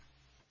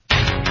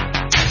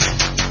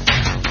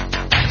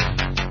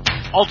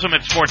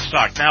Ultimate Sports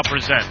Talk now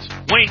presents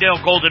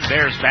Waynedale Golden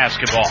Bears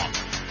basketball.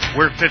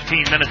 We're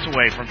 15 minutes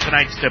away from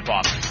tonight's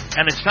tip-off,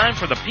 and it's time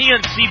for the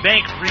PNC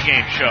Bank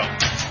pregame show,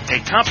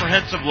 a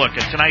comprehensive look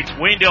at tonight's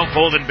Waynedale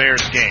Golden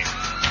Bears game.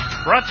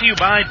 Brought to you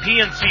by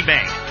PNC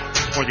Bank.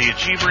 For the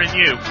achiever in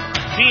you,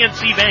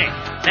 PNC Bank,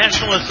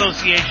 National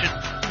Association,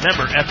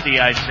 member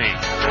FDIC.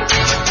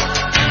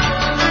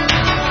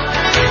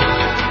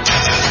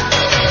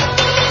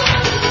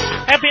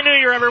 Happy New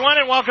Year, everyone,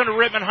 and welcome to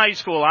Rittman High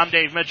School. I'm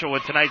Dave Mitchell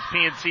with tonight's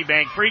PNC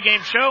Bank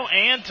pregame show,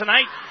 and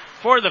tonight,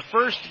 for the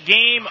first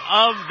game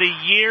of the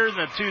year,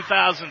 the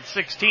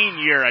 2016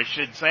 year, I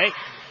should say,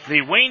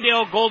 the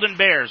Waynedale Golden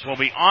Bears will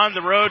be on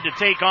the road to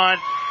take on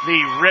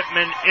the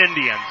Rittman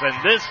Indians.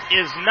 And this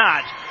is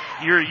not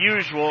your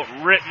usual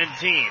Rittman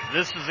team.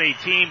 This is a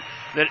team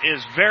that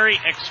is very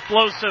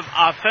explosive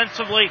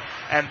offensively,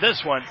 and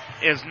this one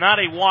is not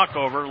a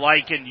walkover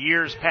like in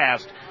years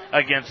past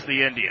against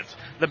the Indians.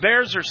 The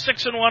Bears are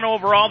 6-1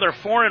 overall. They're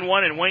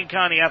 4-1 in Wayne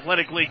County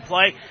Athletic League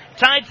play,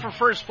 tied for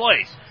first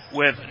place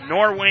with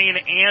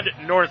Norwayne and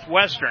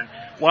Northwestern,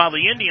 while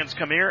the Indians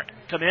come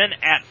in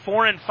at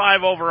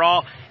 4-5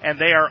 overall, and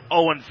they are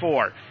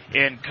 0-4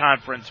 in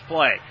conference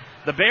play.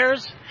 The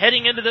Bears,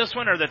 heading into this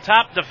one, are the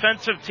top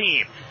defensive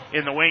team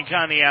in the Wayne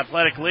County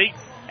Athletic League.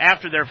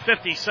 After their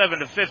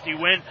 57-50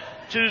 win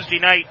Tuesday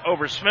night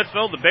over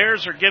Smithville, the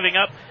Bears are giving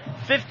up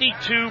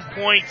 52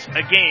 points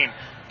a game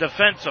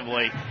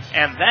defensively,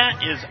 and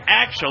that is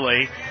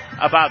actually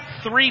about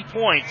 3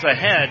 points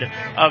ahead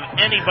of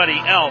anybody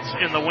else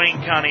in the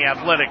Wayne County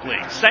Athletic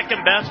League.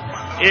 Second best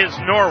is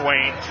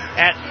Norwayne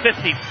at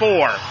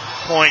 54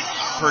 points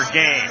per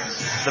game.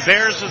 The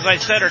Bears, as I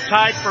said, are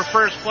tied for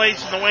first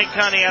place in the Wayne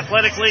County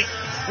Athletic League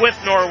with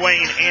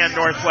Norwayne and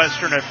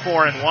Northwestern at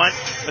 4-1,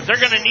 but they're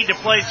going to need to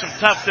play some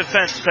tough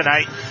defense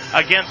tonight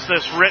against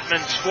this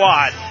Rittman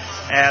squad,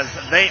 as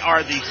they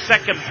are the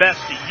second best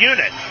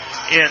unit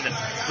in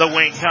the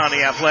Wayne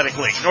County Athletic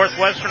League.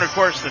 Northwestern, of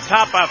course, the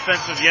top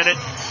offensive unit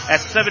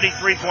at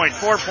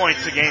 73.4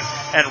 points a game,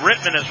 and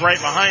Rittman is right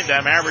behind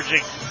them,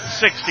 averaging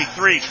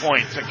 63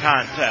 points a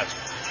contest.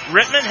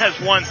 Rittman has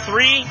won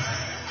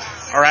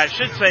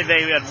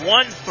they had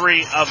won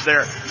 3 of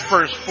their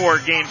first 4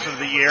 games of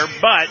the year,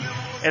 but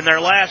in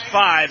their last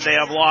 5, they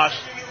have lost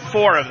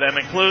 4 of them,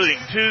 including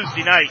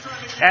Tuesday night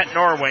at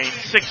Norwayne,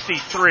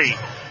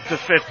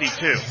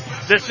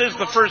 63-52. This is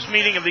the first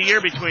meeting of the year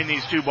between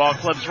these two ball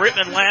clubs.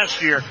 Rittman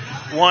last year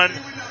lost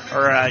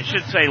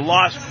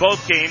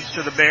both games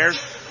to the Bears.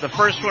 The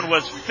first one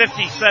was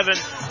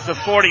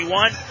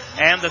 57-41,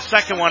 and the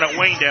second one at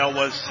Waynedale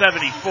was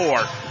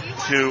 74-44.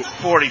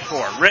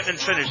 Rittman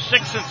finished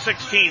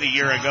 6-16 a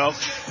year ago,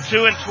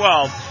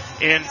 2-12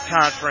 in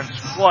conference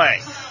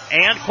play.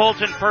 And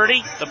Colton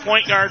Purdy, the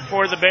point guard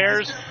for the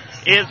Bears,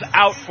 is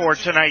out for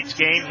tonight's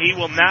game. He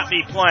will not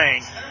be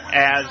playing,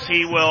 as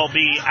he will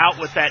be out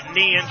with that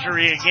knee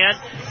injury again,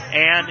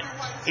 and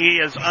he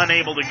is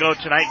unable to go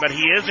tonight, but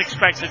he is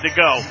expected to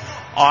go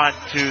on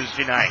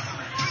Tuesday night.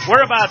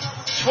 We're about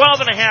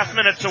 12 and a half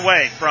minutes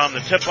away from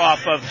the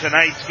tip-off of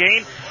tonight's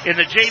game. In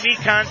the JV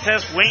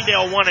contest,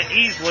 Waynedale won it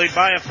easily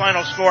by a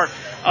final score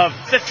of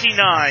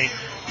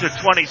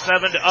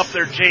 59-27 to up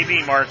their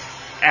JV mark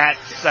at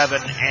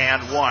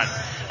 7-1.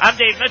 I'm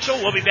Dave Mitchell.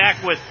 We'll be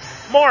back with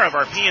more of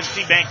our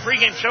PNC Bank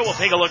pregame show. We'll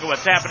take a look at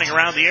what's happening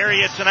around the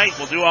area tonight.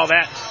 We'll do all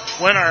that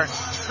when our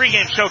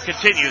pregame show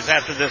continues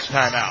after this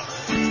timeout.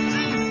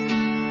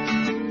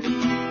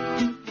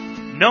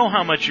 Know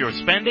how much you're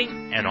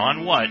spending and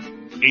on what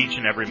each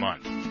and every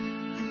month.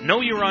 Know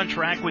you're on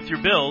track with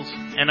your bills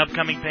and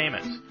upcoming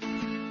payments.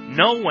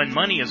 Know when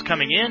money is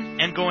coming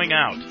in and going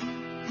out.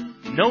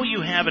 Know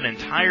you have an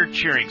entire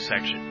cheering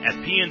section at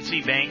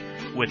PNC Bank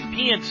with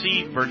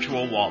PNC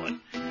Virtual Wallet.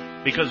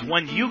 Because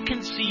when you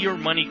can see your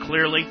money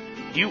clearly,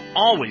 you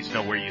always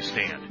know where you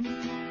stand.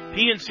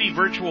 PNC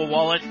Virtual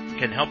Wallet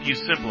can help you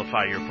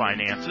simplify your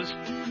finances,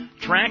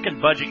 track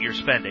and budget your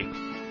spending,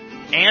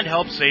 and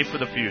help save for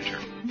the future.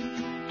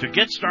 To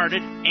get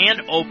started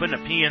and open a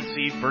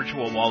PNC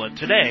Virtual Wallet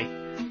today,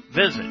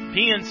 visit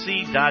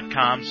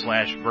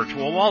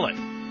pnc.com/virtual wallet.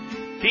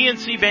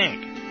 PNC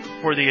Bank,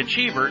 for the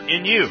achiever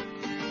in you.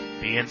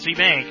 PNC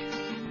Bank,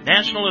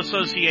 National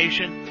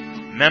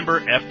Association,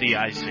 member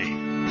FDIC.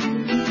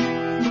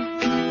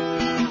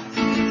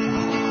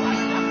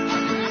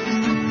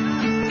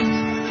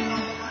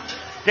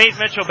 Dave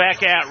Mitchell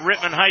back at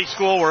Rittman High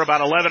School. We're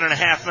about 11 and a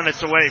half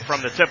minutes away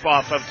from the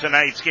tip-off of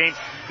tonight's game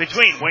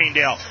between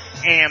Waynedale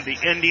and the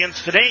Indians.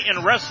 Today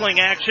in wrestling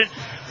action,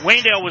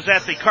 Waynedale was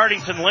at the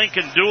Cardington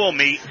Lincoln dual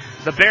meet.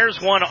 The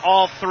Bears won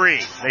all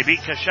 3. They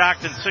beat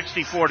Coshocton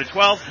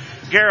 64-12,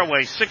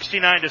 Garraway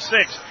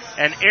 69-6,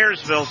 and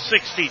Ayersville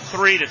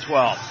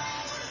 63-12.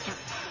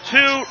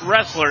 2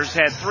 wrestlers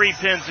had 3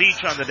 pins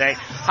each on the day.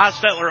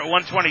 Hostetler at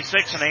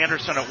 126 and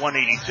Anderson at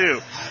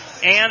 182.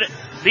 And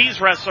these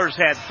wrestlers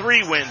had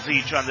 3 wins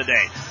each on the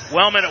day.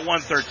 Wellman at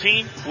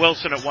 113,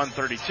 Wilson at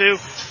 132,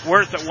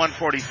 Worth at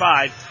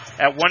 145.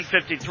 At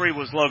 153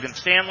 was Logan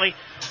Stanley,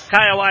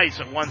 Kyle Ice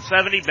at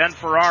 170, Ben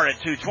Farrar at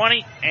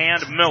 220,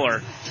 and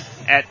Miller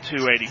at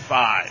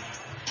 285.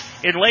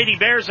 In Lady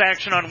Bears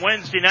action on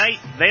Wednesday night,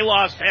 they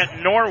lost at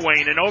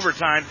Norwayne in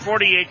overtime,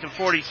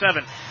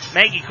 48-47.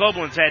 Maggie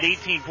Koblenz had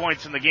 18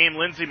 points in the game.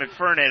 Lindsay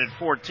McFern added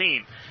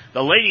 14.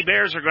 The Lady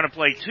Bears are going to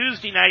play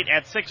Tuesday night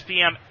at 6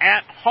 p.m.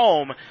 at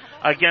home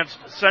against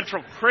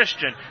Central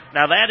Christian.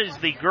 Now that is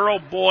the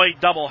girl-boy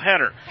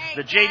doubleheader.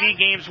 The JV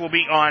games will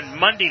be on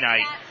Monday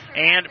night,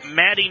 and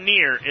Maddie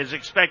Neer is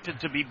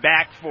expected to be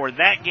back for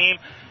that game,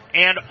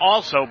 and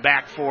also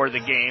back for the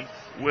game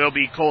will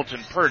be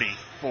Colton Purdy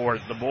for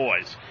the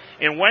boys.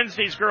 In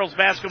Wednesday's girls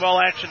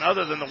basketball action,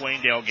 other than the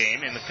Waynedale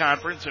game in the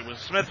conference, it was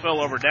Smithville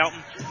over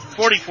Dalton,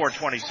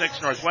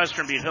 44-26.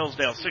 Northwestern beat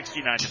Hillsdale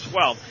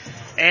 69-12.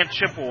 And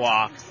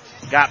Chippewa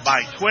got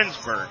by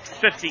Twinsburg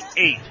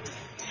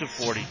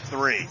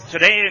 58-43.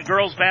 Today in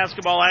girls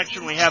basketball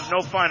action, we have no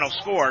final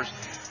scores,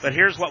 but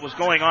here's what was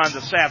going on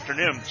this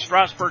afternoon.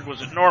 Strasburg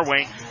was at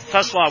Norway.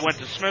 Tuslaw went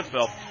to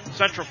Smithville.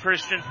 Central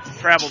Christian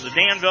traveled to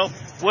Danville.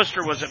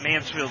 Worcester was at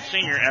Mansfield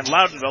Senior, and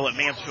Loudonville at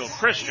Mansfield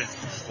Christian,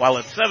 while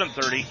at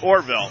 7:30,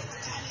 Orville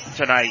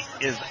tonight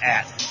is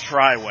at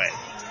Triway.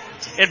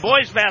 In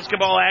boys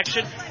basketball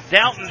action,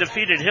 Dalton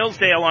defeated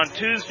Hillsdale on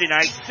Tuesday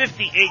night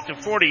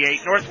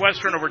 58-48,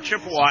 Northwestern over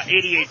Chippewa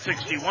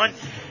 88-61,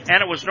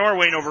 and it was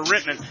Norwayne over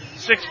Rittman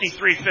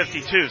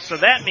 63-52. So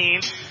that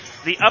means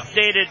the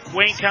updated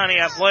Wayne County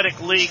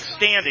Athletic League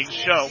standings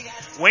show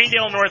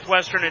Waynedale,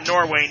 Northwestern, and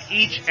Norwayne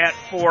each at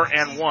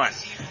 4-1.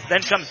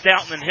 Then comes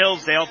Dalton and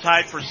Hillsdale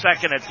tied for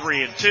second at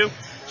 3-2.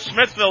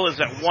 Smithville is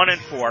at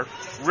 1-4.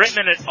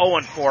 Rittman at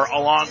 0-4,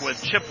 along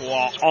with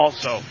Chippewa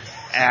also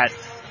at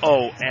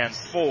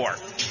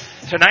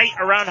 0-4. Tonight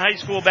around high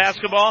school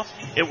basketball,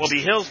 it will be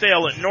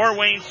Hillsdale at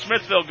Norwayne.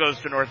 Smithville goes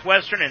to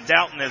Northwestern, and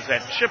Dalton is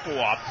at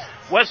Chippewa.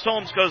 West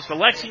Holmes goes to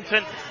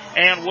Lexington,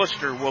 and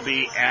Worcester will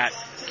be at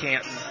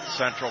Canton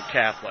Central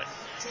Catholic.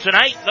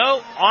 Tonight,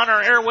 though, on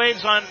our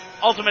airwaves on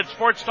Ultimate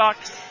Sports Talk,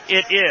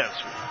 it is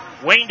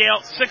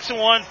Waynedale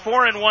 6-1,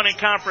 4-1 in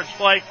conference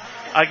play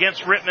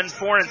against Rittman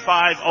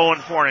 4-5,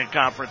 0-4 in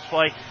conference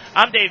play.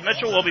 I'm Dave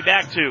Mitchell. We'll be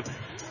back to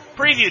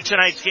preview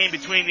tonight's game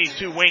between these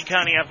two Wayne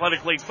County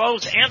Athletic League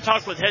foes and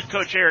talk with head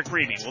coach Eric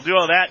Reedy. We'll do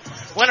all that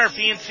when our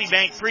PNC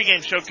Bank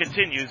pregame show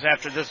continues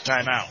after this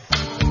timeout.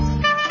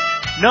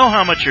 Know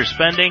how much you're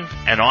spending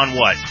and on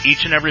what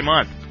each and every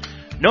month.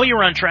 Know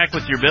you're on track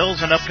with your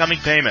bills and upcoming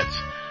payments.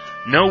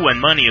 Know when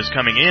money is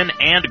coming in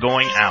and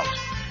going out.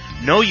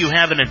 Know you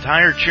have an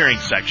entire cheering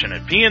section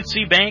at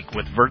PNC Bank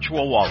with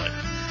Virtual Wallet.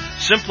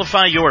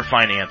 Simplify your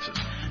finances,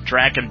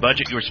 track and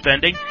budget your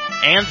spending,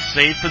 and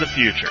save for the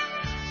future.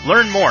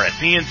 Learn more at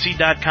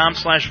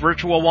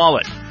pnc.com/virtual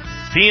wallet.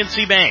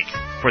 PNC Bank,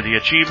 for the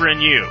achiever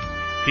in you.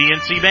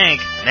 PNC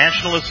Bank,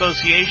 National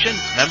Association,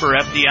 member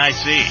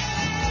FDIC.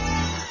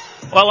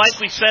 Well, like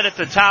we said at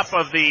the top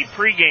of the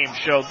pregame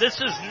show, this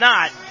is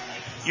not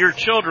your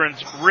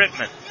children's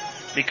Rittman,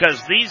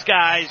 because these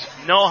guys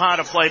know how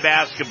to play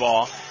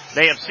basketball.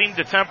 They have seemed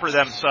to temper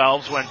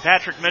themselves. When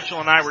Patrick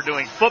Mitchell and I were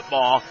doing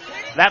football,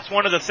 that's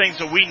one of the things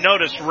that we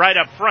noticed right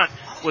up front,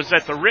 was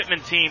that the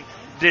Rittman team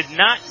did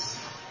not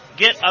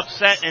get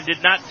upset and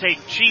did not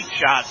take cheap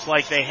shots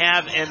like they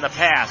have in the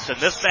past. And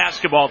this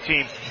basketball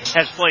team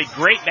has played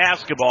great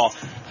basketball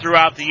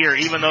throughout the year,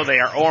 even though they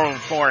are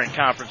 0-4 in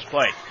conference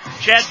play.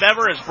 Chad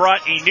Bever has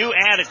brought a new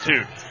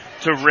attitude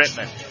to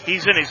Rittman.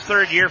 He's in his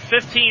third year,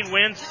 15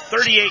 wins,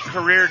 38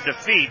 career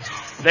defeats.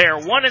 They are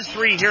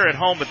 1-3 here at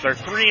home, but they're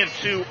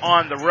 3-2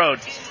 on the road.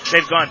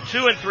 They've gone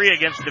 2-3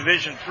 against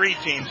Division III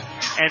teams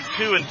and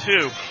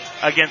 2-2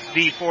 against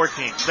D4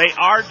 teams. They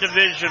are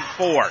Division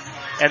IV,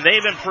 and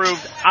they've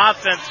improved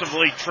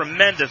offensively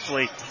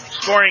tremendously,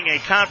 scoring a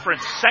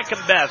conference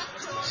second best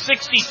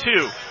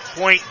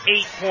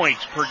 62.8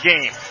 points per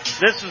game.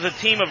 This is a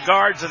team of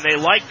guards, and they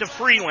like to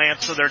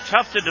freelance, so they're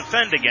tough to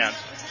defend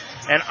against.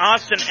 And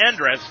Austin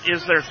Endres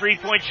is their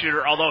three-point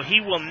shooter, although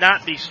he will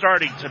not be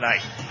starting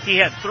tonight. He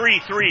had 3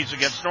 threes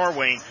against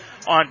Norwayne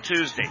on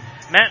Tuesday.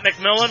 Matt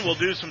McMillan will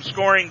do some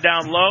scoring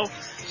down low.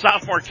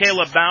 Sophomore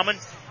Caleb Bauman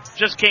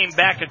just came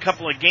back a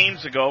couple of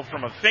games ago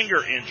from a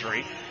finger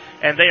injury,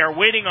 and they are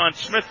waiting on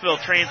Smithville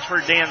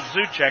transfer Dan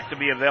Zuchek to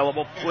be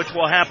available, which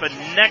will happen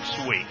next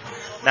week.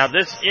 Now,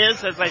 this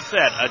is, as I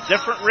said, a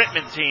different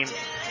Rittman team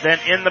than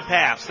in the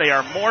past. They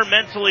are more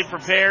mentally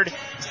prepared,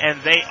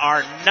 and they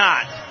are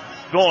not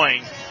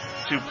going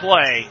to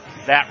play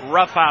that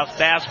roughhouse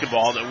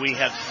basketball that we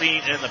have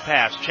seen in the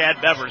past. Chad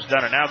Bever's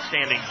done an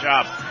outstanding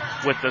job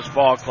with this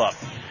ball club.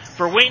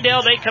 For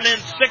Waynedale, they come in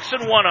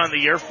 6-1 on the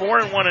year,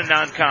 4-1 in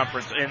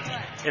non-conference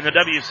in the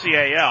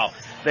WCAL.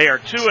 They are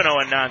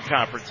 2-0 in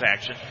non-conference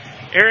action.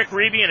 Eric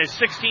Reeby in his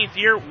 16th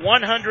year,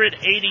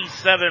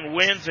 187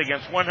 wins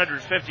against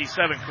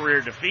 157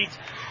 career defeats.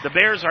 The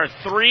Bears are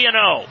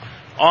 3-0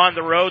 on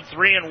the road,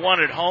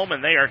 3-1 at home,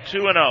 and they are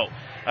 2-0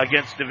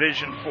 against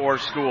Division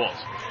IV schools.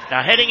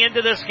 Now, heading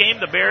into this game,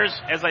 the Bears,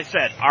 as I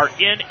said, are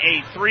in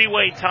a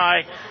 3-way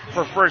tie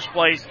for first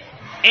place,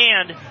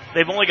 and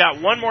they've only got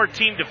one more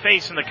team to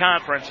face in the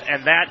conference,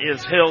 and that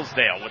is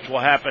Hillsdale, which will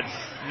happen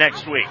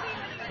next week.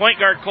 Point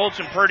guard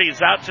Colton Purdy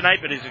is out tonight,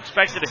 but is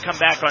expected to come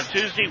back on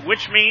Tuesday,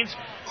 which means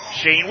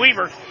Shane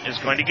Weaver is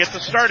going to get the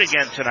start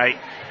again tonight.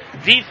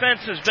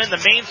 Defense has been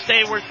the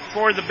mainstay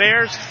for the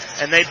Bears,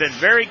 and they've been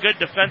very good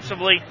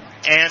defensively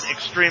and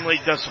extremely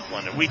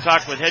disciplined. And we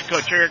talked with head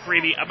coach Eric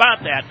Reedy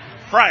about that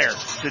prior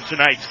to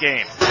tonight's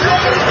game.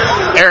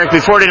 Eric,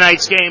 before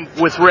tonight's game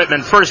with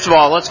Rittman, first of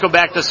all, let's go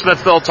back to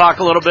Smithville, talk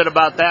a little bit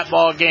about that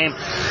ball game.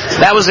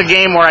 That was a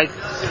game where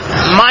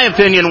my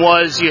opinion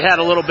was you had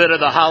a little bit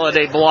of the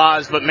holiday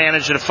blahs, but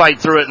managed to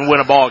fight through it and win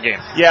a ball game.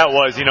 Yeah, it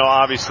was.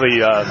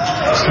 Obviously,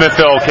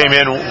 Smithville came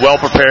in well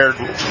prepared,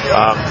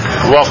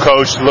 well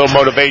coached, a little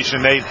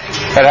motivation. They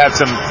had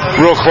some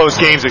real close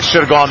games that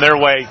should have gone their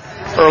way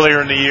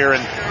earlier in the year,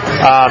 and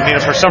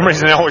for some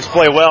reason they always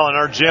play well in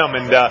our gym,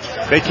 and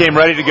they came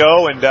ready to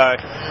go, and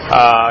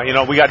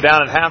we got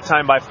down at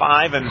halftime by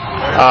 5, and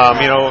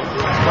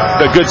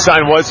the good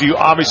sign was we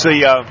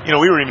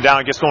were even down,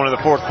 I guess, going to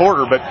the fourth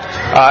quarter, but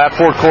that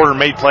fourth quarter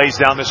made plays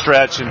down the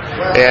stretch, and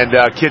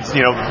kids,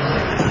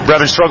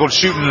 Brevin struggled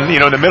shooting,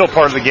 in the middle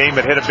part of the game,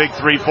 but hit a big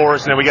three for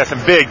us, and then we got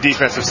some big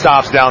defensive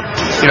stops down.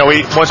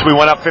 Once we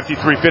went up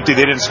 53-50,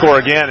 they didn't score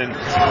again, and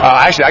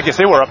actually, I guess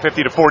they were up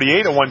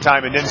 50-48 at one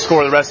time and didn't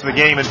score the rest of the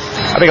game, and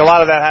I think a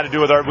lot of that had to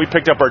do with we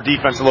picked up our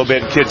defense a little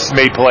bit, and kids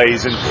made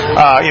plays, and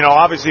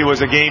obviously it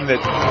was a game that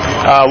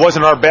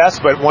wasn't our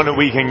best, but one that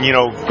we can,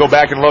 go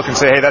back and look and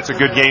say, hey, that's a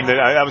good game,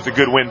 that was a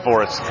good win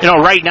for us.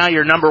 Right now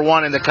you're number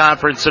one in the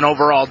conference in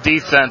overall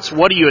defense.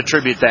 What do you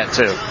attribute that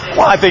to?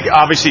 Well, I think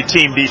obviously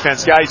team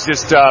defense, guys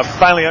just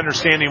finally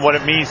understanding what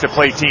it means to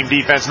play team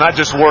defense, not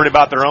just worried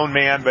about their own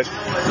man, but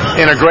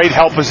in a great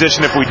help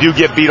position if we do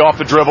get beat off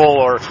the dribble,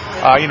 or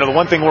the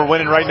one thing we're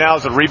winning right now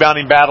is a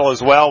rebounding battle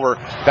as well, where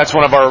that's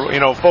one of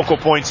our focal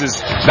points,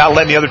 is not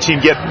letting the other team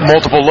get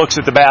multiple looks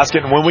at the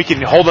basket, and when we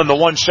can hold them to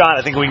one shot,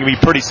 I think we can be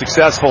pretty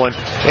successful, and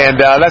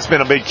that's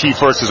been a big key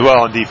for us as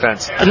well on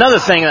defense. Another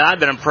thing that I've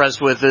been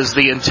impressed with is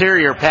the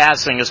interior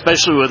passing,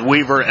 especially with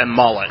Weaver and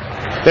Mullet.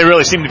 They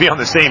really seem to be on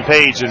the same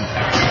page, and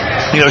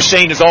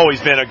Shane has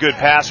always been a good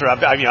passer.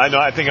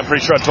 I think I'm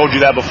pretty sure I've told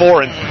you that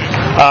before, and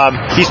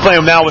he's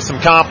playing now with some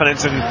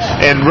confidence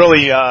and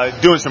really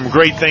doing some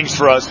great things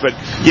for us. But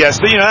yes,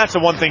 that's the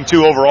one thing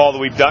too overall that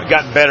we've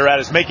gotten better at,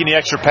 is making the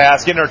extra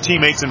pass, getting our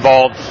teammates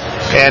involved.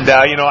 And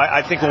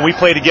I think when we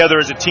play together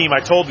as a team, I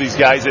told these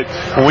guys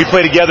that when we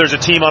play together as a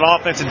team on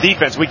offense and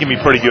defense, we can be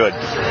pretty good.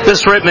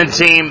 This Rittman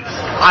team,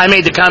 I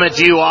made the comment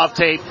to you off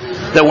tape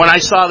that when I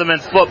saw them in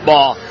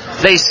football,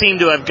 they seem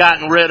to have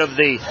gotten rid of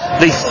the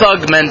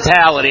thug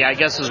mentality, I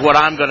guess is what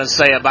I'm going to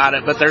say about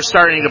it, but they're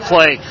starting to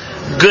play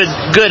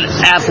good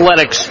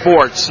athletic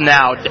sports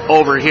now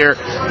over here.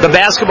 The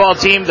basketball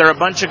team, they're a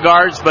bunch of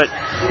guards, but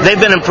they've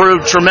been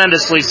improved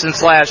tremendously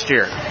since last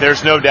year.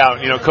 There's no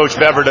doubt. Coach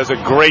Bever does a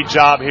great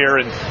job here,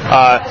 and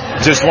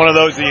just one of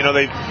those,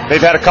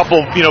 they've had a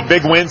couple,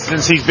 big wins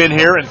since he's been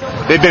here, and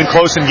they've been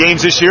close in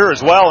games this year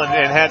as well,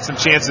 and had some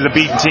chances of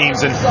beating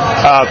teams, and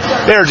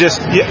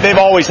they've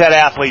always had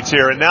athletes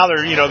here, and now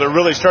they're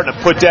really starting to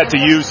put that to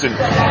use, and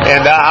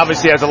that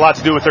obviously has a lot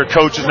to do with their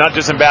coaches, not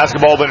just in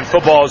basketball but in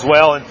football as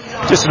well, and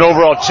just an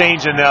overall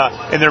change in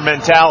their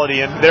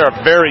mentality. And they're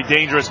a very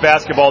dangerous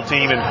basketball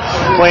team, and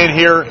playing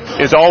here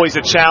is always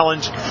a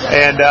challenge,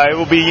 and it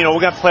will be, we're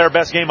going to play our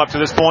best game up to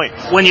this point.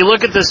 When you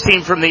look at this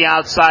team from the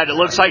outside, it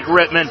looks like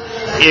Rittman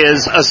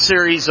is a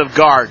series of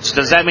guards.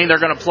 Does that mean they're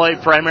going to play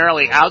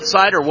primarily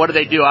outside, or what do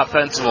they do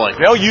offensively?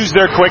 They'll use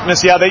their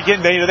quickness. Yeah, they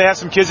have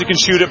some kids that can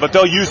shoot it, but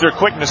they'll use their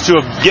quickness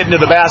to get into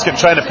the basket and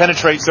trying to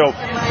penetrate. So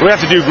we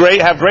have to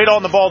have great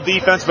on the ball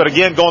defense, but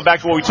again, going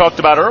back to what we talked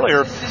about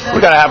earlier, we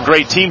got to have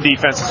great team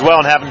defense as well,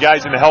 and having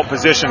guys in the help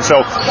position.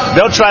 So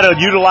they'll try to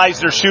utilize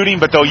their shooting,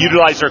 but they'll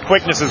utilize their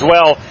quickness as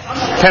well,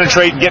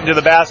 penetrate and get into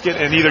the basket,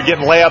 and either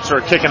getting layups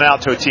or kicking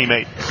out to a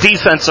teammate.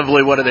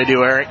 Defensively, what do they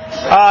do, Eric?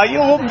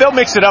 They'll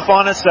mix it up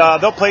on us.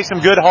 They'll play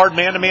some good hard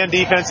man-to-man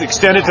defense,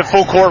 extend it to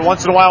full court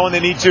once in a while when they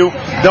need to.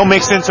 They'll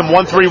mix in some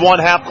 1-3-1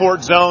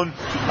 half-court zone.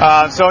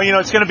 So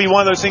it's going to be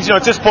one of those things.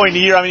 At this point in the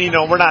year,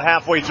 we're not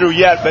halfway through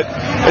yet, but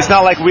it's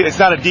not like it's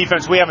not a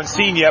defense we haven't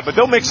seen yet. But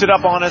they'll mix it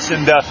up on us,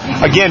 and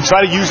again,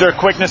 try to use their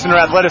quickness and their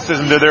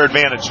athleticism to their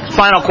advantage.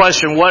 Final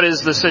question: what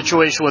is the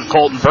situation with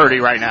Colton Purdy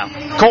right now?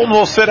 Colton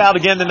will sit out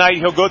again tonight.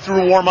 He'll go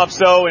through warm-ups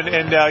though, and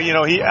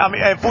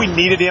if we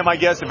needed him, I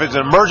guess if it's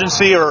an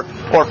emergency or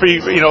if he,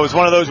 it was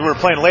one of those we were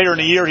playing later in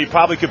the year, he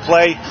probably could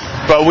play.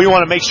 But we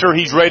want to make sure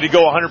he's ready to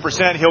go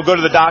 100%. He'll go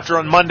to the doctor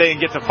on Monday and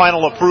get the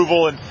final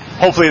approval and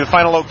hopefully the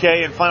final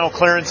okay and final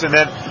clearance, and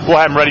then we'll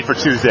have him ready for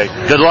Tuesday.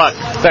 Good luck.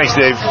 Thanks,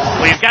 Dave.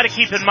 Well, you've got to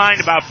keep in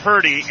mind about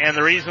Purdy, and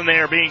the reason they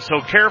are being so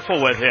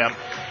careful with him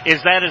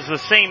is that is the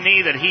same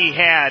knee that he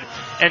had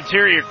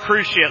anterior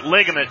cruciate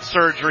ligament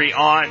surgery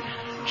on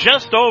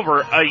just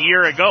over a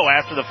year ago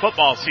after the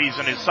football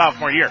season, his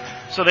sophomore year.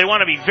 So they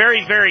want to be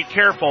very, very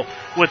careful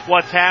with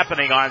what's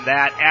happening on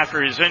that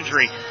after his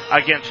injury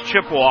against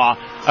Chippewa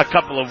a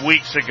couple of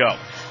weeks ago.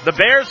 The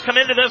Bears come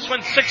into this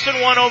one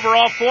 6-1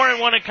 overall,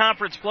 4-1 in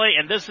conference play,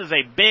 and this is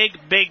a big,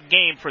 big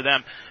game for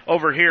them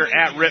over here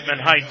at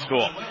Rittman High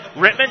School.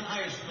 Rittman,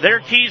 their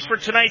keys for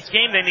tonight's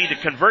game, they need to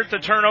convert the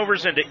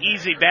turnovers into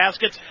easy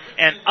baskets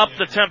and up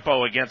the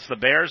tempo against the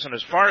Bears. And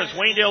as far as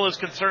Waynedale is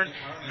concerned,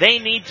 they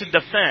need to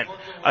defend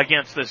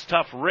against this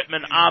tough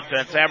Rittman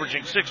offense,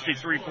 averaging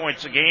 63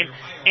 points a game,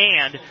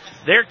 and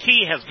their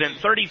key has been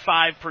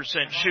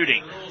 35%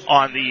 shooting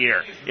on the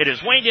year. It is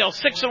Waynedale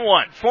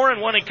 6-1,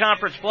 4-1 in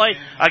conference play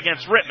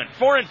against Rittman,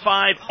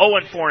 4-5,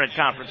 0-4 in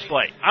conference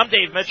play. I'm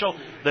Dave Mitchell.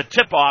 The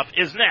tip-off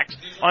is next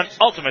on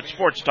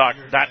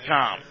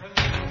UltimateSportsTalk.com.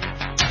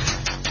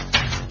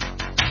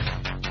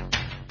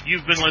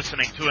 You've been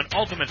listening to an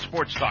Ultimate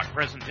Sports Talk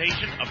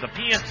presentation of the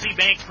PNC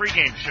Bank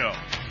pregame show.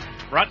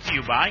 Brought to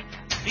you by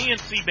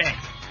PNC Bank.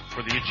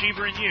 For the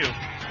achiever in you,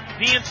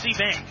 PNC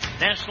Bank,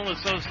 National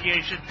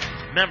Association,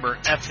 member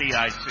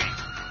FDIC.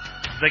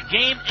 The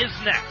game is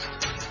next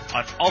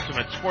on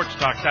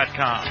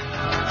UltimateSportsTalk.com.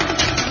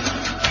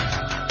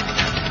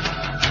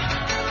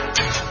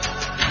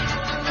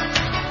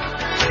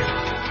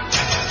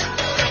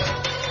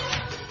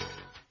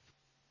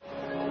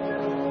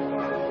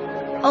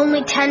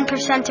 Only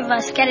 10% of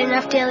us get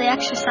enough daily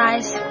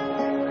exercise.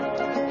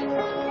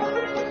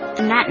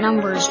 And that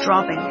number is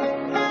dropping.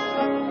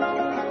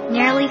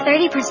 Nearly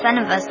 30%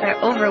 of us are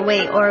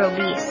overweight or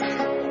obese.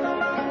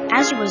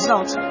 As a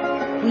result,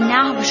 we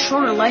now have a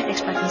shorter life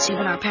expectancy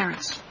than our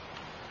parents.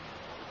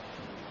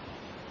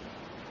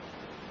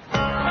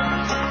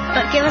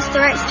 But give us the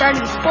right start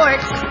in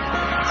sports,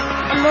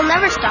 and we'll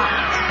never stop.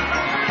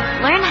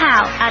 Learn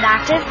how at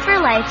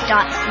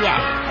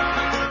activeforlife.ca.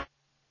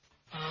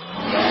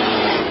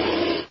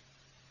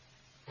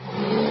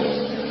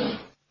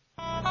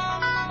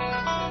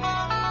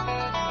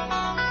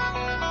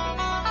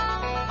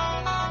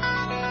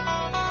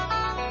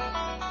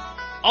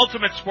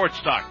 Ultimate Sports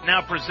Talk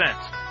now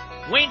presents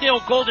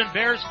Waynedale Golden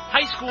Bears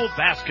High School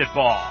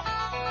Basketball.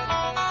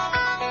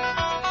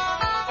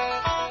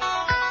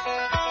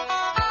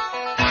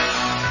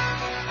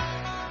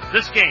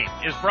 This game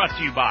is brought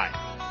to you by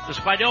the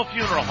Spidell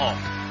Funeral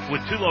Home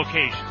with 2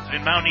 locations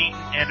in Mount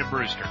Eaton and in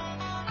Brewster,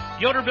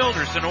 Yoder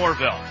Builders in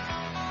Orrville,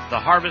 the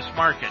Harvest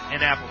Market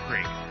in Apple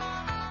Creek,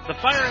 the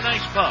Fire and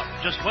Ice Pub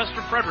just west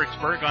of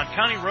Fredericksburg on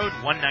County Road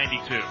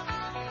 192.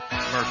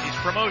 Murphy's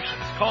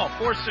Promotions. Call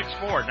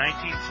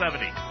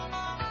 464-1970.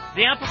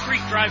 The Apple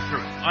Creek Drive-Thru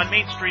on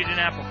Main Street in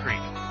Apple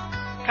Creek.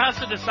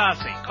 Casa de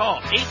Sassi.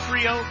 Call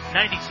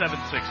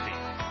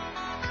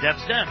 830-9760.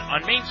 Deb's Den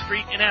on Main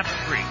Street in Apple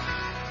Creek.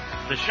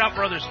 The Shop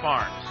Brothers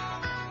Farms.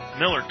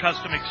 Miller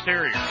Custom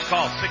Exteriors.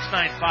 Call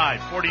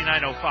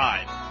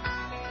 695-4905.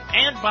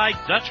 And by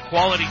Dutch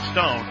Quality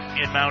Stone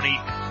in Mount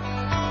Eaton.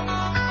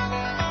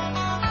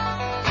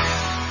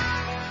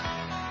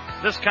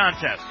 This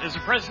contest is a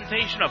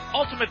presentation of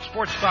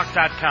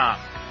UltimateSportsTalk.com.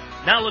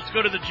 Now let's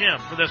go to the gym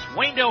for this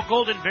Waynedale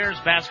Golden Bears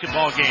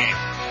basketball game.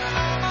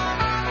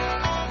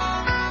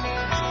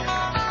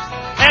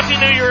 Happy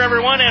New Year,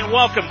 everyone, and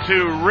welcome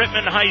to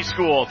Rittman High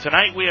School.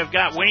 Tonight we have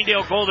got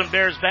Waynedale Golden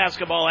Bears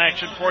basketball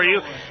action for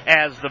you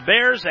as the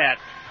Bears at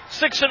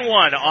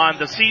 6-1 on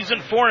the season,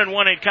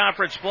 4-1 in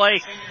conference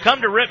play, come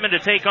to Rittman to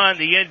take on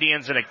the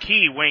Indians in a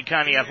key Wayne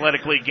County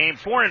Athletic League game.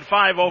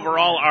 4-5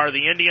 overall are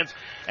the Indians,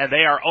 and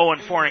they are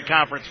 0-4 in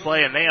conference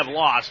play, and they have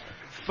lost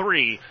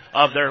 3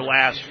 of their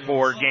last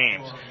 4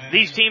 games.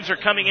 These teams are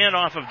coming in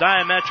off of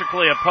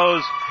diametrically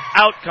opposed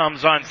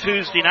outcomes on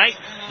Tuesday night.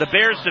 The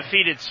Bears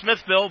defeated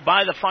Smithville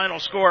by the final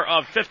score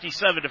of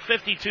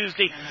 57-50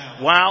 Tuesday,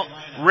 while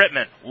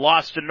Rittman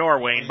lost to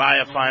Norway by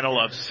a final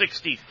of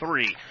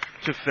 63-52.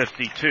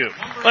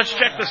 Let's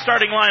check the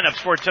starting lineups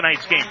for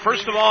tonight's game.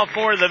 First of all,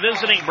 for the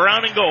visiting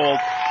brown and gold,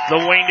 the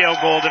Waynedale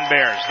Golden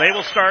Bears. They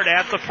will start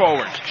at the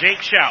forwards.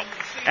 Jake Shout,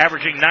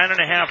 averaging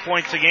 9.5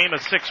 points a game, a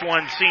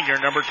 6'1 senior,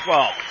 number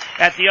 12.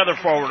 At the other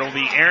forward will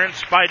be Aaron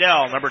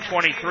Spidell, number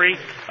 23,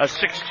 a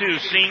 6'2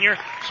 senior.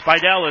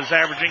 Spidell is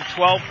averaging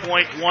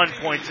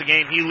 12.1 points a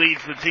game. He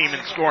leads the team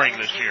in scoring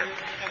this year.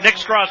 Nick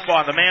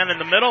Strasbaugh, the man in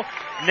the middle.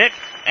 Nick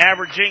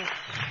averaging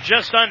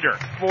just under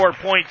 4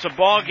 points a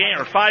ball game,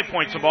 or 5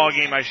 points a ball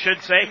game, I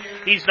should say.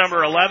 He's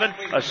number 11,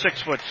 a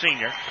 6'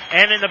 senior.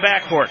 And in the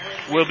backcourt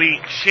will be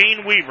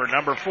Shane Weaver,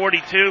 number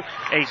 42,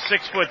 a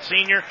 6'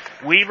 senior.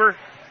 Weaver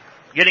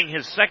getting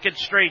his second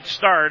straight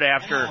start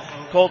after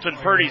Colton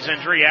Purdy's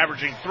injury,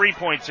 averaging 3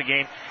 points a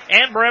game.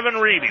 And Brevin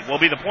Reeby will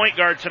be the point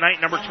guard tonight,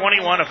 number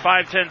 21, a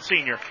 5'10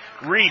 senior.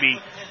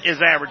 Reeby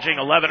is averaging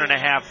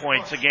 11.5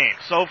 points a game.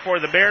 So for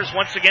the Bears,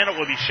 once again, it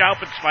will be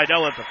Schaup and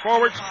Spidell at the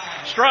forwards,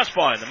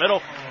 Strasbaugh in the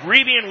middle,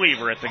 Reeby and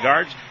Weaver at the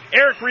guards.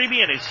 Eric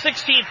Reeby in his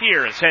 16th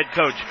year as head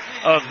coach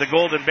of the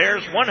Golden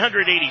Bears,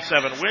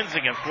 187 wins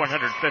against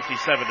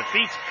 157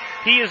 defeats.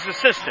 He is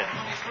assisted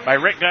by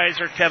Rick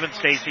Geiser, Kevin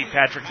Stacy,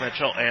 Patrick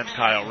Mitchell, and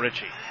Kyle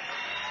Ritchie.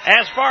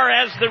 As far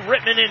as the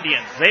Rittman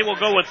Indians, they will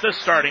go with this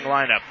starting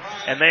lineup,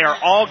 and they are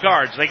all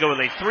guards. They go with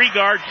a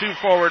 3-guard,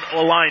 2-forward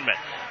alignment.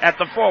 At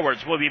the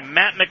forwards will be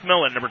Matt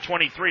McMillan, number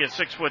 23, a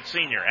 6-foot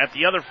senior. At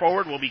the other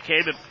forward will be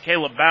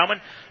Caleb Bauman,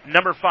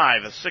 number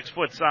 5, a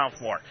 6-foot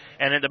sophomore.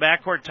 And in the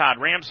backcourt, Todd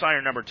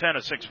Ramsire, number 10,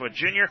 a 6-foot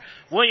junior.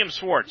 William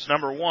Swartz,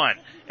 number 1,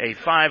 a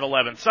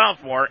 5'11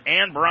 sophomore.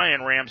 And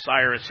Brian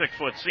Ramsire, a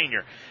 6-foot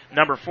senior.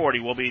 Number 40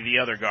 will be the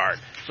other guard.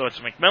 So it's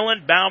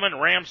McMillan, Bauman,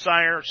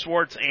 Ramsire,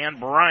 Swartz, and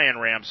Brian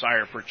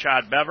Ramsire for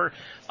Chad Bever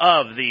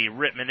of the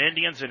Rittman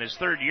Indians in his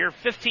third year.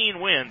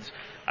 15 wins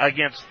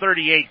against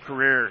 38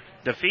 career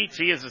defeats.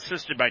 He is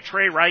assisted by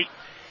Trey Wright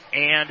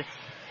and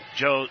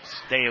Joe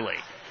Staley.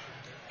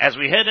 As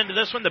we head into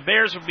this one, the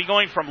Bears will be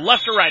going from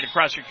left to right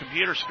across your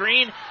computer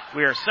screen.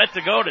 We are set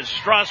to go to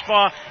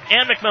Strasbaugh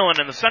and McMillan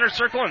in the center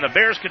circle, and the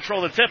Bears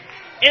control the tip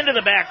into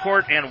the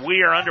backcourt, and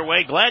we are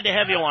underway. Glad to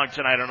have you along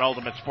tonight on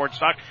Ultimate Sports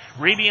Talk.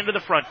 Reeby into the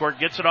front court,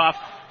 gets it off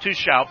to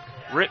Schaup.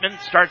 Rittman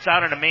starts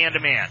out in a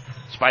man-to-man.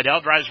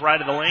 Spidell drives right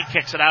of the lane,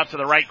 kicks it out to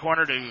the right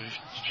corner to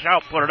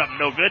Schaup, put it up,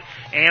 no good,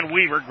 and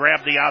Weaver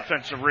grabbed the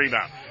offensive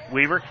rebound.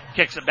 Weaver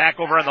kicks it back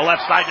over on the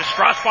left side to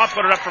Strasbaugh,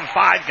 put it up from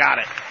 5, got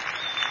it.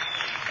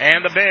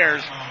 And the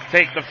Bears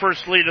take the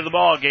first lead of the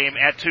ball game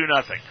at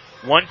 2-0.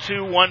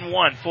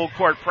 1-2-1-1, full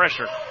court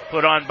pressure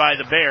put on by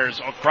the Bears.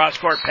 A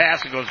cross-court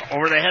pass, it goes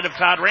over the head of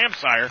Todd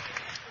Ramsire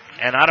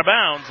and out of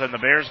bounds, and the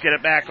Bears get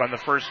it back on the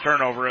first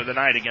turnover of the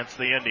night against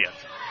the Indians.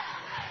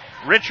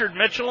 Richard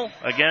Mitchell,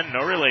 again,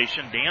 no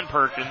relation, Dan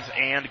Perkins,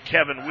 and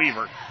Kevin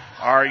Weaver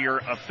are your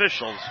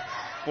officials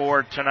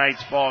for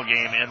tonight's ball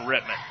game in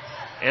Rittman.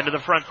 Into the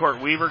front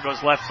court, Weaver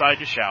goes left side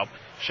to Schaup.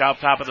 Schaup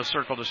top of the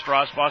circle to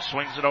Strasbaugh,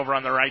 swings it over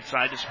on the right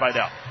side to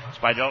Spidell.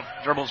 Spidell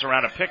dribbles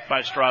around a pick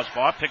by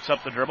Strasbaugh, picks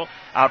up the dribble,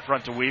 out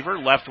front to Weaver,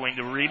 left wing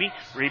to Reeby.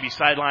 Reeby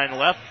sideline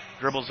left,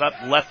 dribbles up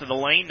left of the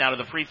lane, now to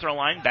the free throw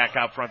line, back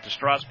out front to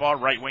Strasbaugh,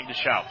 right wing to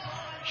Schaup.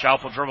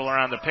 Schaup will dribble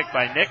around the pick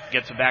by Nick,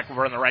 gets it back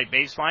over on the right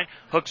baseline,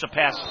 hooks a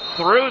pass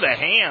through the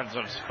hands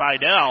of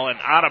Spidell and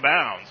out of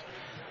bounds.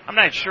 I'm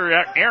not sure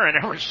Aaron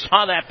ever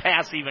saw that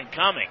pass even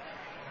coming.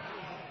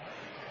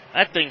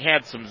 That thing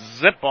had some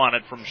zip on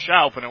it from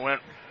Schaup, and it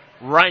went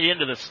right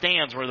into the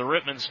stands where the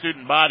Rittman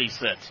student body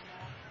sits.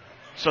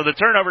 So the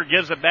turnover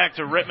gives it back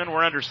to Rittman.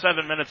 We're under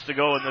 7 minutes to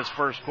go in this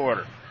first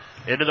quarter.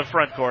 Into the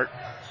front court.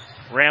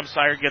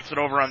 Ramsire gets it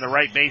over on the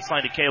right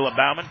baseline to Caleb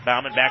Bauman.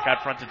 Bauman back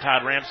out front to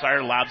Todd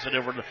Ramsire. Lobs it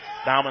over to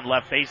Bauman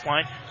left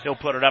baseline. He'll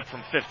put it up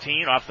from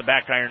 15 off the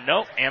back iron.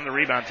 No. And the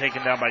rebound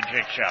taken down by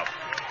Jake Schaup.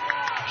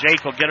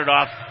 Jake will get it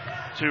off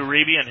to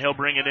Reeby, and he'll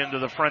bring it into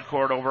the front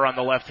court over on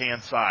the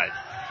left-hand side.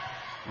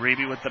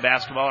 Reeby with the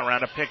basketball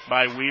around a pick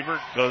by Weaver,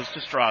 goes to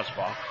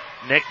Strasbaugh.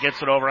 Nick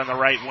gets it over on the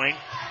right wing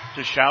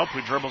to Schaup,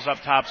 who dribbles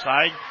up top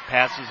side,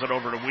 passes it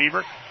over to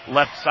Weaver.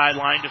 Left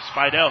sideline to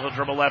Spidell, he'll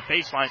dribble left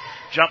baseline,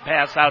 jump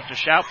pass out to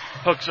Schaup,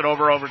 hooks it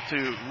over to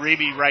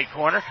Reeby right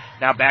corner.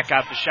 Now back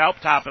out to Schaup,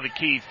 top of the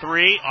key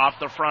 3, off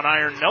the front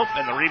iron, nope,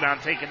 and the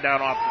rebound taken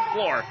down off the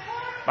floor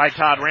by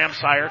Todd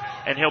Ramsire,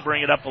 and he'll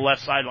bring it up the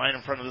left sideline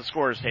in front of the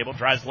scorer's table,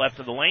 drives left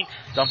of the lane,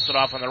 dumps it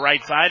off on the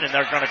right side, and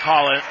they're going to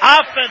call an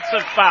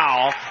offensive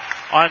foul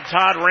on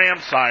Todd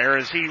Ramsire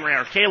as he ran,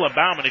 or Caleb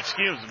Bauman,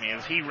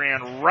 as he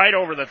ran right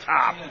over the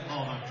top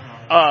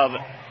of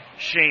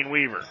Shane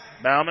Weaver.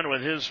 Bauman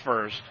with his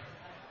first,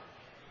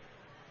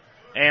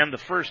 and the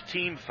first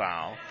team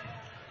foul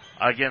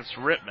against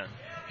Rittman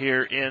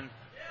here in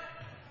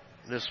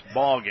this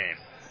ball game.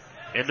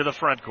 Into the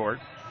front court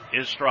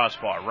is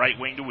Strasbaugh, right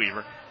wing to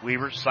Weaver.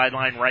 Weaver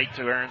sideline right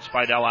to Aaron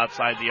Spidell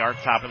outside the arc,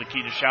 top of the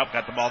key to Schaup,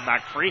 got the ball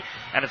knocked free,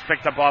 and it's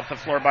picked up off the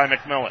floor by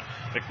McMillan.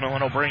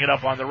 McMillan will bring it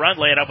up on the run,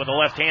 lay it up with the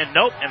left hand,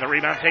 nope, and the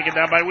rebound taken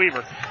down by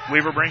Weaver.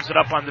 Weaver brings it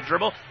up on the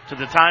dribble to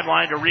the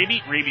timeline to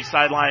Reeby. Reeby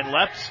sideline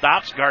left,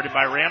 stops, guarded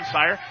by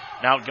Ramsire.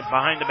 Now get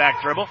behind the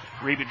back dribble.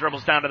 Reeby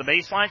dribbles down to the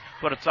baseline,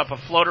 puts up a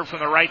floater from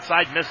the right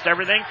side, missed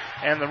everything,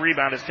 and the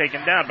rebound is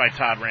taken down by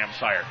Todd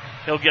Ramsire.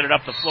 He'll get it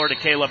up the floor to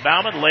Caleb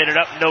Bauman, laid it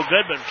up, no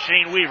good, but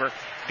Shane Weaver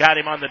got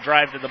him on the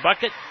drive to the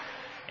bucket,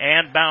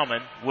 and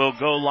Bauman will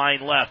go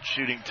line left,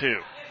 shooting 2.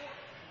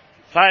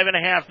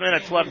 5.5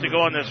 minutes left to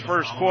go in this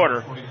first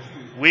quarter.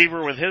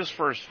 Weaver with his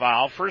first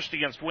foul, first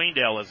against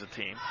Wayndale as a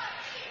team,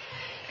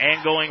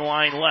 and going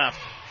line left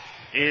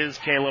is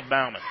Caleb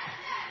Bauman.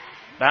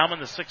 Bauman,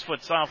 the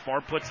 6-foot sophomore,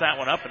 puts that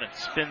one up, and it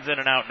spins in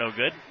and out, no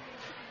good.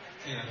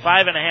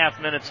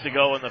 5.5 minutes to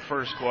go in the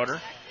first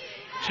quarter.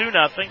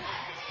 2-0.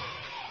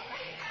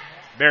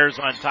 Bears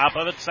on top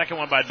of it. Second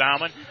one by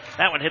Bauman.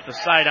 That one hit the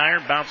side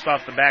iron, bounced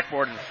off the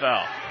backboard, and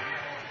fell.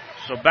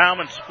 So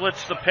Bauman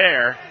splits the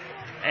pair,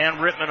 and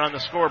Rittman on the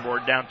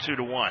scoreboard down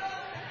 2-1.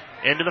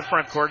 Into the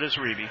front court is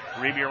Reeby.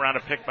 Reeby around a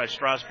pick by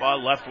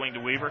Strasbaugh, left wing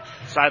to Weaver,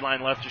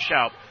 sideline left to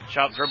Schaup.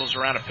 Schaup dribbles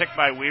around a pick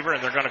by Weaver,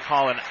 and they're going to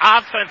call an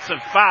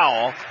offensive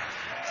foul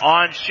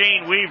on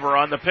Shane Weaver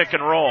on the pick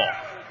and roll.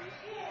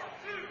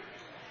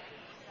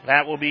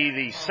 That will be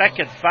the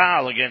second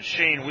foul against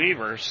Shane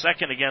Weaver,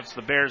 second against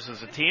the Bears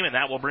as a team, and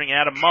that will bring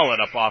Adam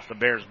Mullett up off the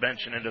Bears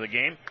bench and into the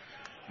game.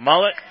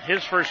 Mullett,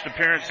 his first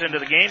appearance into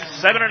the game,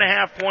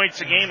 7.5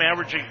 points a game,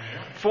 averaging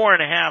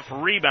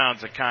 4.5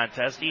 rebounds a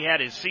contest. He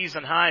had his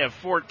season high of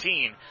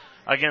 14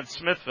 against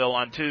Smithville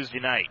on Tuesday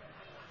night.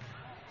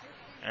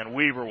 And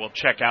Weaver will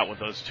check out with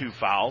those 2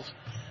 fouls.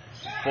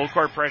 Full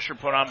court pressure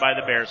put on by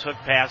the Bears. Hook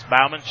pass.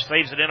 Bauman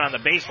saves it in on the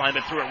baseline,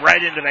 but threw it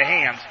right into the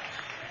hands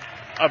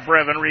of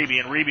Brevin Reeby.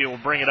 And Reeby will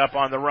bring it up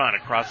on the run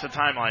across the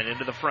timeline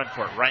into the front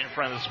court, right in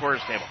front of the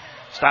scorer's table.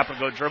 Stop and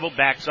go dribble.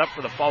 Backs up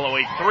for the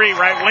follow-away 3.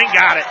 Right wing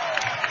got it.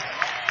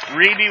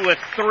 Reeby with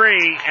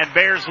 3, and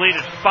Bears lead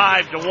it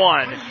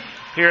 5-1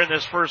 here in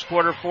this first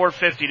quarter.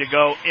 4:50 to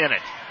go in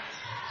it.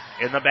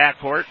 In the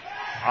backcourt,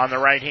 on the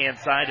right-hand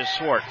side is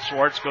Swartz.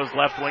 Swartz goes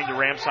left wing to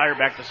Ramsire,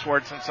 back to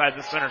Swartz inside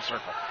the center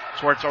circle.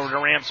 Swartz over to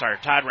Ramsire.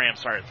 Todd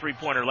Ramsire,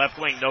 3-pointer left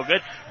wing, no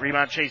good.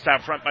 Rebound chased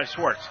out front by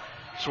Swartz.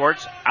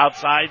 Swartz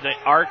outside the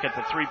arc at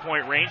the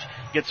 3-point range.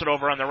 Gets it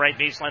over on the right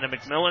baseline to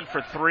McMillan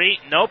for 3.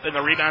 Nope, and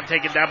the rebound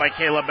taken down by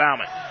Caleb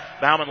Bauman.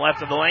 Bauman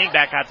left of the lane,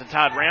 back out to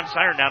Todd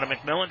Ramsire, down to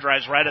McMillan,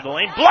 drives right of the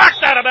lane,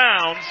 blocked out of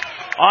bounds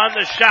on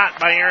the shot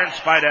by Aaron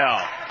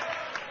Spidell.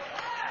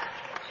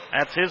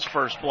 That's his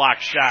first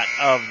block shot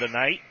of the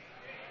night.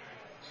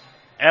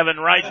 Evan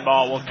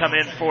Reidenball will come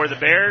in for the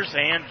Bears,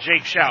 and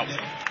Jake Schaut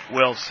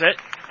will sit.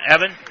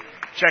 Evan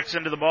checks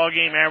into the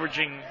ballgame,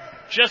 averaging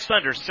just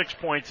under 6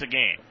 points a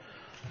game.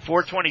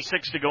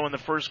 4:26 to go in the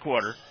first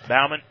quarter.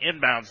 Bauman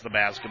inbounds the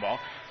basketball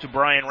to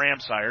Brian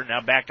Ramsire. Now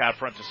back out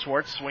front to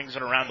Swartz. Swings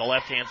it around the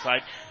left-hand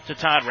side to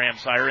Todd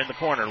Ramsire in the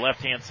corner,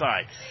 left-hand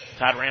side.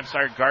 Todd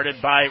Ramsire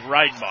guarded by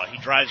Reidenball. He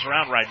drives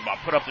around Reidenball.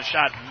 Put up the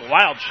shot.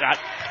 Wild shot.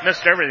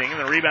 Missed everything.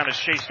 And the rebound is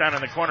chased down in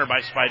the corner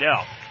by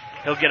Spidell.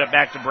 He'll get it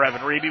back to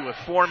Brevin Reeby with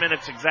 4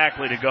 minutes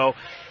exactly to go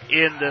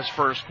in this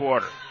first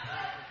quarter.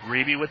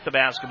 Reeby with the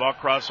basketball,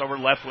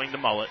 crossover left wing to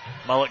Mullet.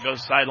 Mullet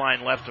goes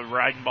sideline left to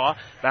Reidenball.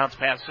 Bounce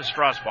pass to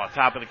Strasbaugh.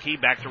 Top of the key,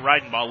 back to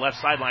Reidenball. Left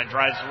sideline,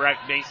 drives the right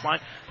baseline.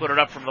 Put it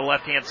up from the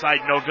left-hand side,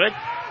 no good.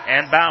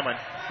 And Bauman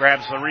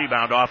grabs the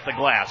rebound off the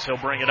glass. He'll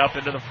bring it up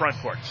into the front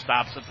court.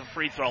 Stops at the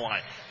free throw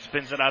line.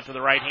 Spins it out to the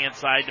right-hand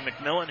side to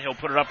McMillan. He'll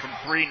put it up from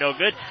 3, no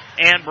good.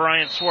 And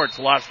Brian Swartz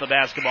lost the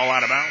basketball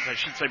out of bounds. I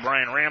should say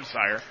Brian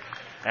Ramsire.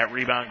 That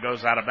rebound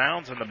goes out of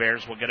bounds, and the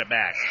Bears will get it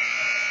back.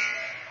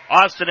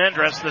 Austin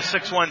Endress, the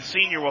 6'1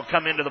 senior, will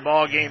come into the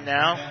ball game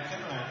now.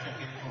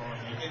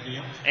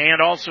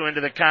 And also into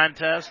the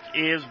contest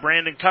is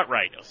Brandon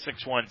Cutright, a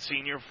 6'1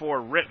 senior for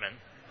Rittman,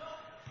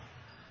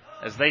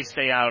 as they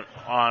stay out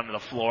on the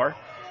floor.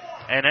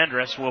 And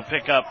Endress will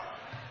pick up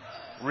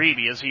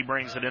Reeby as he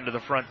brings it into the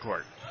front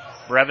court.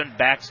 Brevin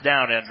backs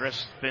down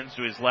Endress, spins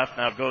to his left,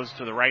 now goes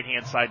to the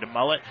right-hand side to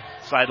Mullet.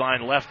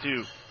 Sideline left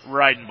to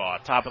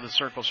Reidenball. Top of the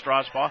circle,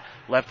 Strasbaugh.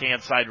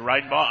 Left-hand side to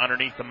Reidenball.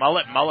 Underneath the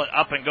Mullet. Mullet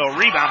up and go.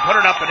 Rebound. Put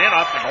it up and in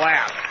off the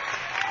glass.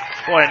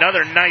 Boy,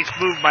 another nice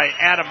move by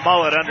Adam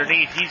Mullet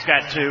underneath. He's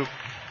got 2.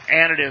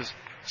 And it is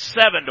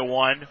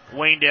 7-1.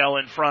 Waynedale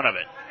in front of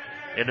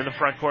it. Into the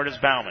front court is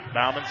Bauman.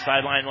 Bauman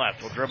sideline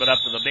left. Will dribble it up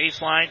to the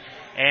baseline.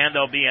 And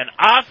there'll be an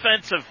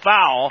offensive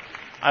foul,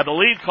 I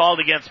believe,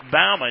 called against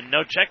Bauman.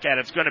 No check at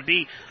it. It's going to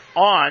be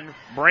on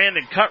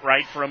Brandon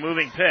Cutright for a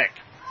moving pick.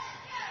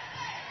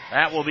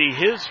 That will be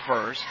his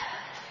first,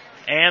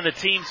 and the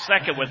team's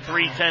second with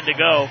 3:10 to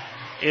go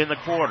in the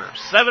quarter.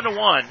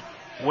 7-1,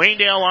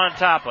 Waynedale on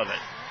top of it.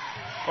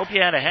 Hope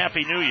you had a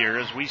happy new year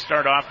as we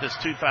start off this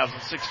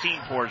 2016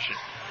 portion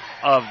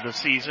of the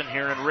season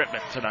here in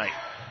Rittman tonight.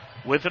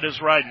 With it is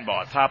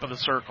Reidenball, top of the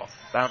circle.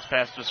 Bounce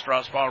pass to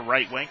Strasbaugh,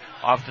 right wing,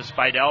 off to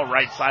Spidell,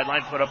 right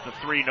sideline, put up the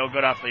 3, no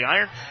good off the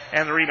iron,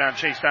 and the rebound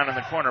chased down in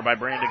the corner by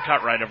Brandon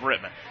Cutright of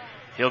Rittman.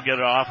 He'll get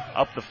it off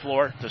up the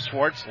floor to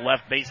Swartz.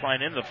 Left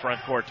baseline in the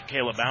front court to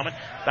Caleb Bauman.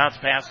 Bounce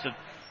pass to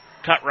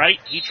Cutright.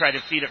 He tried to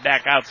feed it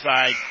back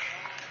outside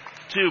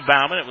to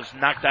Bauman. It was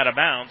knocked out of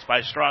bounds by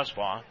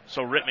Strasbaugh.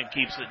 So Rittman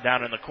keeps it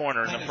down in the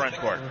corner in the front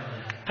court.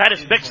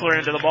 Titus Bixler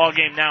into the ball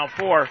game now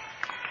for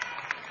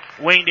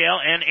Waynedale,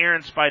 and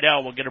Aaron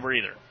Spidell will get a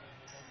breather.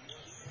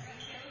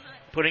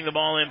 Putting the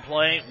ball in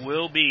play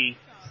will be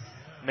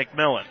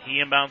McMillan.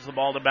 He inbounds the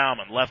ball to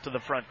Bauman, left of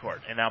the front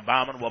court. And now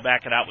Bauman will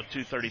back it out with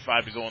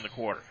 2:35 to go in the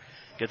quarter.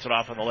 Gets it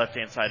off on the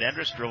left-hand side.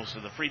 Endress dribbles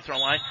to the free throw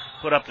line,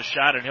 put up the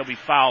shot, and he'll be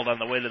fouled on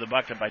the way to the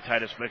bucket by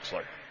Titus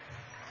Bixler.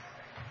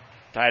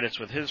 Titus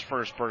with his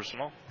first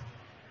personal,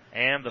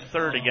 and the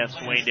third against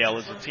Waynedale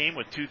as a team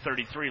with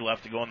 2:33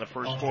 left to go in the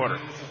first quarter.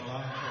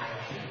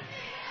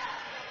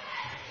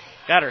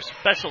 Got our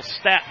special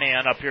stat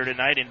man up here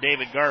tonight in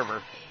David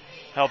Garver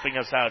helping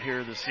us out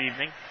here this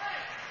evening.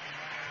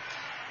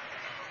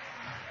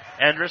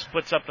 Endress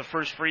puts up the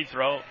first free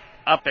throw,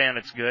 up and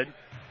it's good.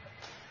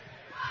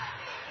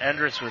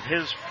 Endress with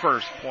his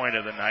first point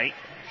of the night.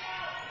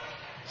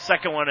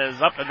 Second one is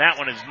up and that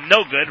one is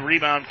no good.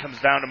 Rebound comes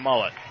down to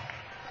Mullet.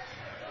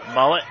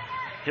 Mullet,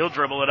 he'll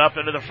dribble it up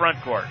into the front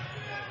court.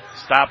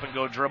 Stop and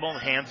go dribble,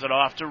 hands it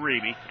off to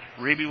Reeby.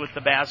 Reeby with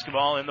the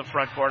basketball in the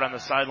front court on the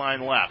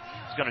sideline left.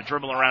 He's going to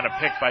dribble around a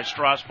pick by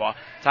Strasbaugh.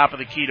 Top of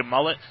the key to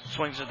Mullet.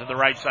 Swings it to the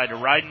right side to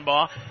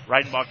Reidenball.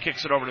 Reidenball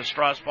kicks it over to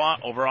Strasbaugh.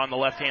 Over on the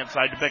left-hand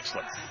side to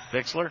Bixler.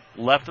 Bixler,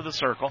 left of the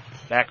circle.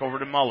 Back over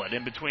to Mullet,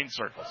 in between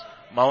circles.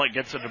 Mullet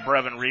gets it to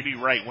Brevin Reeby,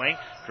 right wing.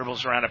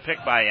 Dribbles around a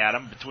pick by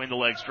Adam. Between the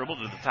legs dribble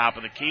to the top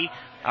of the key.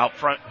 Out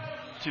front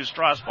to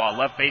Strasbaugh.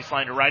 Left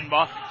baseline to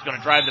Reidenbaugh. He's going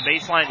to drive the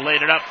baseline,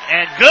 laid it up,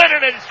 and good,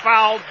 and it's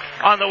fouled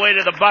on the way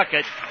to the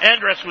bucket.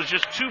 Endress was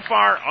just too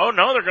far. Oh,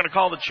 no, they're going to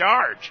call the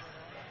charge.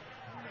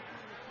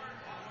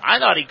 I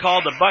thought he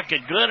called the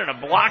bucket good and a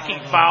blocking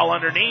foul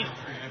underneath,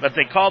 but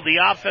they called the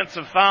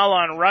offensive foul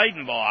on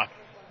Reidenbaugh.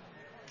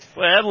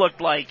 Well, it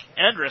looked like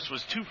Endress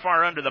was too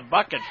far under the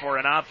bucket for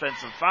an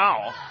offensive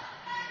foul,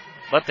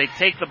 but they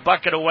take the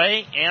bucket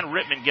away, and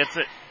Rittman gets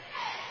it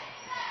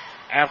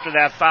after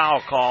that foul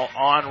call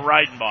on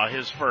Reidenbaugh,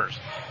 his first.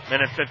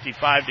 Minute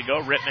 55 to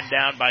go. Rittman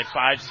down by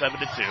 5,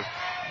 7-2.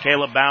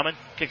 Caleb Bauman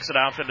kicks it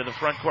off into the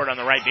front court on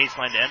the right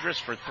baseline to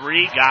Endress for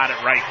three. Got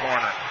it right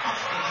corner.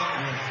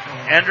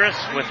 Endress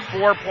with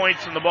 4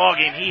 points in the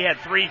ballgame. He had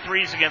 3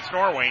 threes against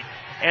Norway,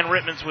 and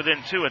Rittman's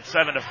within 2 at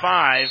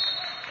 7-5.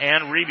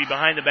 And Reeby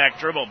behind the back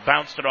dribble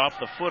bounced it off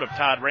the foot of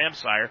Todd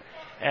Ramsire,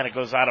 and it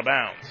goes out of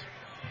bounds.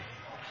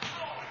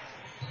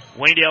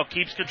 Waynedale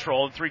keeps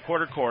control at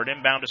three-quarter court.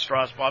 Inbound to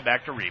Strasbaugh,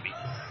 back to Reeby.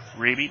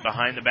 Reeby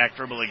behind the back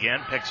dribble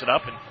again, picks it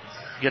up and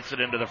gets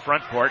it into the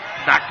front court.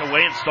 Knocked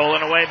away and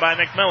stolen away by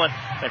McMillan.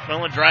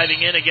 McMillan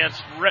driving in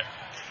against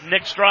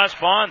Nick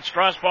Strasbaugh, and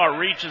Strasbaugh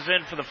reaches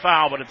in for the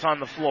foul, but it's on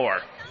the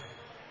floor.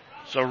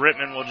 So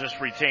Rittman will just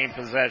retain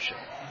possession.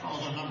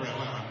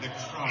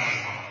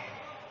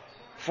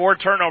 4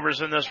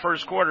 turnovers in this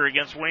first quarter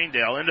against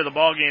Waynedale. Into the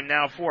ballgame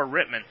now for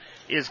Rittman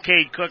is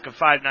Cade Cook, a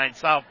 5'9"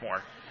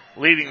 sophomore.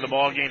 Leaving the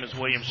ballgame is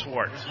William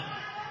Schwartz.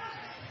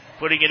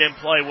 Putting it in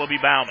play will be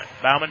Bauman.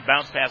 Bauman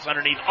bounce pass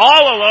underneath,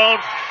 all alone.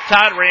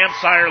 Todd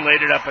Ramsire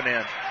laid it up and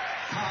in.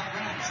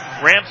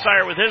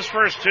 Ramsire with his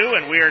first 2,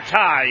 and we are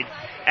tied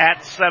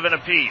at 7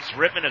 apiece.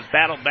 Rittman has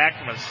battled back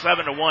from a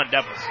 7-1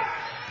 deficit.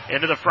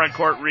 Into the front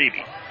court,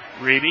 Reeby.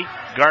 Reeby,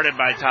 guarded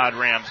by Todd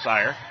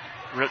Ramsire.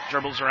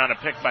 Dribbles around a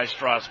pick by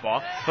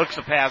Strasbaugh. Hooks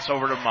a pass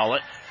over to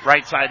Mullet.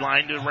 Right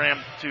sideline to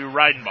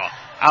Reidenbaugh.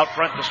 Out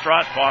front to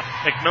Strasbaugh.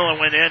 McMillan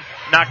went in,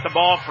 knocked the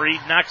ball free,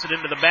 knocks it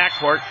into the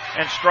backcourt,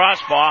 and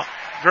Strasbaugh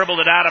dribbled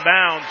it out of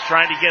bounds,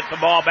 trying to get the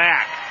ball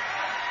back.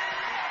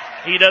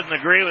 He doesn't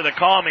agree with a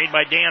call made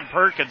by Dan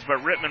Perkins, but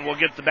Rittman will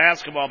get the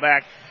basketball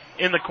back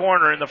in the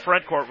corner in the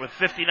front court with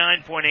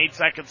 59.8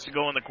 seconds to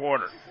go in the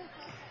quarter.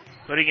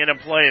 Putting it in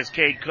play is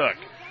Cade Cook.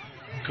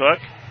 Cook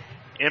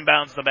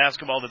inbounds the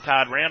basketball to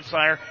Todd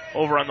Ramsire.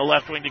 Over on the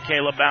left wing to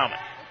Caleb Bauman.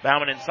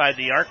 Bauman inside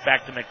the arc,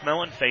 back to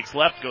McMillan, fakes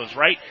left, goes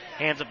right,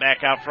 hands it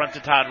back out front to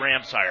Todd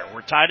Ramsire.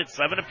 We're tied at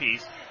 7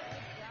 apiece.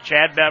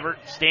 Chad Bever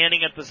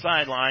standing at the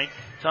sideline,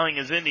 telling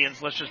his Indians,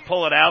 let's just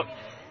pull it out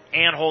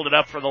and hold it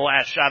up for the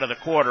last shot of the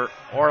quarter,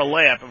 or a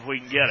layup if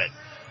we can get it.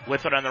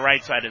 With it on the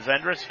right side is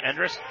Endress.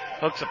 Endress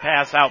hooks a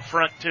pass out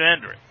front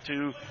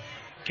to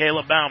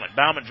Caleb Bauman.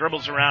 Bauman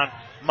dribbles around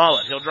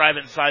Mullet. He'll drive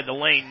inside the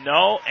lane.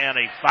 No, and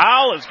a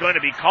foul is going to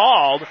be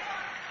called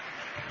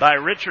by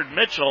Richard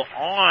Mitchell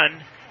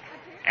on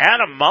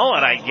Adam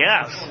Mullet, I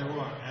guess.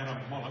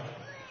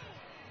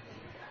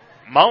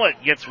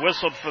 Mullet gets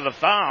whistled for the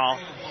foul.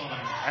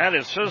 That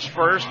is his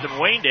first, and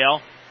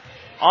Waynedale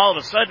all of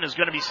a sudden is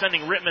going to be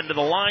sending Rittman to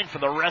the line for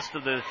the rest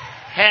of the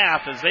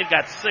half as they've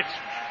got 6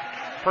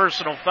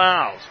 personal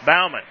fouls.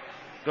 Bauman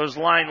goes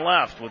line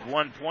left with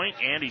 1 point,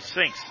 and he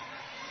sinks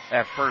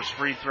that first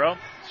free throw,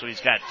 so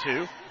he's got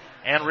 2.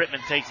 And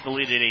Rittman takes the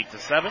lead at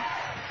 8-7.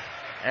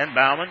 And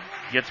Bauman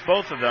gets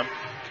both of them,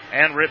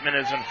 and Rittman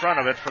is in front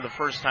of it for the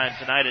first time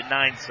tonight at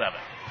 9-7.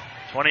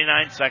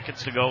 29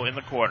 seconds to go in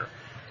the quarter.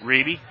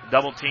 Reeby,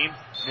 double team,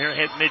 near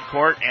hit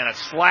midcourt, and a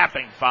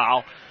slapping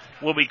foul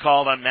will be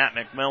called on Matt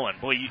McMillan.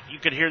 Boy, you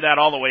could hear that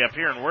all the way up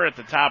here, and we're at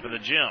the top of the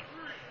gym.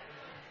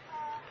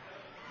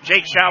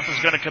 Jake Schauf is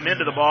going to come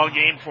into the ball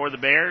game for the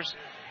Bears.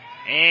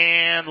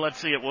 And let's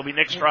see, it will be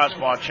Nick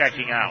Strasbaugh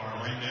checking out.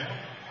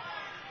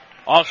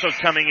 Also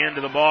coming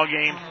into the ball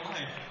game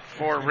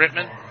for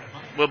Rittman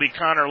will be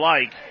Connor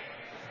Like.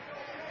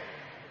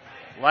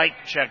 Like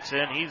checks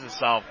in. He's a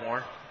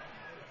sophomore.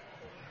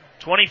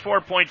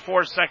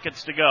 24.4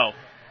 seconds to go.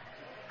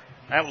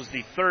 That was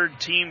the 3rd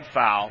team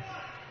foul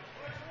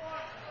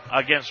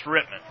against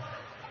Rittman.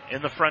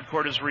 In the front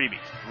court is Reeby.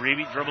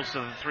 Reeby dribbles to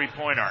the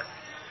 3-point arc.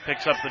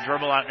 Picks up the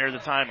dribble out near the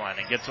timeline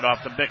and gets it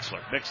off to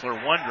Bixler.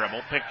 Bixler, 1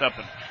 dribble, picked up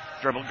a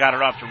dribble, got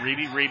it off to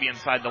Reeby. Reeby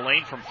inside the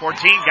lane from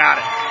 14, got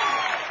it.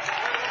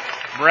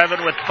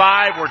 Brevin with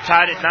 5, we're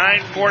tied at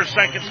 9, 4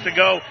 seconds to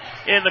go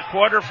in the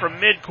quarter. From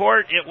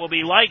midcourt, it will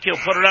be Like, he'll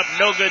put it up,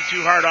 no good,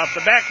 too hard off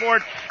the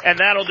backboard, and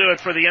that'll do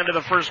it for the end of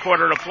the first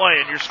quarter to play.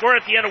 And your score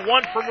at the end of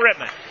 1 from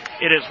Rittman.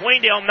 It is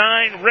Waynedale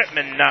 9,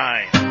 Rittman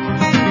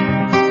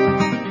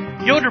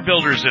 9. Yoder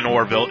Builders in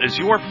Orrville is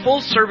your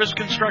full-service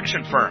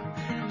construction firm,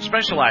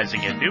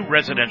 specializing in new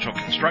residential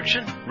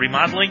construction,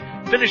 remodeling,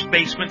 finished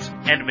basements,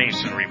 and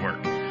masonry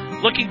work.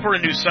 Looking for a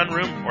new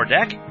sunroom or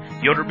deck?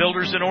 Yoder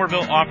Builders in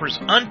Orrville offers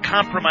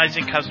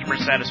uncompromising customer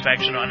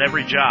satisfaction on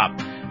every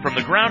job, from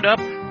the ground up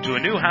to a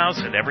new house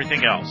and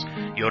everything else.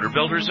 Yoder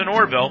Builders in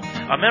Orrville,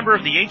 a member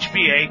of the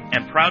HBA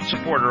and proud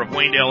supporter of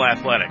Waynedale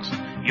Athletics.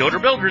 Yoder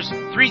Builders,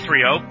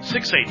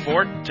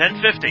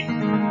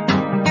 330-684-1050.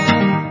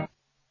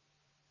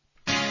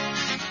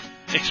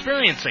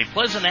 Experience a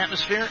pleasant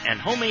atmosphere and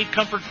homemade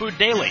comfort food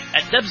daily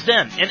at Deb's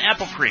Den in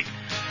Apple Creek.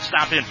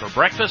 Stop in for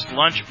breakfast,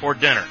 lunch, or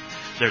dinner.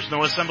 There's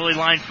no assembly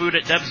line food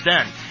at Deb's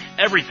Den.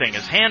 Everything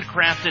is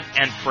handcrafted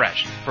and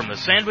fresh, from the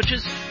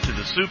sandwiches to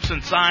the soups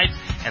and sides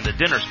and the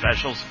dinner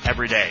specials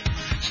every day.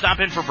 Stop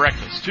in for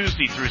breakfast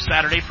Tuesday through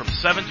Saturday from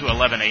 7 to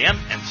 11 a.m.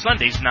 and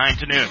Sundays 9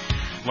 to noon.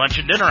 Lunch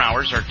and dinner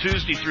hours are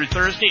Tuesday through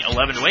Thursday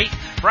 11 to 8,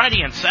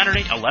 Friday and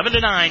Saturday 11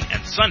 to 9,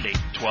 and Sunday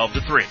 12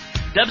 to 3.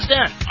 Deb's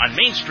Den on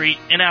Main Street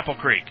in Apple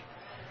Creek.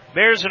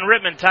 Bears and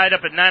Rittman tied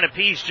up at 9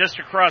 apiece. Just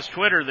across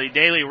Twitter, the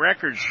Daily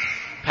Records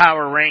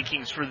power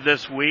rankings for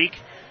this week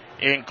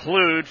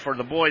include, for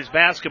the boys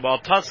basketball,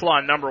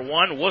 Tuslaw number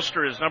 1,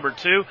 Worcester is number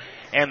 2,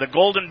 and the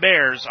Golden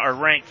Bears are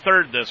ranked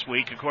 3rd this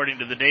week according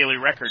to the Daily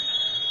Record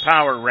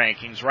power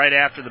rankings. Right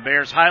after the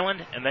Bears,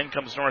 Highland, and then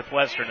comes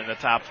Northwestern in the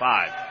top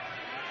 5.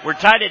 We're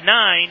tied at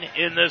 9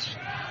 in this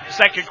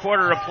second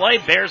quarter of play.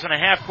 Bears in a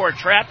half-court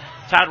trap.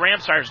 Todd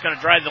Ramsire is going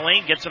to drive the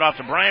lane, gets it off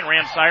to Brian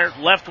Ramsire,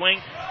 left wing.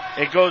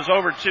 It goes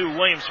over to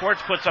William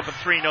Swartz, puts up a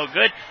 3, no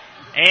good.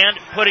 And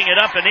putting it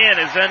up and in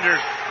is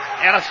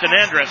Austin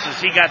Endress,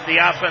 as he got the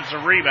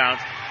offensive rebound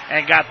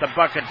and got the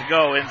bucket to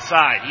go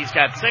inside. He's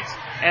got 6,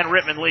 and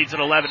Rittman leads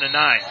at 11-9.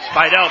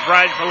 Spidell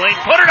drives the lane,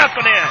 put it up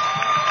and in,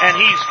 and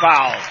he's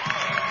fouled.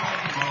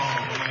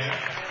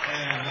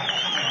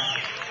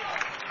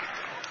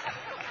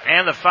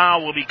 And the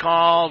foul will be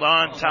called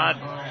on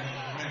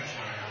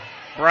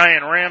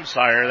Brian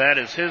Ramsire. That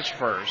is his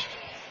first.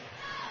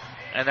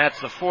 And that's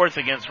the 4th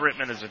against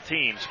Rittman as a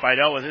team.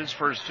 Spidell with his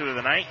first 2 of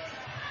the night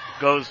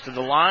goes to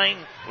the line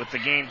with the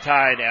game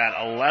tied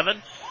at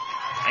 11.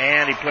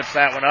 And he puts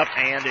that one up,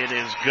 and it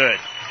is good.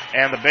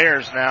 And the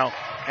Bears now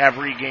have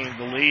regained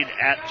the lead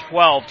at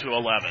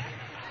 12-11.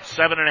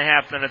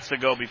 7.5 minutes to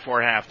go before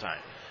halftime.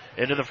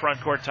 Into the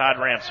front court, Todd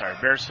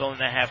Ramsire. Bears still in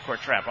the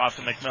half-court trap. Off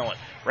to McMillan.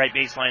 Right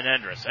baseline,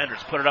 Endress.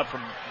 Endress put it up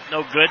from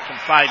no good from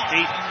 5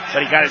 feet,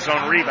 but he got his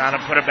own rebound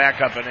and put it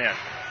back up and in.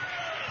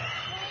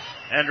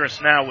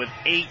 Endress now with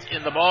 8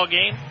 in the ball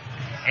game,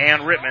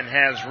 and Rittman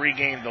has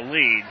regained the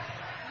lead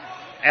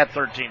at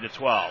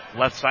 13-12.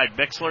 Left side,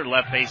 Bixler.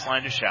 Left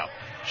baseline to Schaub.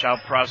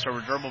 Schaub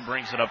crossover dribble,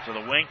 brings it up to the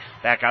wing.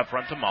 Back out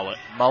front to Mullet.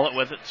 Mullet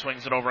with it,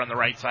 swings it over on the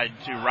right side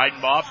to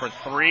Reidenbaugh for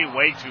 3,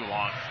 way too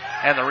long.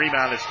 And the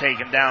rebound is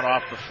taken down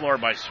off the floor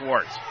by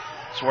Swartz.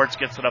 Swartz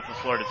gets it up the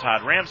floor to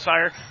Todd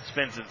Ramsire,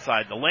 spins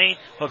inside the lane,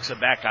 hooks it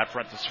back out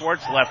front to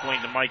Swartz, left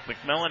wing to Mike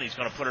McMillan. He's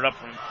going to put it up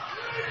from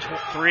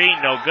 3,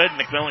 no good.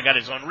 McMillan got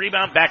his own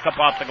rebound, back up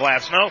off the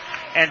glass, no,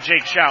 and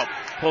Jake Schaub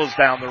pulls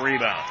down the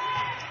rebound.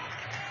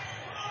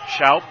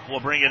 Schaub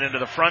will bring it into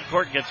the front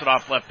court, gets it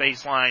off left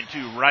baseline to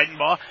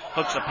Reidenbaugh,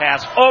 hooks a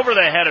pass over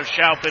the head of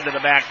Schaub into the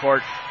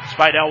backcourt.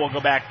 Spidell will go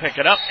back, pick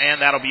it up,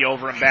 and that'll be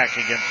over and back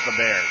against the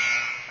Bears.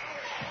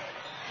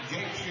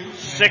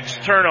 6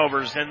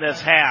 turnovers in this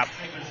half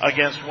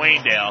against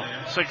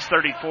Waynedale.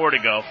 6:34 to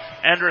go.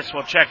 Endress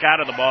will check out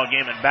of the ball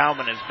game, and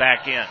Bauman is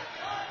back in.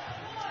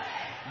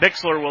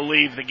 Bixler will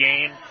leave the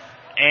game,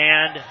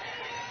 and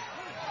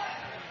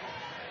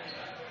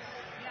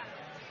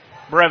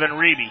Brevin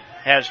Reeby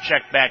has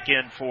checked back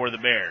in for the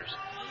Bears.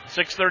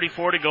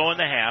 6:34 to go in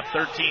the half.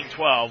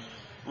 13-12.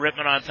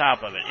 Rittman on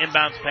top of it.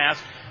 Inbounds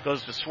pass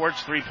goes to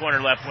Swartz.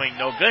 3-pointer left wing,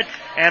 no good.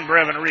 And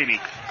Brevin Reeby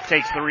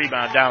takes the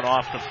rebound down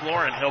off the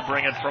floor, and he'll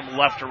bring it from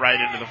left to right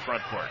into the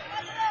front court.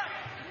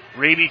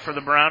 Reeby for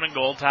the brown and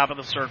gold, top of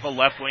the circle,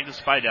 left wing to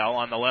Spidell,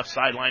 on the left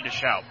sideline to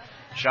Schaub.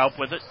 Schaub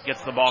with it,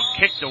 gets the ball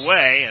kicked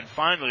away, and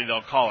finally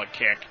they'll call a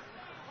kick.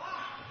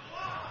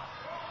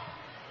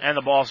 And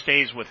the ball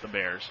stays with the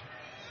Bears.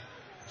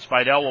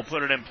 Spidell will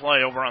put it in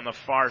play over on the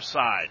far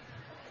side.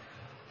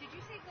 Did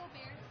you say go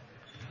Bears?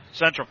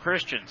 Central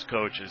Christian's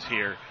coach is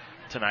here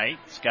tonight,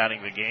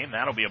 scouting the game.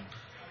 That'll be a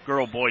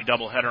girl-boy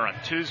doubleheader on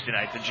Tuesday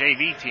night. The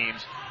JV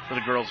teams for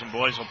the girls and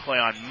boys will play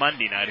on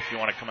Monday night if you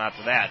want to come out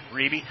to that.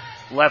 Reeby,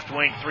 left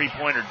wing,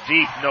 3-pointer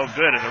deep, no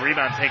good, and the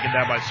rebound taken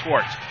down by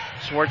Swartz.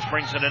 Swartz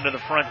brings it into the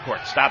front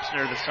court, stops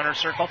near the center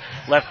circle,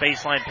 left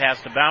baseline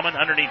pass to Bauman,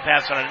 underneath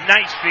pass on a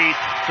nice feed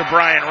to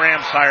Brian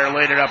Ramsire,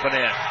 laid it up and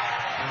in.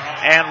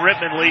 And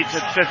Rittman leads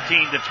at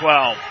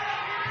 15-12.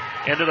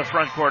 Into the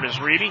front court is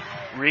Reeby.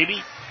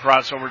 Reeby,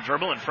 crossover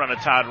dribble in front of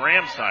Todd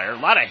Ramsire. A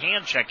lot of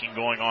hand checking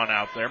going on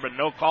out there, but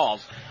no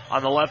calls.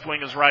 On the left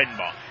wing is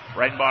Reidenbaugh.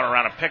 Reidenbaugh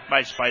around a pick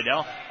by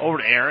Spidell. Over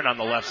to Aaron on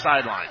the left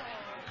sideline.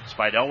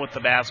 Spidell with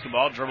the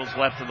basketball, dribbles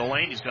left of the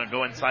lane. He's going to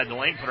go inside the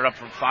lane, put it up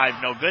from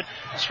 5, no good.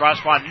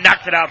 Strasbaugh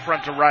knocked it out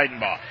front to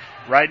Reidenbaugh.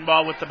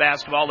 Reidenbaugh with the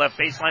basketball, left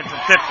baseline from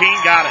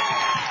 15, got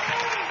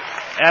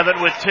it.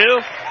 Evan with 2,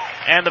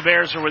 and the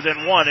Bears are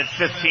within 1 at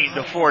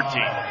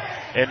 15-14.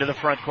 Into the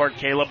front court,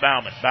 Caleb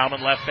Bauman.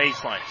 Bauman left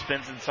baseline,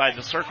 spins inside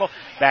the circle,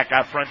 back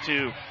out front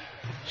to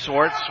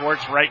Swartz.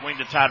 Swartz right wing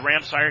to Todd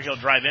Ramsire. He'll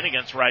drive in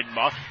against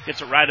Reidenbaugh.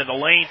 Gets it right in the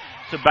lane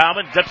to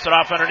Bauman. Dips it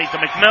off underneath to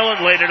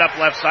McMillan. Laid it up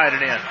left side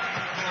and in.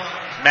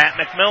 Matt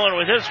McMillan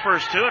with his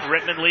first 2, and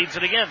Rittman leads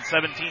it again,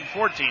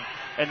 17-14.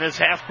 And this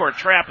half-court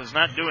trap is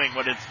not doing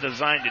what it's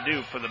designed to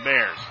do for the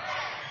Bears.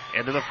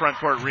 Into the front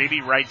court,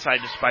 Reeby, right side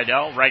to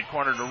Spidell. Right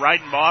corner to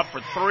Reidenbaugh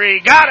for 3.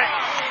 Got it!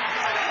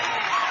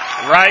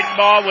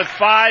 Reidenbaugh with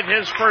 5,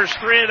 his first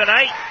 3 of the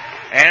night.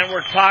 And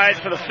we're tied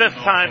for the 5th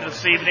time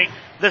this evening.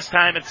 This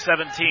time it's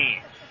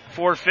 17.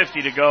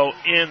 4:50 to go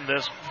in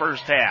this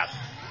first half.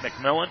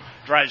 McMillan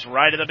drives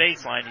right to the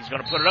baseline. He's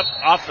going to put it up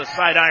off the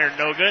side iron,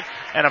 no good.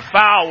 And a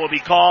foul will be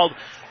called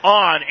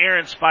on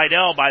Aaron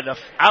Spidell by the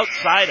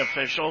outside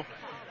official,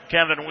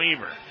 Kevin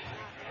Weaver.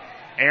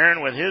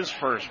 Aaron with his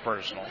first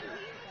personal.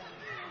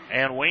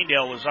 And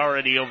Waynedale was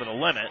already over the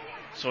limit.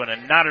 So in a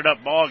knotted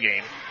up ball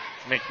game,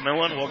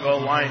 McMillan will go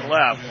line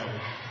left,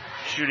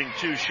 shooting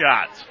 2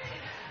 shots.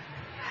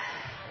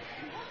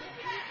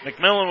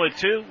 McMillan with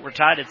 2. We're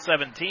tied at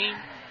 17.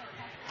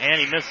 And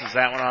he misses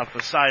that one off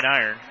the side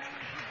iron.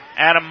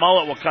 Adam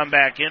Mullett will come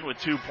back in with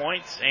 2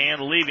 points, and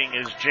leaving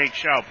is Jake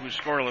Schaup, who's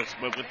scoreless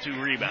but with 2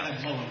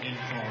 rebounds.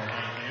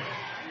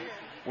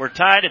 We're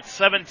tied at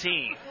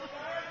 17.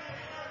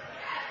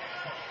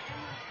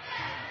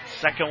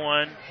 Second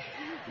one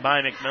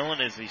by McMillan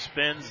as he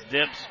spins,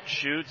 dips,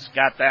 shoots,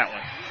 got that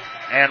one.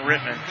 And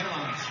Rittman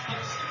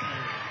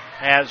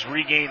has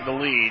regained the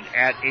lead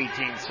at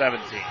 18-17.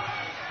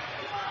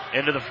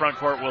 Into the front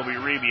court will be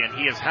Reeby, and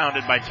he is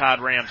hounded by Todd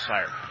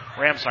Ramsire.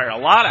 Ramsire, a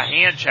lot of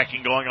hand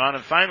checking going on,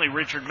 and finally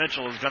Richard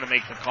Mitchell is going to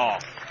make the call.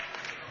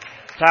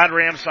 Todd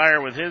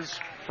Ramsire with his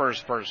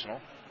first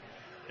personal.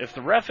 If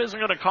the ref isn't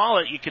going to call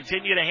it, you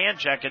continue to hand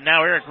check, and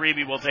now Eric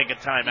Reeby will take a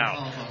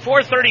timeout.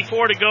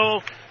 4:34 to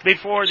go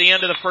before the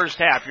end of the first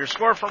half. Your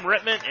score from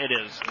Rittman, it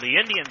is the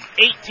Indians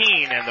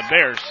 18 and the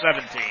Bears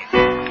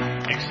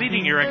 17.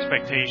 Exceeding your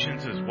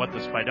expectations is what the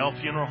Spidell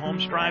Funeral Home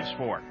strives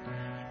for.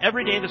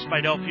 Every day the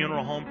Spidell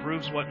Funeral Home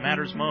proves what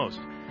matters most.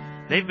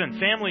 They've been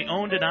family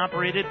owned and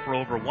operated for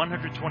over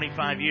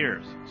 125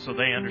 years, so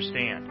they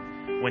understand.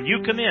 When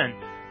you come in,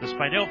 the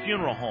Spidell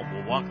Funeral Home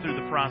will walk through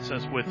the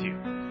process with you.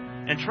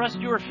 And trust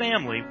your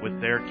family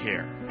with their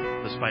care.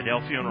 The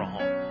Spidell Funeral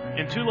Home,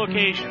 in 2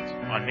 locations,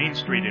 on Main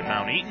Street in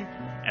Mount Eaton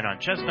and on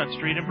Chestnut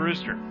Street in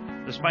Brewster.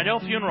 The Spidell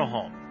Funeral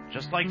Home,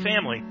 just like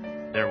family,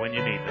 there when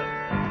you need them.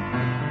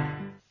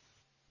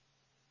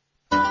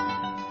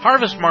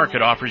 Harvest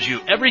Market offers you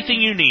everything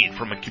you need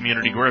from a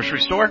community grocery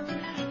store,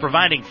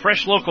 providing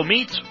fresh local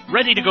meats,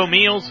 ready-to-go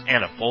meals,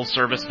 and a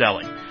full-service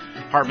deli.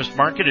 Harvest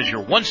Market is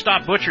your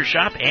one-stop butcher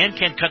shop and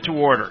can cut to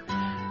order.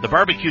 The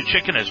barbecue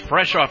chicken is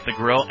fresh off the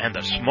grill, and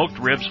the smoked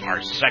ribs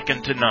are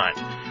second to none.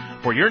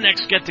 For your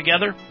next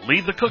get-together,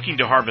 leave the cooking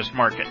to Harvest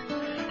Market.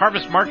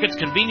 Harvest Market's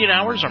convenient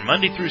hours are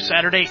Monday through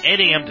Saturday,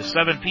 8 a.m. to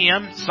 7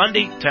 p.m.,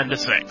 Sunday, 10 to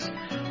 6.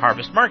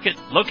 Harvest Market,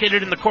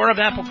 located in the core of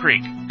Apple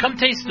Creek. Come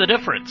taste the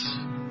difference.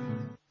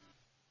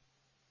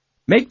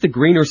 Make the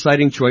greener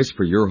siding choice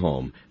for your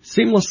home.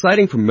 Seamless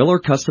siding from Miller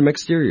Custom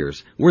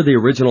Exteriors. We're the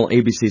original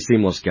ABC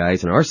Seamless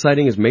guys, and our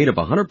siding is made of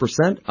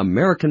 100%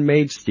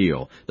 American-made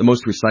steel, the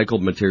most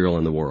recycled material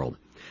in the world.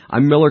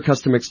 I'm Miller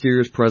Custom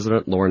Exteriors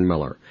President Lauren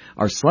Miller.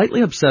 Our slightly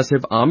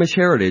obsessive Amish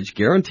heritage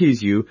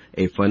guarantees you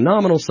a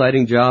phenomenal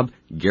siding job,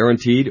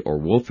 guaranteed, or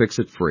we'll fix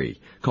it free.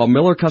 Call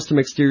Miller Custom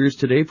Exteriors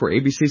today for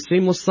ABC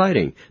Seamless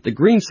Siding, the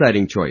green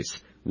siding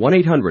choice.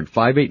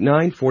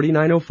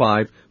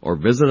 1-800-589-4905 or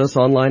visit us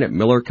online at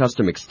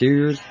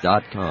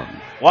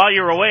MillerCustomExteriors.com. While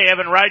you're away,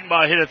 Evan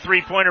Reidenbaugh hit a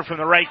 3-pointer from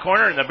the right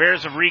corner, and the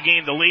Bears have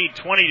regained the lead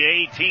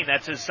 20-18.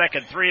 That's his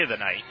second 3 of the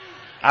night.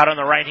 Out on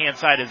the right-hand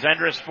side is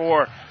Endress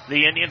for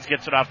the Indians.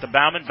 Gets it off to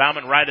Bauman.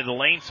 Bauman right of the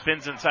lane.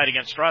 Spins inside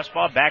against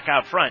Strasbaugh. Back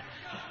out front.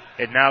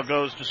 It now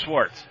goes to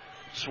Swartz.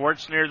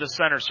 Swartz near the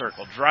center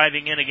circle.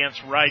 Driving in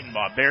against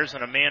Reidenbaugh. Bears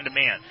in a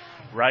man-to-man.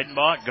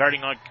 Reidenbaugh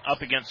guarding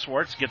up against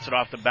Swartz. Gets it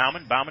off to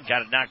Bauman. Bauman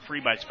got it knocked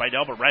free by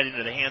Spidell, but right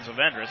into the hands of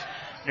Endress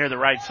near the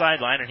right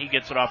sideline, and he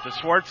gets it off to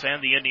Swartz,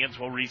 and the Indians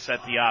will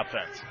reset the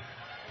offense.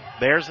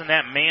 Bears in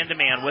that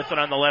man-to-man. With it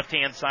on the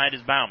left-hand side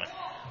is Bauman.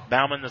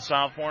 Bauman, the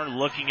sophomore,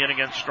 looking in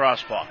against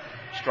Strasbaugh.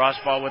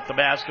 Strasbaugh with the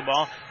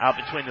basketball out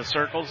between the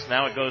circles.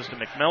 Now it goes to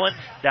McMillan.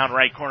 Down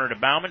right corner to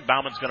Bauman.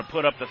 Bauman's going to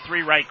put up the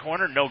 3 right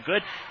corner. No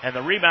good. And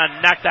the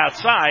rebound knocked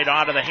outside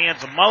onto the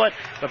hands of Mullett,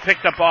 but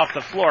picked up off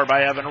the floor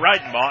by Evan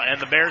Reidenbaugh. And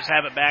the Bears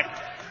have it back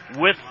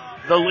with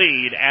the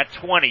lead at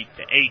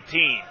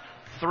 20-18.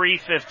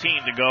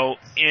 3:15 to go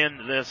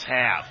in this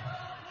half.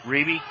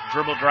 Reeby,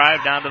 dribble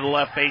drive down to the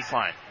left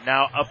baseline.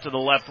 Now up to the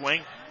left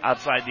wing.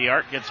 Outside the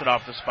arc. Gets it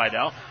off to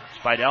Spidell.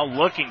 Spidell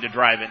looking to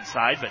drive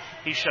inside, but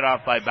he's shut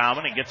off by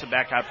Bauman and gets it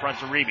back out front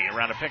to Reeby.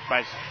 Around a pick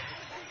by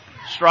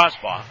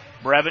Strasbaugh.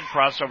 Brevin,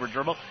 crossover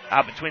dribble,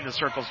 out between the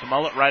circles to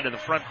Mullett, right of the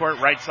front court,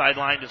 right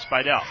sideline to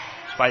Spidell.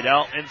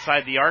 Spidell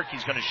inside the arc.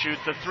 He's going to shoot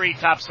the 3,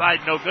 top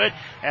side, no good,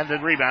 and the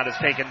rebound is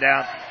taken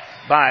down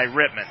by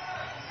Rittman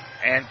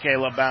and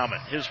Caleb Bauman,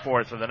 his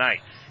 4th of the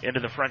night.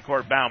 Into the front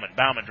court, Bauman.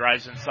 Bauman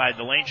drives inside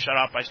the lane, shut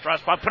off by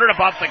Strasbaugh, put it up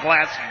off the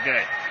glass and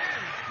good.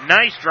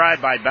 Nice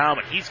drive by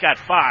Bauman. He's got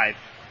 5.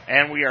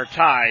 And we are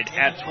tied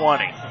at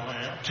 20.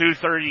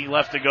 2:30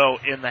 left to go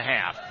in the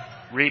half.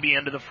 Reeby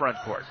into the front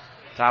court.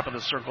 Top of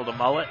the circle to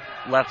Mullett.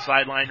 Left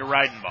sideline to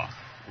Reidenbaugh.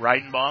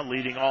 Reidenbaugh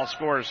leading all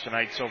scorers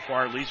tonight so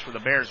far, at least for the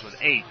Bears, with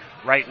 8.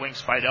 Right wing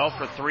Spidell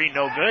for 3,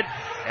 no good.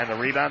 And the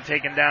rebound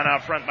taken down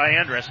out front by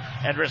Endress.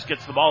 Endress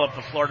gets the ball up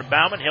the floor to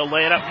Bauman. He'll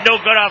lay it up, no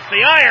good off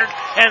the iron.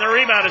 And the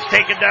rebound is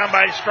taken down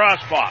by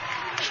Strasbaugh.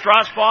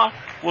 Strasbaugh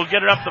will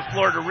get it up the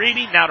floor to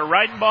Reeby. Now to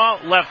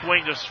Reidenbaugh. Left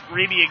wing to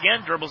Reeby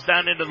again. Dribbles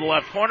down into the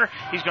left corner.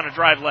 He's going to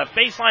drive left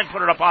baseline,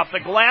 put it up off the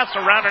glass,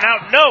 around and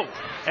out, no.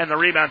 And the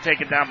rebound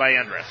taken down by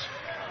Endress.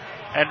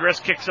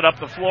 Endress kicks it up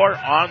the floor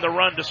on the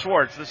run to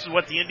Swartz. This is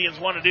what the Indians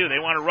want to do. They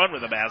want to run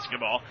with the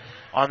basketball.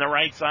 On the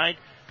right side,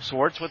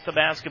 Swartz with the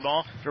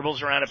basketball.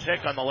 Dribbles around a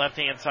pick on the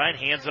left-hand side.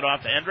 Hands it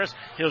off to Endress.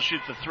 He'll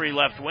shoot the 3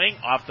 left wing.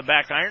 Off the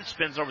back iron.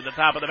 Spins over the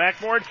top of the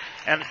backboard.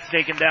 And it's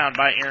taken down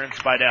by Aaron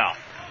Spidell.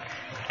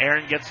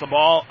 Aaron gets the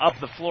ball up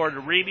the floor to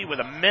Reeby with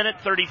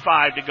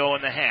 1:35 to go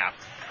in the half.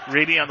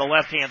 Reeby on the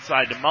left-hand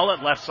side to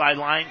Mullet. Left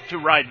sideline to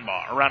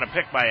Reidenbaugh. Around a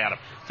pick by Adam.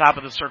 Top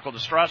of the circle to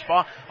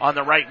Strasbaugh. On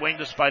the right wing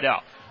to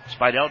Spidell.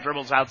 Spidell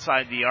dribbles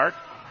outside the arc,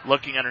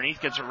 looking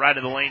underneath, gets it right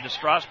of the lane to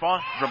Strasbaugh,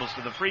 dribbles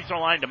to the free throw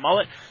line to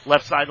Mullet,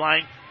 left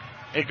sideline,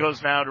 it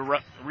goes now to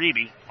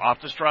Reeby, off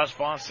to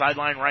Strasbaugh,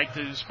 sideline right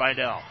to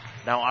Spidell,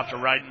 now off to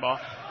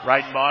Reidenbaugh,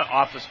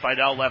 off to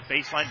Spidell, left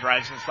baseline,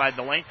 drives inside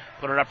the lane,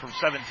 put it up from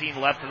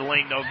 17, left of the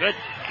lane, no good,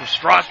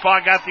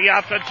 Strasbaugh got the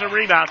offensive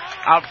rebound,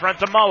 out front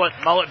to Mullet,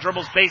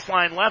 dribbles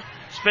baseline left,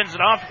 spins it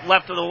off,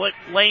 left of the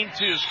lane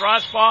to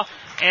Strasbaugh,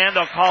 and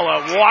they'll call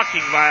a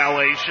walking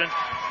violation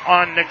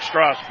on Nick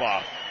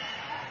Strasbaugh.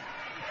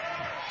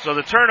 So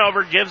the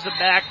turnover gives it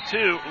back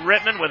to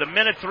Rittman with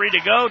 1:03 to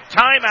go.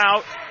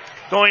 Timeout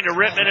going to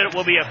Rittman. It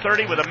will be a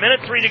 30 with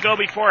 1:03 to go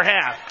before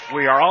half.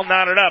 We are all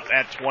knotted up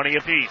at 20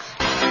 apiece.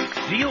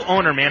 Do you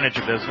own or manage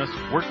a business?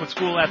 Work with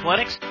school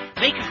athletics?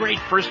 Make a great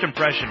first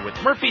impression with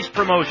Murphy's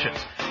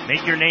Promotions.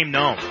 Make your name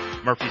known.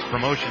 Murphy's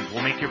Promotions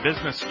will make your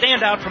business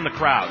stand out from the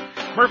crowd.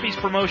 Murphy's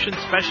Promotions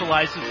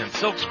specializes in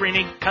silk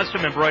screening,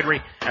 custom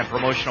embroidery, and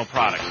promotional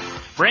products.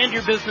 Brand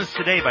your business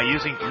today by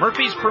using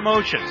Murphy's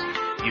Promotions.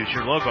 Use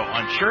your logo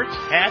on shirts,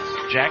 hats,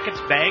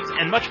 jackets, bags,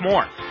 and much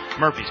more.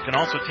 Murphy's can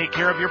also take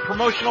care of your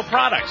promotional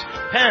products,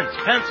 pens,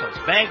 pencils,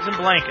 bags, and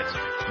blankets.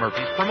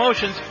 Murphy's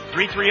Promotions,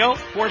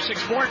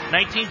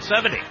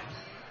 330-464-1970.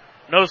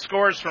 No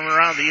scores from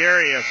around the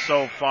area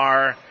so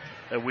far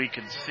that we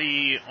can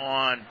see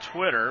on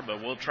Twitter,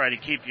 but we'll try to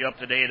keep you up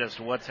to date as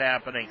to what's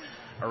happening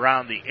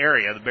around the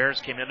area. The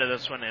Bears came into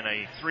this one in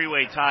a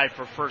 3-way tie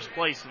for first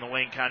place in the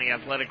Wayne County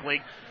Athletic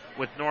League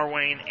with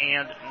Norwayne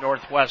and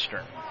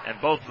Northwestern,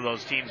 and both of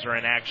those teams are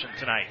in action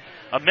tonight.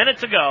 A minute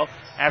to go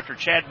after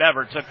Chad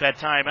Bever took that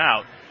time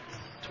out.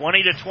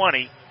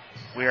 20-20.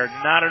 We are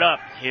knotted up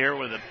here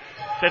with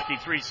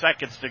 53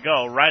 seconds to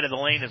go. Right of the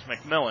lane is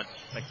McMillan.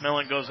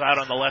 McMillan goes out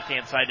on the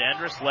left-hand side to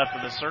Endress, left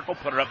of the circle,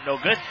 put it up, no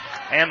good,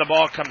 and the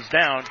ball comes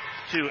down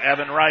to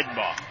Evan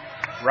Reidenbaugh.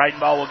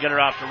 Reidenbaugh will get it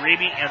off to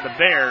Reeby, and the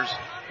Bears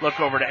look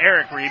over to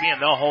Eric Reeby,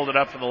 and they'll hold it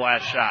up for the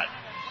last shot.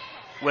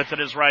 With it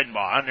is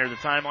Reidenbaugh. Under the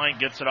timeline,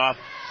 gets it off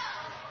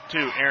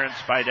to Aaron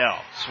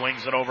Spidell.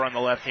 Swings it over on the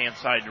left-hand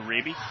side to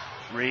Reeby.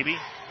 Reeby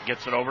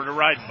gets it over to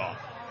Reidenbaugh.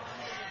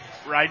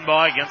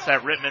 Reidenbaugh against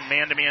that Rittman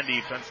man-to-man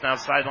defense. Now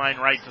sideline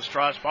right to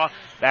Strasbaugh.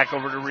 Back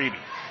over to Reeby.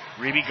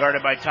 Reeby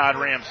guarded by Todd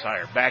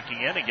Ramsire. Backing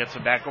in and gets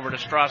it back over to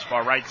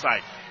Strasbaugh, right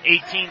side.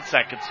 18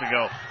 seconds to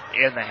go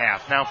in the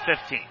half. Now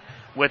 15.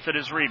 With it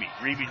is Reeby.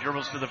 Reeby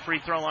dribbles to the free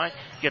throw line.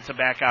 Gets it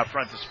back out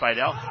front to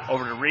Spidell.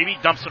 Over to Reeby.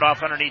 Dumps it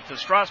off underneath to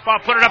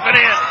Strasbaugh. Put it up and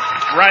in.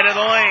 Right of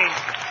the lane.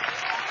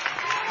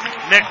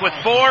 Nick with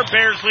 4.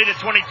 Bears lead at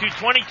 22.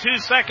 22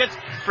 seconds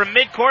from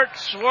midcourt.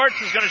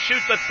 Swartz is going to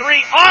shoot the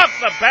 3 off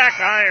the back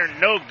iron.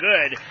 No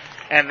good.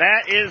 And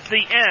that is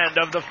the end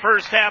of the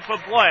first half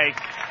of play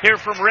here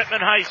from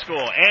Rittman High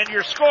School. And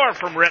your score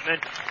from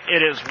Rittman,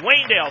 it is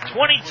Waynedale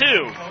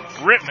 22,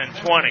 Rittman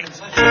 20.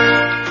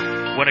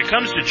 When it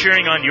comes to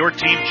cheering on your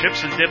team,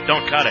 chips and dip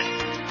don't cut it.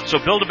 So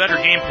build a better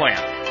game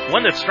plan,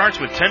 one that starts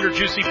with tender,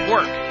 juicy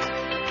pork.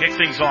 Kick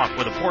things off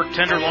with a pork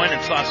tenderloin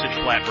and sausage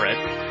flatbread.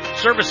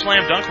 Serve a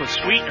slam dunk with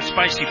sweet and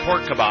spicy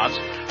pork kebabs,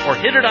 or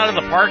hit it out of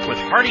the park with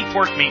hearty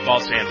pork meatball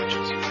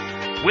sandwiches.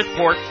 With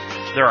pork,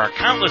 there are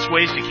countless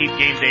ways to keep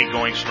game day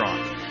going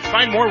strong.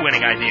 Find more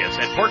winning ideas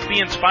at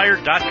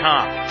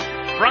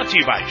porkbeinspired.com. Brought to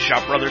you by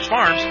Shop Brothers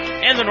Farms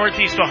and the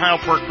Northeast Ohio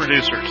Pork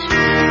Producers.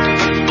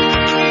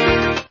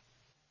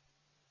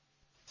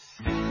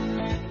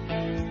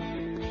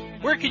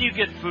 Where can you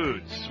get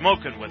food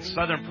smoking with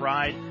Southern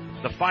pride?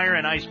 The Fire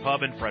and Ice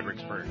Pub in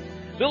Fredericksburg.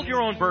 Build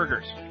your own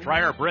burgers.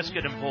 Try our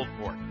brisket and pulled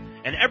pork.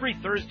 And every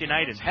Thursday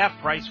night is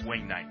half-price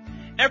wing night.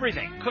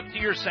 Everything cooked to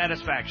your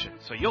satisfaction,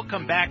 so you'll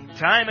come back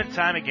time and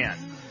time again.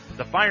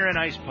 The Fire and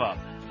Ice Pub.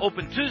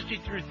 Open Tuesday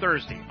through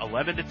Thursday,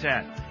 11 to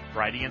 10.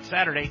 Friday and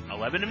Saturday,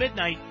 11 to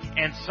midnight.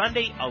 And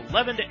Sunday,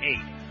 11 to 8.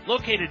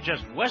 Located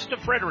just west of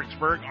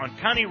Fredericksburg on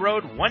County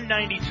Road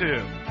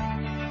 192.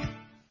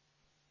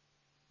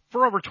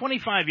 For over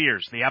 25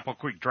 years, the Apple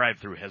Creek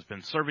drive-thru has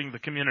been serving the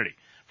community.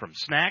 From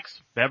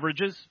snacks,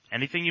 beverages,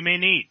 anything you may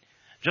need.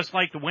 Just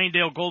like the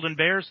Waynedale Golden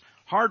Bears,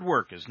 hard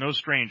work is no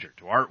stranger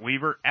to Art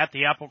Weaver at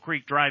the Apple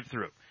Creek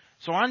drive-thru.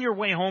 So on your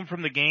way home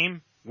from the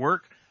game,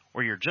 work,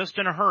 or you're just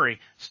in a hurry,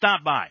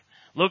 stop by.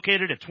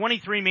 Located at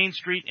 23 Main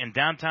Street in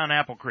downtown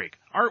Apple Creek,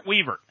 Art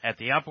Weaver at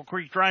the Apple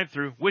Creek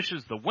drive-thru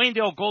wishes the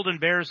Waynedale Golden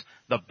Bears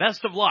the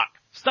best of luck.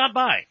 Stop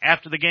by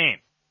after the game.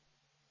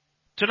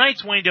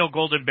 Tonight's Waynedale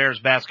Golden Bears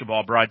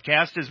basketball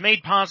broadcast is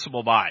made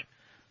possible by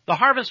the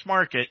Harvest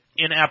Market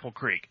in Apple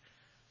Creek,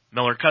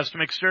 Miller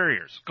Custom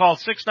Exteriors. Call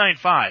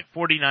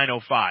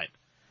 695-4905.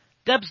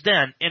 Deb's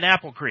Den in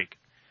Apple Creek,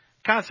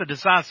 Casa de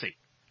Sassi,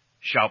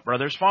 Shout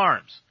Brothers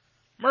Farms,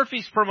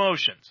 Murphy's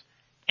Promotions,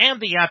 and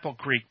the Apple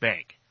Creek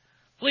Bank.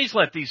 Please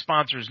let these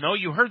sponsors know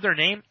you heard their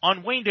name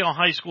on Waynedale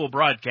High School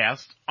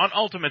broadcasts on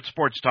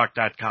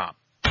UltimateSportsTalk.com.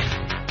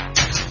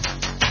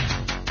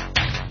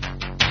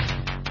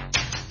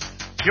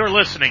 You're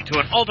listening to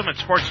an Ultimate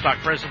Sports Talk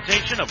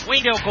presentation of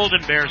Waynedale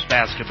Golden Bears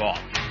basketball.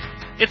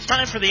 It's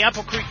time for the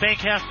Apple Creek Bank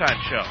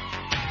halftime show.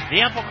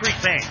 The Apple Creek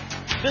Bank.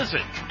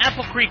 Visit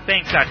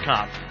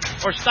applecreekbank.com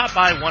or stop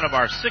by one of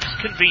our 6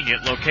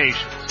 convenient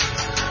locations.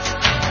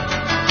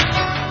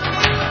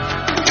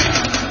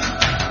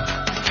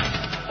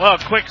 Well,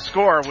 quick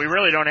score. We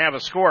really don't have a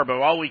score,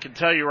 but all we can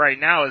tell you right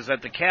now is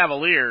that the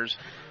Cavaliers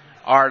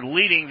are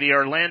leading the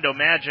Orlando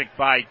Magic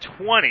by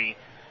 20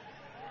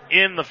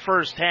 in the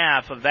first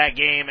half of that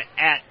game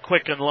at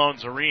Quicken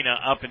Loans Arena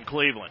up in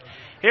Cleveland.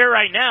 Here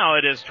right now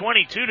it is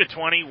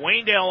 22-20,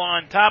 Waynedale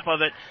on top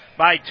of it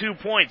by 2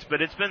 points,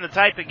 but it's been the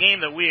type of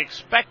game that we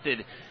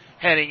expected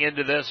heading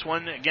into this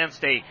one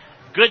against a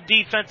good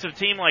defensive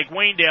team like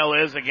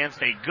Waynedale is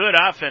against a good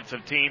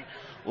offensive team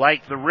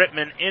like the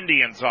Rittman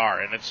Indians are.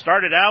 And it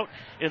started out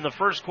in the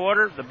first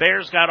quarter. The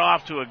Bears got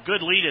off to a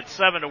good lead at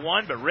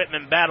 7-1, but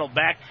Rittman battled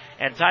back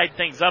and tied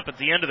things up at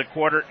the end of the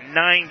quarter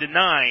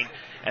 9-9.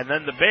 And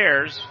then the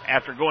Bears,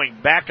 after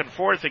going back and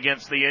forth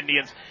against the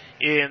Indians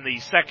in the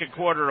second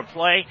quarter of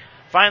play,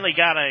 finally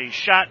got a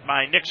shot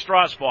by Nick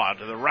Strasbaugh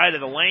to the right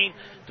of the lane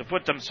to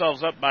put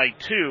themselves up by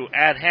 2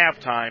 at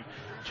halftime,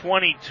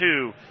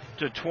 22-20.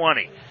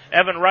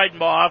 Evan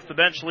Reidenbaugh off the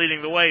bench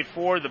leading the way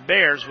for the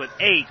Bears with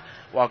 8,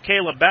 while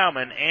Caleb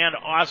Bauman and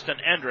Austin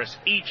Endress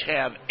each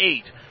have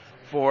 8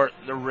 for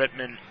the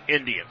Rittman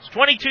Indians.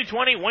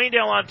 22-20,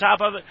 Waynedale on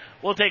top of it.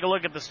 We'll take a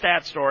look at the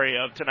stat story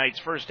of tonight's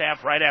first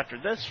half right after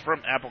this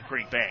from Apple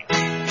Creek Bank.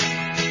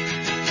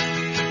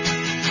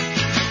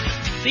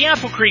 The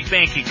Apple Creek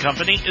Banking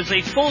Company is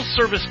a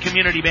full-service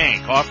community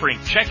bank offering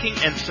checking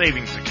and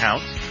savings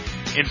accounts,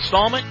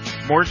 installment,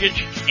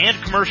 mortgage, and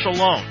commercial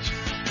loans.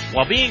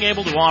 While being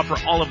able to offer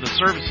all of the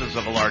services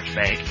of a large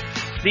bank,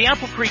 the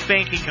Apple Creek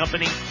Banking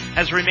Company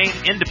has remained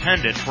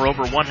independent for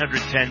over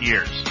 110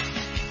 years.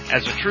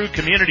 As a true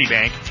community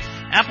bank,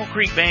 Apple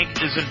Creek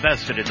Bank is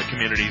invested in the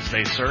communities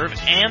they serve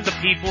and the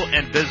people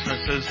and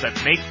businesses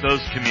that make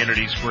those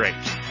communities great.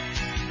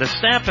 The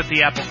staff at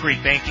the Apple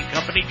Creek Banking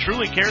Company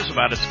truly cares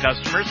about its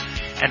customers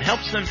and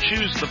helps them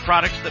choose the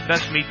products that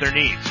best meet their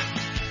needs.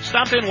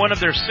 Stop in one of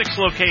their 6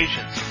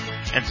 locations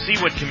and see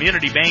what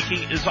community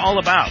banking is all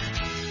about.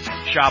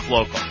 Shop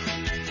local.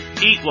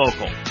 Eat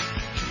local.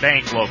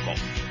 Bank local.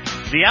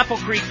 The Apple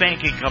Creek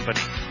Banking Company.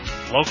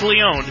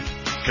 Locally owned.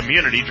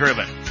 Community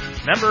driven.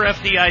 Member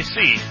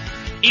FDIC.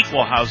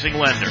 Equal housing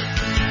lender.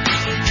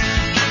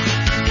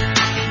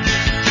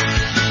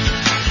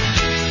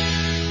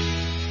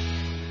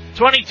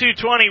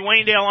 22-20,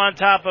 Waynedale on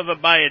top of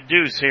it by a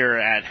deuce here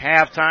at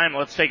halftime.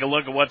 Let's take a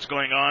look at what's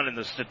going on in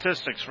the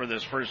statistics for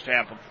this first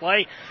half of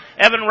play.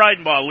 Evan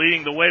Reidenbaugh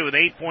leading the way with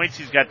 8 points.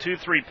 He's got 2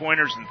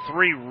 3-pointers and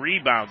 3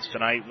 rebounds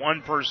tonight,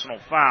 1 personal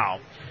foul.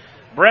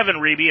 Brevin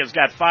Reeby has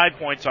got 5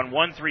 points on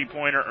 1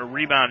 3-pointer, a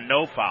rebound,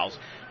 no fouls.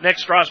 Nick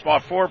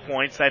Strasbaugh, 4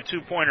 points. That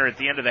 2-pointer at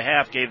the end of the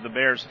half gave the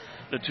Bears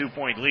the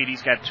 2-point lead.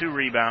 He's got 2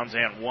 rebounds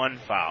and 1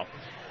 foul.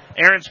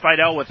 Aaron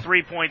Spidell with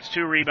 3 points,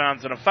 2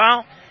 rebounds, and a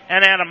foul.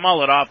 And Adam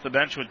Mullett off the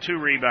bench with 2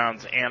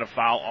 rebounds and a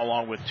foul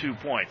along with 2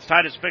 points.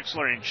 Titus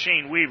Bixler and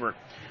Shane Weaver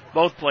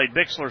both played.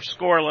 Bixler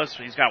scoreless.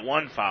 He's got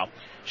 1 foul.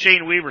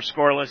 Shane Weaver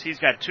scoreless. He's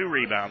got 2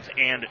 rebounds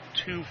and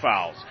 2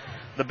 fouls.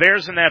 The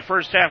Bears in that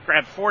first half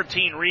grabbed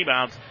 14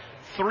 rebounds,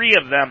 3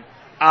 of them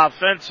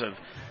offensive.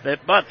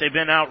 But they've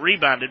been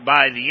out-rebounded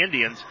by the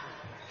Indians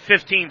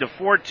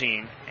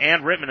 15-14.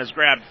 And Rittman has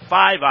grabbed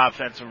 5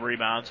 offensive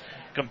rebounds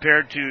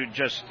compared to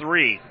just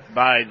 3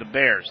 by the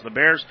Bears. The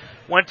Bears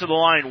went to the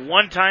line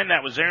 1 time.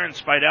 That was Aaron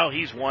Spidell.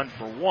 He's 1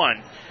 for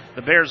 1.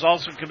 The Bears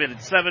also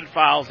committed 7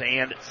 fouls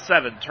and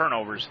 7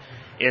 turnovers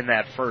in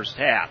that first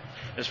half.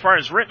 As far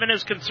as Rittman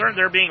is concerned,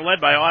 they're being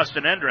led by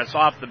Austin Endress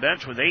off the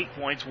bench with 8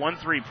 points, 1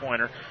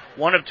 3-pointer,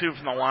 1 of 2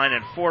 from the line,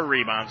 and 4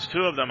 rebounds, 2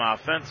 of them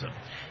offensive.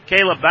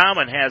 Caleb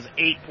Bauman has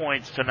 8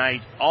 points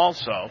tonight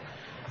also.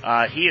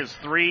 He is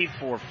 3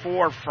 for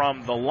 4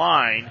 from the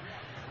line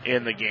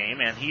in the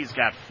game, and he's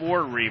got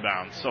 4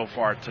 rebounds so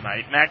far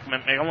tonight. Mac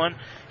McMillan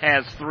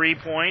has 3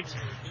 points.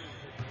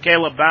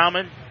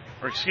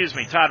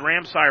 Todd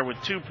Ramsire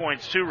with 2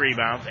 points, 2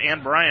 rebounds,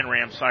 and Brian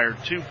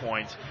Ramsire 2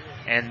 points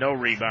and no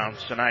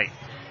rebounds tonight.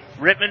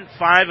 Rittman,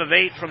 5 of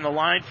 8 from the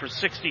line for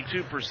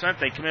 62%.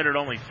 They committed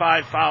only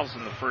 5 fouls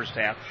in the first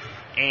half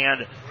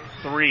and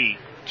 3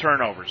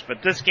 turnovers.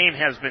 But this game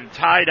has been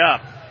tied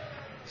up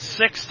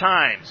 6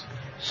 times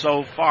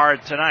so far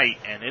tonight,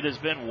 and it has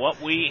been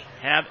what we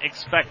have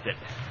expected.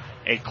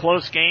 A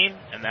close game,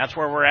 and that's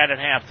where we're at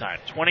halftime.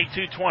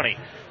 22-20,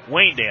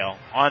 Waynedale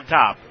on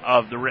top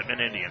of the Rittman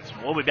Indians.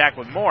 We'll be back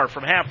with more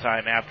from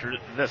halftime after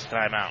this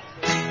timeout.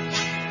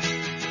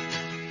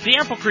 The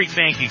Apple Creek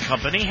Banking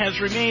Company has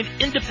remained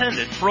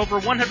independent for over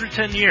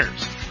 110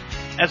 years.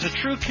 As a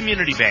true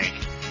community bank,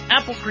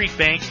 Apple Creek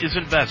Bank is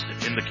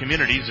invested in the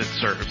communities it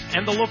serves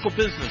and the local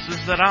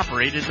businesses that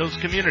operate in those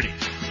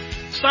communities.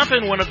 Stop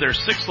in one of their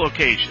 6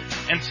 locations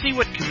and see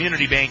what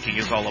community banking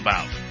is all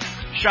about.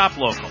 Shop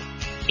local,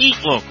 eat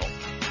local,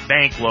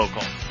 bank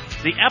local.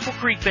 The Apple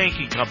Creek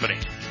Banking Company,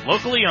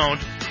 locally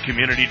owned,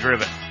 community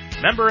driven.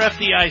 Member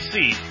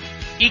FDIC,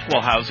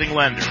 equal housing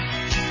lender.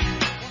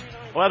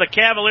 Well, the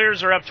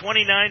Cavaliers are up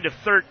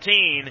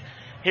 29-13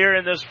 here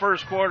in this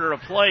first quarter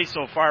of play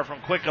so far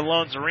from Quicken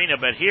Loans Arena.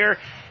 But here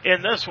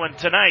in this one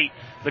tonight,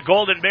 the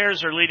Golden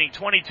Bears are leading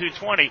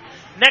 22-20.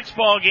 Next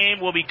ball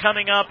game will be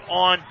coming up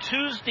on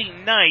Tuesday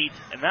night,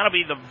 and that'll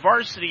be the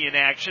varsity in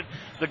action.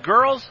 The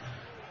girls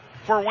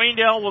for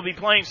Waynedale will be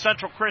playing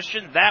Central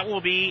Christian. That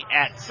will be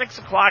at 6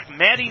 o'clock.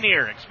 Maddie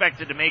Neer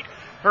expected to make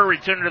her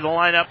return to the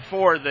lineup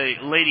for the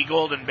Lady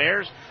Golden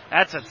Bears.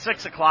 That's at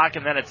 6 o'clock,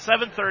 and then at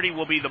 7:30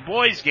 will be the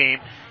boys'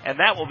 game, and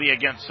that will be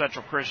against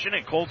Central Christian,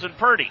 and Colton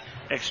Purdy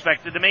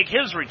expected to make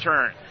his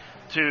return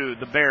to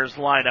the Bears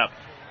lineup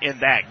in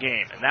that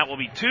game. And that will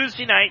be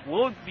Tuesday night.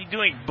 We'll be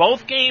doing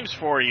both games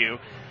for you.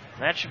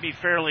 That should be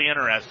fairly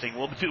interesting.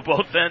 We'll do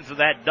both ends of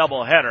that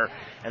doubleheader,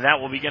 and that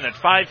will begin at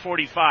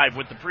 5:45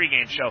 with the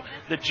pregame show.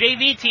 The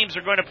JV teams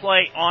are going to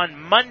play on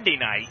Monday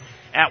night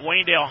at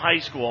Waynedale High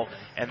School,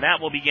 and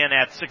that will begin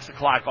at 6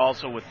 o'clock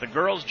also with the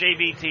girls'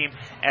 JV team,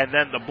 and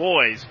then the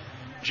boys'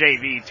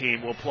 JV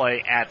team will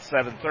play at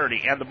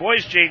 7:30. And the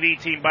boys' JV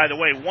team, by the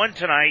way, won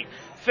tonight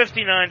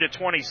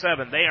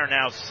 59-27. They are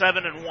now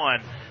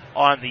 7-1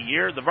 on the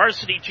year. The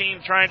varsity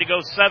team trying to go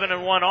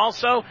 7-1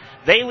 also.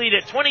 They lead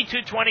at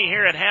 22-20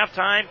 here at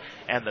halftime,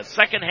 and the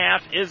second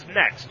half is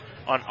next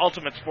on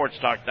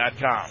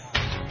UltimateSportsTalk.com.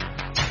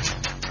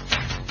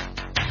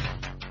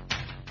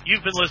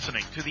 You've been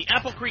listening to the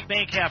Apple Creek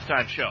Bank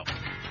Halftime Show,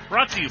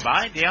 brought to you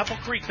by the Apple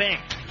Creek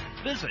Bank.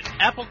 Visit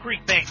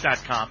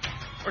applecreekbank.com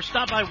or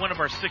stop by one of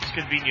our 6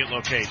 convenient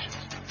locations.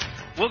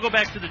 We'll go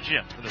back to the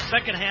gym for the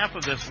second half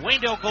of this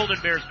Waynedale Golden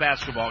Bears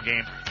basketball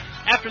game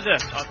after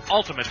this on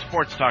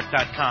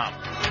UltimateSportsTalk.com.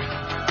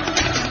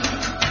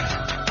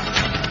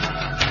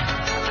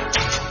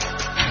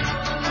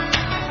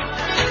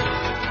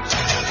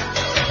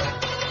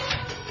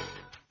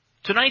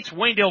 Tonight's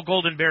Waynedale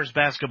Golden Bears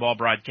basketball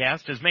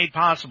broadcast is made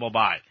possible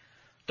by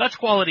Dutch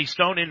Quality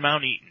Stone in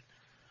Mount Eaton,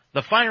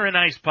 the Fire and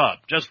Ice Pub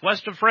just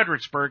west of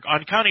Fredericksburg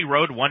on County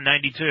Road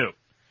 192,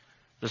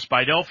 the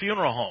Spidell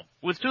Funeral Home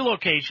with 2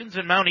 locations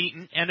in Mount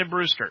Eaton and in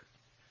Brewster,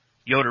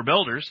 Yoder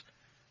Builders,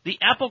 the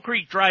Apple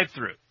Creek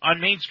Drive-Thru on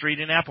Main Street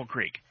in Apple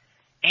Creek,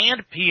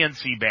 and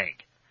PNC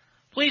Bank.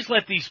 Please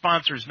let these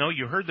sponsors know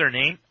you heard their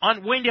name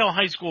on Waynedale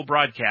High School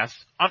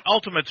broadcasts on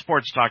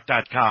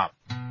UltimateSportsTalk.com.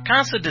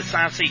 Casa de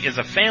Sassi is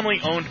a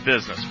family-owned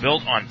business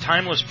built on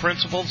timeless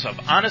principles of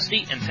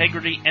honesty,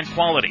 integrity, and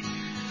quality.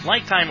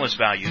 Like timeless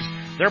values,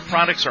 their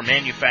products are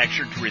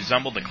manufactured to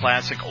resemble the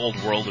classic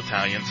old-world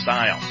Italian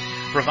style.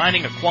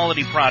 Providing a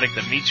quality product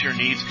that meets your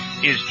needs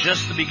is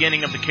just the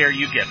beginning of the care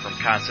you get from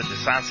Casa de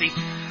Sassi.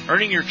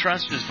 Earning your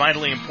trust is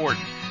vitally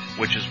important,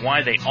 which is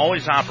why they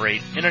always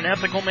operate in an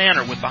ethical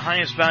manner with the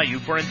highest value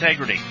for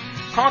integrity.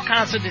 Call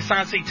Casa de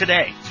Sassi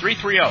today,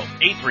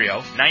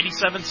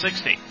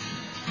 330-830-9760.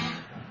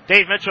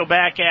 Dave Mitchell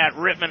back at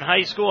Rittman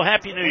High School.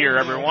 Happy New Year,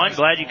 everyone.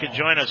 Glad you could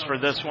join us for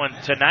this one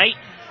tonight.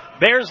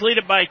 Bears lead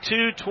it by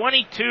 2,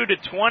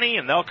 22-20,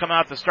 and they'll come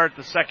out to start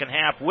the second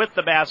half with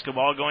the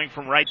basketball going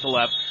from right to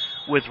left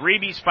with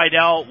Reeby,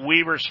 Spidell,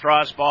 Weaver,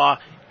 Strasbaugh,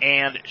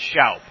 and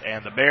Schaup.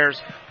 And the Bears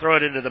throw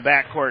it into the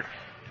backcourt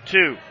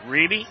to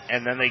Reeby,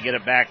 and then they get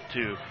it back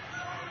to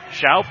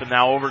Schaup, and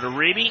now over to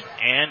Reeby,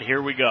 and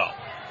here we go.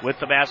 With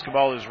the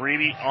basketball is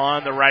Reeby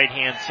on the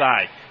right-hand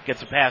side.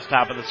 Gets a pass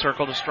top of the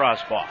circle to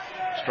Strasbaugh.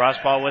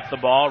 Strasbaugh with the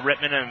ball.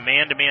 Rittman in a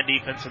man-to-man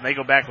defense, and they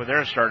go back with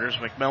their starters.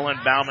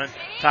 McMillan, Bauman,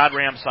 Todd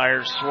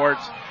Ramsire,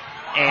 Swartz,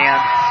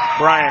 and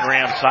Brian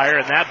Ramsire.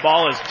 And that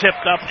ball is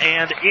tipped up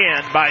and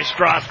in by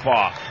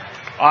Strasbaugh.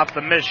 Off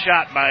the missed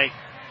shot by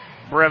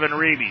Brevin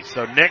Reeby.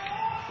 So Nick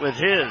with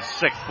his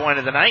 6th point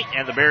of the night,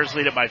 and the Bears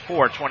lead it by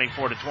 4,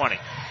 24-20.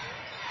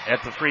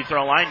 At the free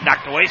throw line,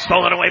 knocked away,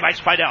 stolen away by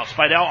Spidell.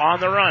 Spidell on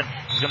the run.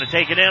 He's going to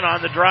take it in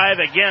on the drive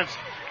against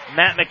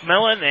Matt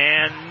McMillan,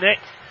 and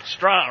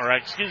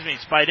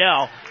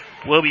Spidell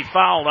will be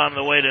fouled on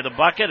the way to the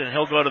bucket, and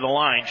he'll go to the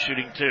line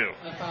shooting 2.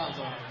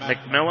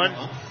 McMillan,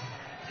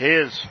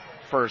 his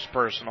first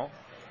personal.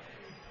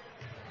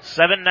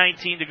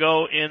 7:19 to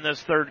go in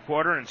this third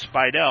quarter, and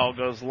Spidell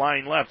goes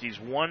line left. He's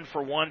 1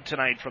 for 1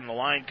 tonight from the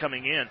line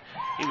coming in.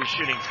 He was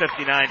shooting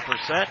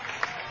 59%,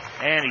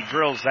 and he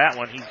drills that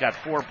one. He's got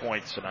 4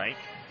 points tonight.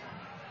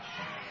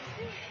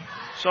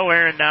 So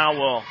Aaron now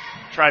will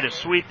try to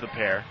sweep the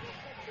pair.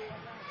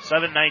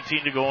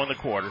 7:19 to go in the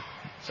quarter.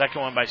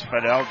 Second one by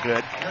Spadell,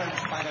 good.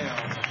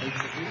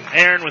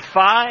 Aaron with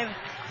 5.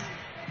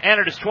 And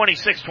it is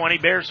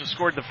 26-20. Bears have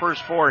scored the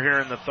first 4 here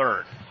in the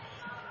third.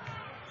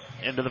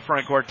 Into the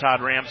front court, Todd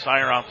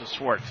Ramsire off to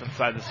Swartz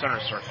inside the center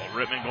circle.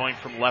 Rittman going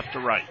from left to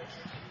right.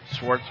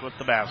 Swartz with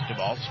the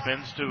basketball,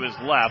 spins to his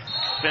left,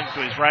 spins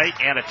to his right,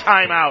 and a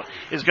timeout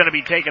is going to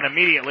be taken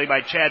immediately by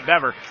Chad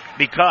Bever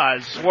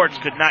because Swartz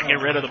could not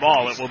get rid of the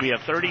ball. It will be a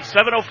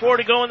 37:04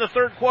 to go in the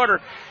third quarter.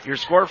 Your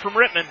score from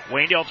Rittman,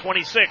 Waynedale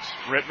 26,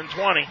 Rittman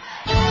 20.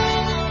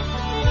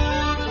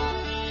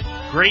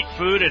 Great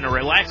food and a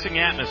relaxing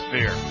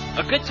atmosphere.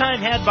 A good time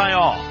had by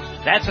all.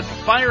 That's at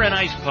the Fire and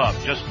Ice Pub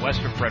just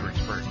west of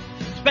Fredericksburg.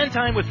 Spend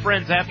time with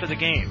friends after the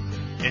game.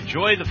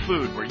 Enjoy the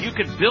food where you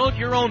can build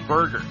your own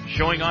burger,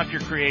 showing off your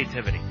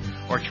creativity.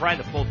 Or try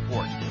the pulled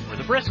pork or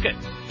the brisket.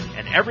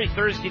 And every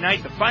Thursday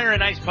night, the Fire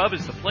and Ice Pub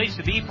is the place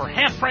to be for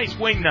half-price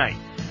wing night.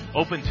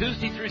 Open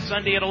Tuesday through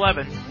Sunday at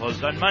 11,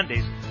 closed on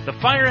Mondays. The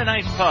Fire and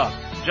Ice Pub,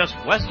 just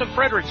west of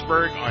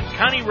Fredericksburg on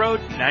County Road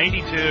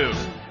 92.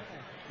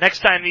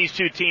 Next time these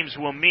two teams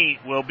will meet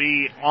will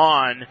be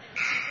on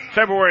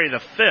February the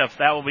 5th.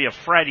 That will be a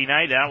Friday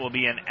night. That will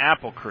be in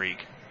Apple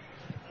Creek.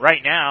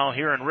 Right now,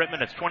 here in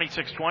Rittman, it's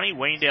 26-20.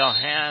 Waynedale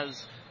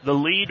has the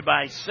lead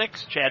by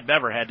 6. Chad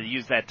Bever had to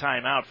use that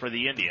timeout for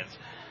the Indians.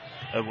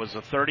 It was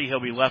a 30.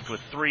 He'll be left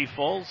with 3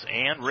 fulls,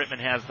 and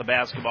Rittman has the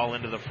basketball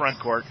into the front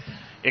court.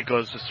 It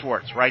goes to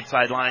Swartz. Right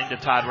sideline to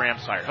Todd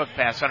Ramsire. Hook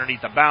pass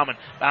underneath to Bauman.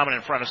 Bauman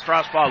in front of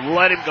Strasbaugh.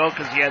 Let him go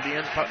because he had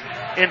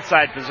the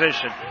inside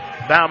position.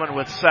 Bauman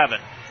with 7.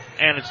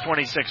 And it's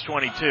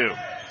 26-22.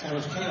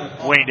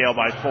 Waynedale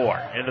by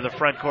 4. Into the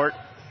front court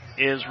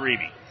is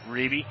Reeby.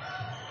 Reeby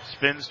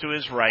spins to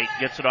his right,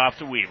 gets it off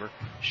to Weaver.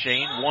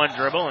 Shane, 1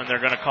 dribble, and they're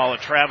going to call a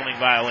traveling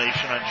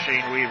violation on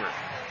Shane Weaver.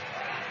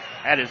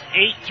 That is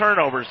 8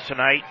 turnovers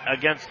tonight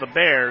against the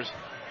Bears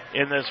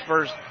in this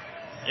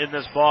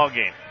ball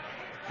game.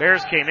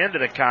 Bears came into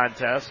the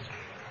contest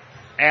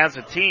as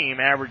a team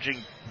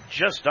averaging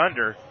just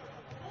under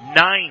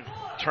 9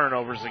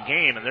 turnovers a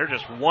game, and they're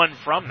just 1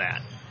 from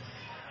that.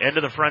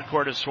 Into the front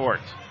court is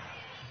Swartz.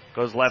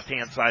 Goes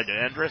left-hand side to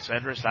Endress.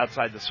 Endress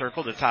outside the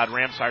circle to Todd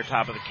Ramsire,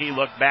 top of the key.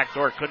 Looked back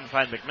door, couldn't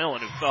find McMillan,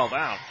 who fell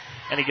down.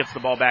 And he gets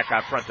the ball back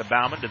out front to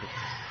Bauman to the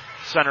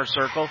center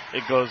circle.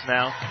 It goes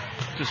now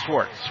to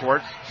Swartz.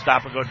 Swartz,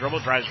 stop and go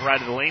dribble, drives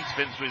right of the lane,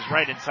 spins to his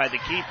right inside the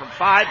key from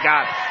 5.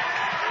 Got it.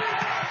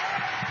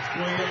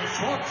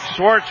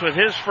 Swartz with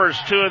his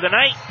first 2 of the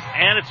night,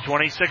 and it's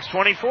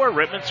 26-24.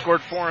 Rittman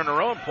scored 4 in a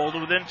row and pulled it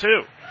within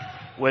 2.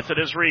 With it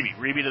is Reeby.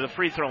 Reeby to the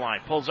free throw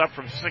line. Pulls up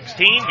from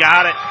 16.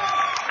 Got it.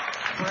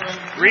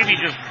 Reeby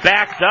just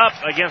backed up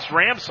against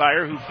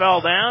Ramsire, who fell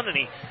down, and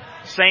he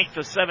sank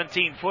the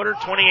 17-footer.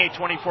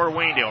 28-24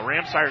 Waynedale.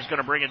 Ramsire's going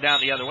to bring it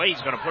down the other way.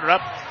 He's going to put it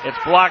up. It's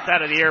blocked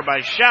out of the air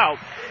by Shout,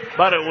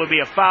 but it will be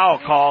a foul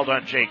called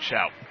on Jake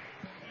Shout.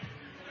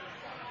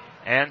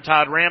 And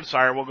Todd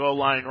Ramsire will go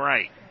line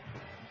right.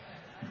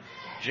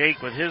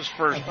 Jake with his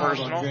first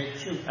personal.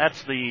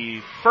 That's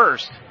the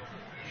first.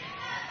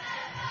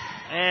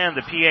 And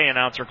the PA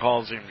announcer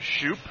calls him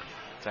Shoop.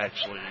 It's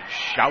actually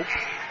Shout.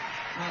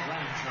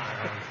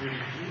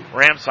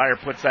 Ramsire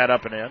puts that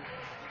up and in.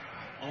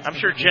 I'm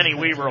sure Jenny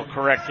Weaver will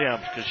correct him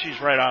because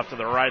she's right off to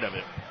the right of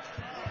it.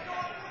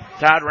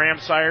 Todd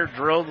Ramsire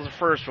drilled the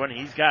first one.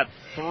 He's got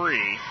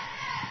 3.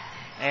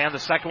 And the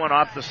second one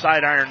off the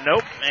side iron.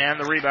 Nope. And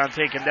the rebound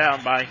taken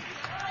down by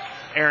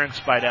Aaron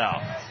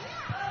Spidell.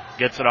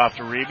 Gets it off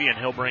to Reeby, and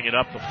he'll bring it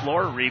up the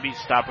floor. Reeby,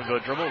 stop and go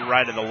dribble,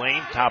 right of the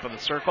lane, top of the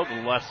circle, to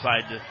the left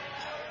side to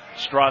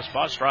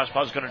Strasbaugh.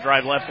 Strasbaugh's going to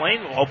drive left lane,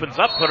 opens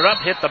up, put it up,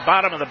 hit the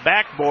bottom of the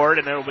backboard,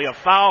 and there will be a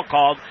foul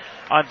called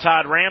on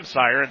Todd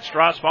Ramsire, and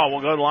Strasbaugh will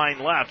go line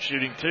left,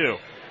 shooting 2.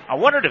 I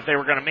wondered if they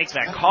were going to make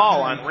that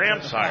call on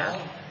Ramsire.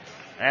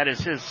 That is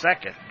his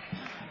second.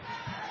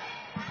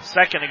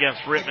 Second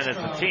against Rittman as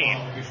a team.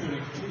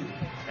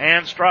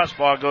 And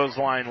Strasbaugh goes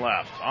line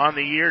left. On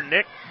the year,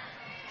 Nick,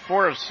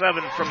 4 of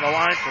 7 from the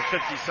line for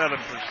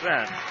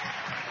 57%.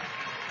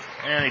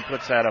 And he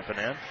puts that up and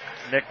in.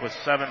 Nick with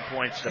 7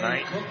 points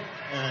tonight.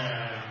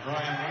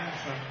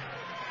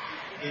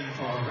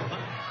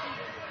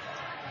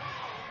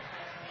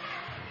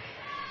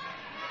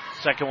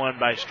 Second one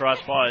by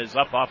Strasbaugh is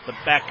up off the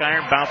back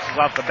iron, bounces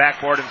off the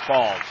backboard and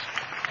falls.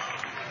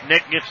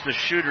 Nick gets the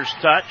shooter's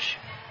touch.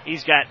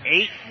 He's got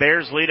 8.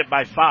 Bears lead it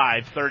by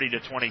 5,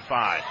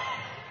 30-25.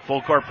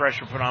 Full court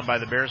pressure put on by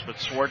the Bears, but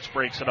Swartz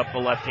breaks it up the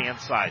left-hand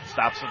side.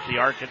 Stops at the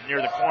arc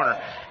near the corner.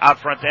 Out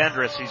front to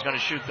Endress. He's going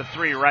to shoot the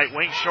 3. Right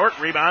wing, short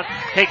rebound.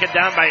 Taken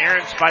down by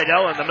Aaron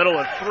Spidell in the middle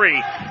of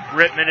 3.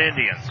 Rittman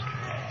Indians.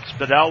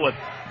 Spidell with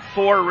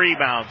 4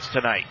 rebounds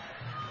tonight.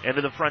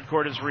 Into the front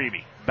court is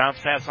Reeby. Bounce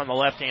pass on the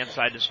left-hand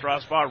side to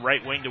Strasbaugh.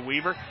 Right wing to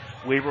Weaver.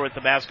 Weaver with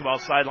the basketball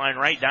sideline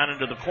right down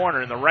into the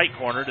corner. In the right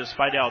corner to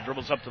Spidell.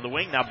 Dribbles up to the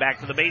wing. Now back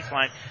to the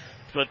baseline.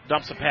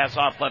 Dumps a pass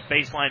off left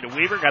baseline to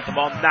Weaver. Got the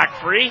ball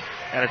knocked free,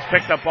 and it's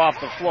picked up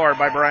off the floor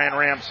by Brian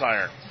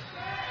Ramsire.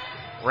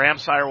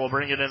 Ramsire will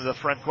bring it into the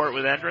front court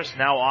with Endress.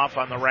 Now off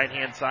on the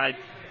right-hand side.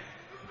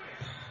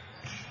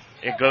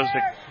 It goes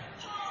to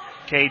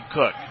Cade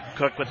Cook.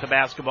 Cook with the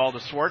basketball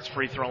to Swartz.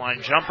 Free throw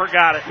line jumper.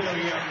 Got it.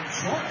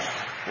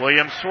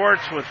 William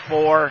Swartz with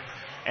 4.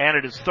 And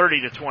it is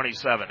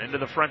 30-27. Into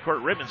the front court.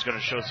 Rittman's going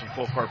to show some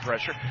full court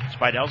pressure.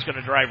 Spidell's going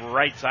to drive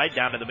right side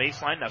down to the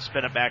baseline. Now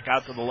spin it back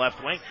out to the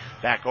left wing.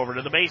 Back over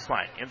to the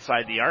baseline.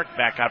 Inside the arc.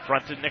 Back out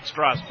front to Nick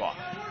Strasbaugh.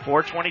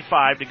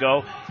 4:25 to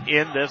go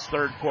in this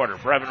third quarter.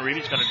 Brevin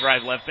Reedy's going to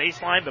drive left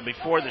baseline, but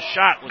before the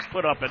shot was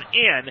put up and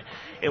in,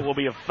 it will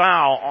be a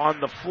foul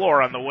on the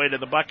floor on the way to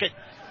the bucket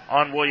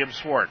on William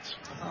Swartz.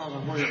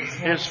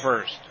 His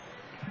first.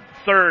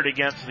 Third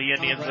against the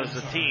Indians as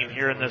a team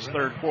here in this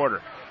third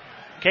quarter.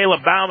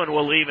 Caleb Bauman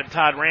will leave and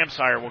Todd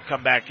Ramsire will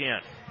come back in.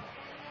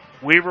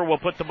 Weaver will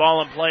put the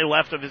ball in play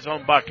left of his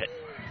own bucket.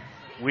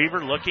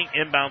 Weaver looking,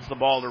 inbounds the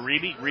ball to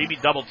Reeby.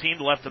 Reeby double teamed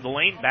left of the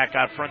lane, back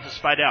out front to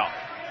Spidell.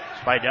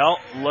 Spidell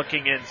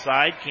looking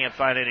inside, can't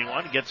find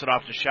anyone, gets it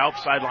off to Schaup,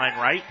 sideline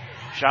right.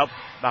 Schaup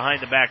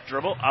behind the back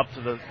dribble, up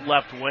to the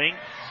left wing.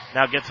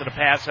 Now gets it a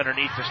pass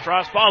underneath to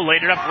Strasbaugh,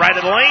 laid it up right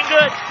of the lane,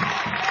 good.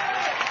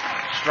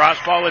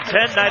 Strasbaugh with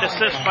 10, night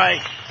assist by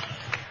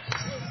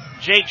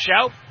Jake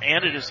Schaup,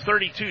 and it is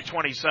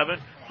 32-27.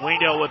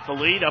 Wayndale with the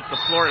lead. Up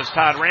the floor is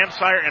Todd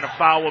Ramsire, and a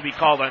foul will be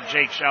called on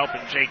Jake Schaup,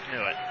 and Jake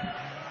knew it.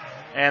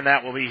 And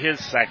that will be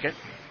his second.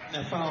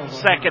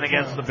 Second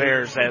against the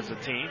Bears as a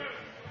team.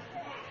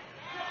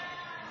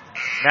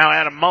 Now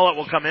Adam Mullett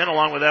will come in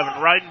along with Evan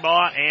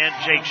Reidenbaugh, and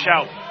Jake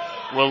Schaup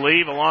will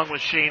leave along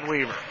with Shane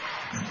Weaver.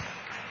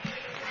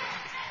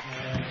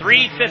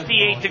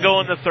 3:58 to go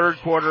in the third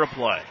quarter of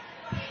play.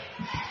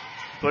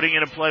 Putting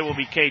it in play will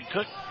be Cade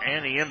Cook,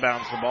 and he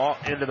inbounds the ball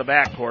into the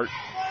backcourt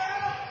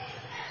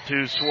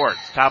to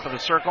Swartz. Top of the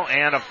circle,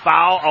 and a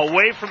foul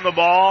away from the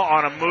ball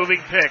on a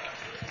moving pick,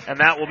 and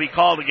that will be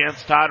called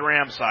against Todd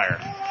Ramsire.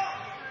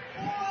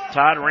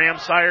 Todd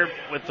Ramsire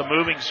with the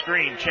moving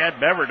screen.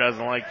 Chad Bever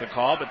doesn't like the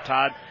call, but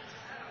Todd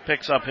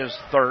picks up his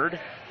third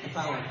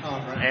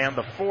and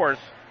the fourth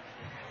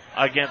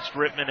against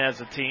Rittman as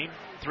a team.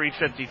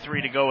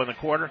 3:53 to go in the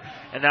quarter,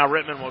 and now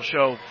Rittman will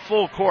show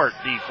full court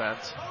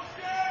defense.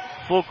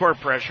 Full court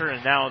pressure,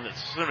 and now as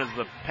soon as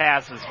the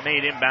pass is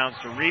made inbounds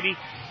to Reeby,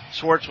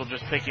 Swartz will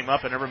just pick him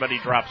up and everybody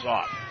drops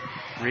off.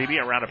 Reeby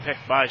around a pick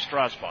by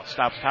Strasbaugh.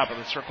 Stops top of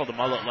the circle to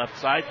Mullett left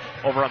side.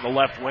 Over on the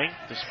left wing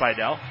to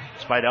Spidell.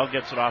 Spidell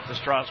gets it off to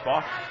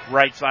Strasbaugh.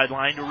 Right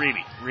sideline to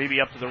Reeby.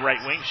 Reeby up to the right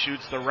wing.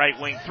 Shoots the right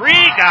wing three.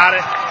 Got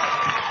it.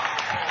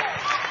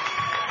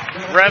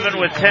 Brevin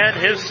with 10.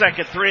 His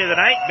second three of the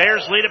night.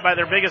 Bears lead it by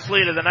their biggest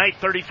lead of the night.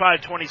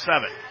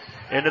 35-27.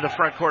 Into the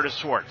front court is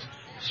Swartz.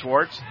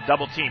 Swartz,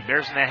 double team.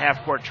 Bears in a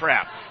half court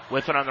trap.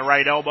 With it on the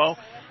right elbow.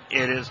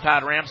 It is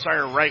Todd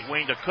Ramsire, right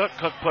wing to Cook.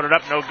 Cook put it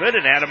up, no good,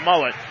 and Adam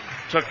Mullett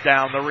took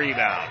down the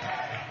rebound.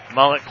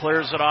 Mullett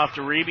clears it off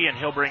to Reeby, and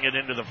he'll bring it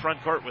into the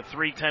front court with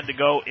 3:10 to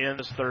go in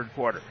this third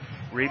quarter.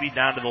 Reeby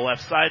down to the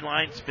left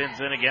sideline, spins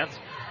in against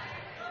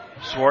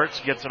Swartz,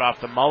 gets it off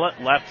to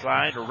Mullett, left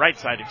side, or right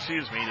side, to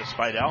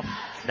Spidell.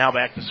 Now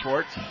back to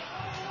Swartz.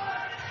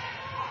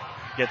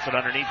 Gets it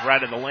underneath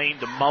right in the lane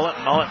to Mullett.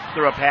 Mullett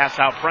threw a pass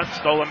out front,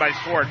 stolen by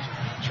Swartz.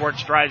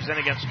 Swartz drives in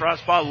against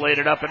Strasbaugh, laid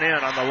it up and in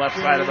on the left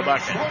side of the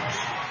bucket.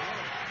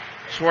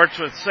 Swartz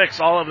with 6,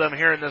 all of them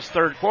here in this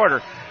third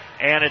quarter.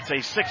 And it's a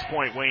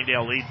 6-point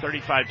Wayndale lead,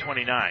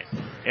 35-29.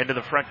 Into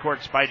the front court,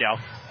 Spidell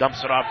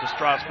dumps it off to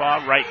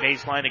Strasbaugh, right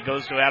baseline. It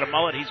goes to Adam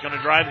Mullett. He's going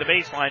to drive the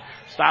baseline.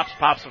 Stops,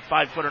 pops a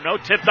 5-footer, no,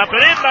 tipped up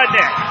and in by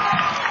Nick.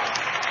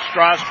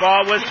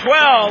 Strasbaugh with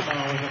 12.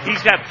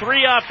 He's got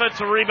 3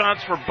 offensive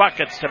rebounds for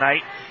buckets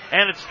tonight,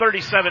 and it's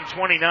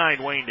 37-29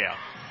 Wayndale.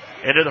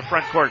 Into the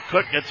front court,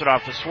 Cook gets it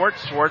off to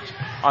Swartz. Swartz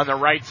on the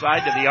right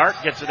side to the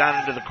arc, gets it down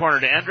into the corner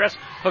to Endress,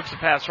 hooks the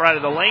pass right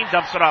of the lane,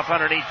 dumps it off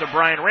underneath to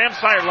Brian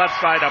Ramsire, left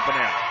side up and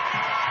in.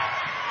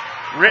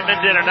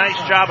 Rittman did a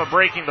nice job of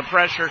breaking the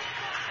pressure,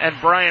 and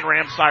Brian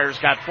Ramsire's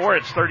got 4.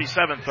 It's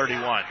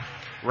 37-31.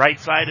 Right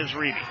side is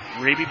Reeby.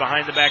 Reeby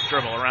behind the back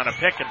dribble around a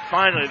pick, and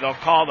finally they'll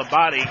call the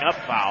bodying up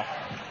foul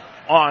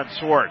on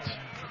Swartz.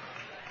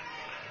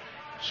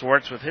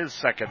 Swartz with his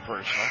second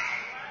personal.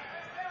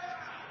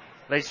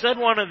 They said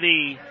one of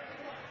the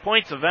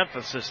points of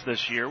emphasis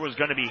this year was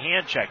going to be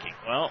hand checking.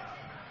 Well,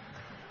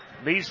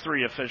 these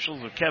 3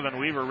 officials of Kevin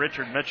Weaver,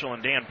 Richard Mitchell,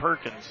 and Dan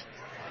Perkins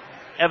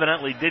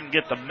evidently didn't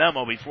get the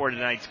memo before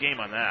tonight's game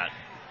on that.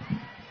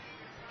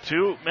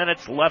 2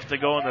 minutes left to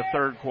go in the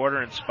third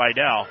quarter, and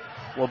Spidell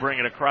will bring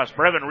it across.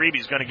 Brevin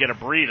Reeby's going to get a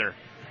breather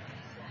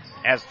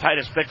as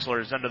Titus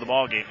Bixler is into the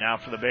ballgame now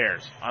for the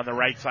Bears. On the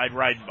right side,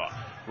 Reidenbaugh.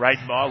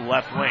 Reidenbaugh,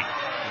 left wing.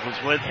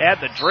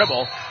 Had the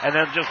dribble and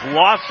then just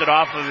lost it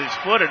off of his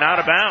foot and out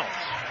of bounds.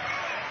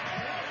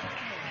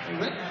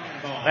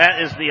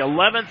 That is the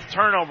 11th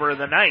turnover of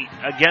the night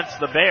against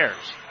the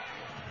Bears.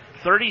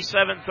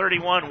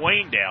 37-31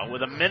 Wayndale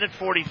with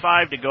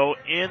 1:45 to go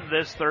in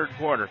this third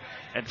quarter.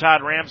 And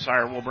Todd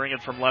Ramsire will bring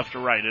it from left to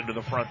right into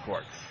the front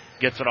court.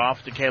 Gets it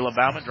off to Caleb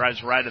Bauman,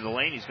 drives right of the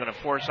lane. He's going to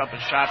force up a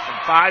shot from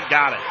 5.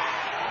 Got it.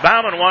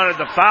 Bauman wanted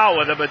the foul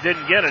with it, but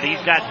didn't get it.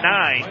 He's got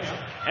 9,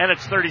 and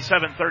it's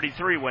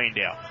 37-33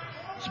 Wayndale.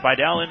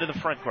 Spidell into the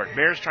front court.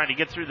 Bears trying to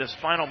get through this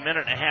final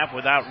minute and a half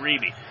without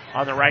Reeby.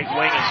 On the right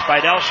wing, and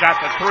Spidell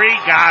shot the three,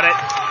 got it.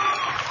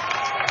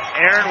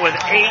 Aaron with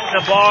 8 in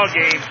the ball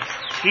game.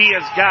 He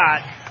has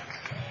got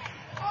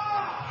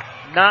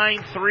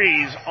 9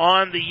 threes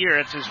on the year.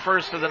 It's his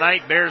first of the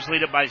night. Bears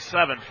lead it by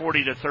 7,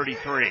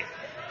 40-33.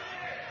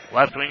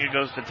 Left wing, it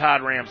goes to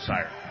Todd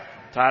Ramsire.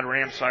 Todd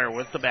Ramsire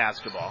with the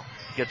basketball.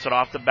 Gets it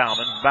off to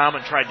Bauman.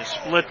 Bauman tried to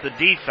split the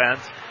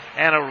defense,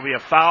 and it will be a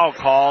foul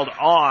called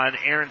on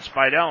Aaron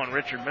Spidell, and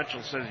Richard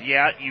Mitchell says,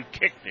 yeah, you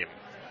kicked him.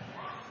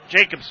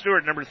 Jacob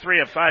Stewart, number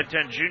 3, a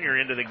 5'10 junior,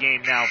 into the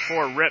game now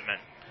for Rittman.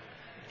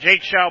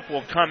 Jake Schaub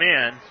will come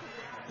in.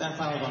 That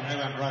foul is on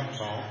Evan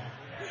Reidenball.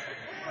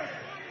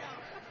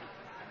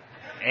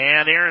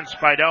 And Aaron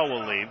Spidell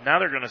will leave. Now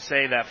they're going to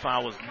say that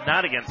foul was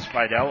not against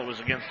Spidell, it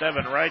was against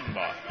Evan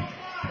Reidenball.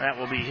 That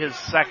will be his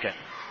second.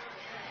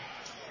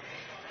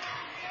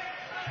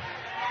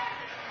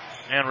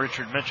 And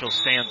Richard Mitchell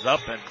stands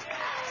up, and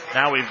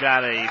now we've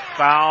got a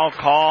foul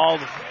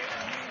called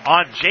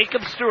on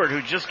Jacob Stewart,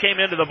 who just came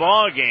into the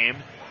ball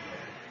game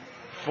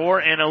for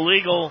an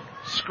illegal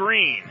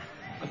screen.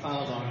 The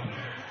foul's on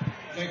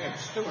Jacob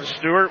Stewart.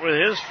 Stewart with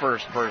his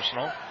first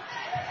personal.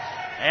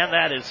 And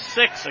that is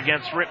 6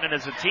 against Rittman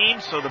as a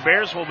team, so the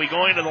Bears will be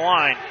going to the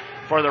line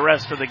for the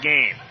rest of the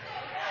game.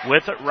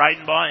 With it,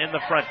 Reidenbaugh in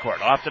the front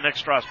court. Off to Nick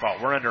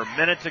Strasbaugh. We're under a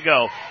minute to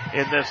go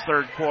in this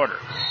third quarter.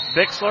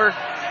 Bixler.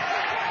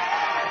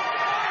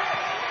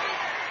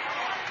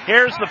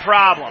 Here's the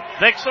problem.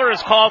 Bixler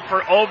is called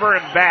for over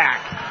and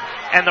back.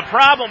 And the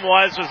problem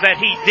was that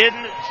he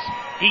didn't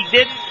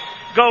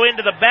go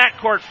into the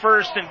backcourt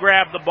first and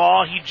grab the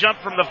ball. He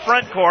jumped from the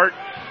front court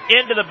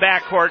into the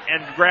backcourt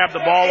and grabbed the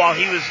ball while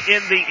he was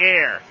in the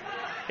air.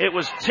 It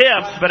was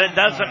tipped, but it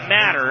doesn't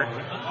matter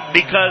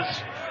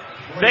because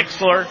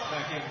Bixler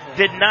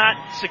did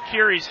not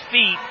secure his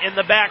feet in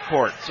the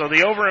backcourt. So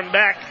the over and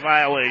back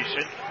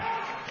violation.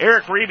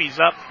 Eric Reeby's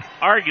up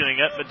arguing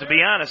it, but to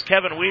be honest,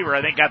 Kevin Weaver,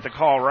 I think, got the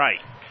call right.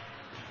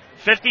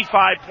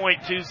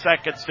 55.2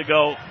 seconds to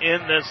go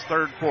in this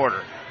third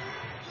quarter.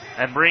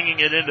 And bringing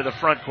it into the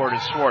front court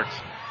is Schwartz.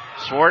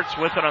 Schwartz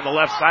with it on the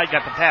left side,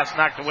 got the pass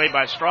knocked away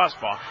by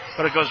Strasbaugh,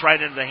 but it goes right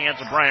into the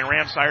hands of Brian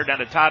Ramsire, down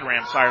to Todd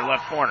Ramsire,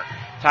 left corner.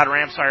 Todd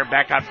Ramsire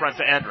back out front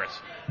to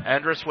Endress.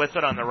 Endress with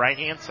it on the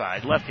right-hand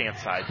side, left-hand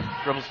side,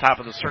 dribbles top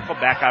of the circle,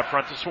 back out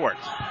front to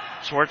Schwartz.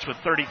 Schwartz with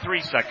 33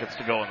 seconds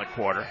to go in the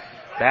quarter.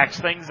 Backs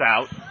things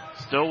out,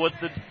 still with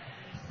the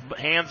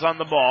hands on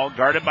the ball,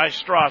 guarded by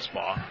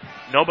Strasbaugh.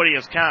 Nobody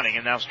is counting,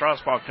 and now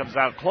Strasbaugh comes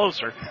out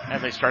closer,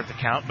 and they start to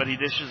count, but he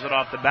dishes it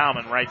off to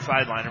Bauman, right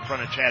sideline in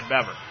front of Chad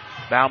Bever.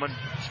 Bauman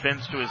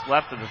spins to his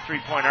left of the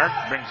three-point arc,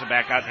 brings it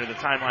back out near the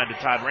timeline to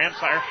Todd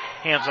Ramsire,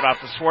 hands it off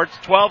to Schwartz.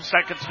 12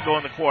 seconds to go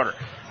in the quarter.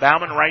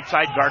 Bauman right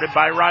side guarded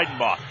by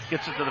Reidenbaugh.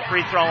 Gets it to the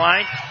free throw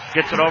line,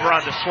 gets it over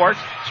onto Schwartz.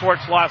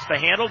 Schwartz lost the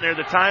handle near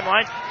the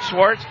timeline.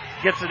 Schwartz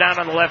gets it down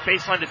on the left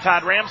baseline to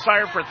Todd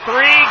Ramsire for 3.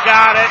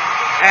 Got it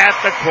at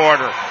the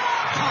quarter.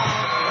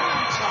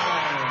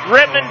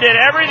 Rittman did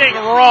everything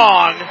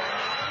wrong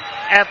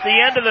at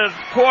the end of the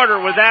quarter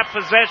with that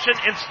possession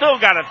and still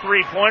got a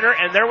three-pointer,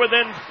 and they're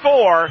within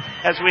 4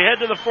 as we head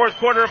to the fourth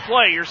quarter of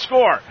play. Your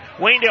score,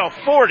 Waynedale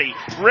 40,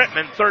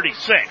 Rittman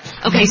 36.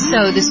 Okay,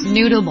 so this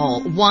noodle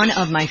bowl, one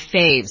of my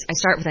faves. I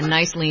start with a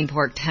nice lean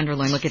pork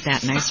tenderloin. Look at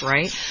that, nice,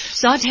 right?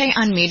 Saute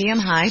on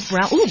medium-high,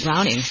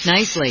 browning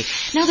nicely.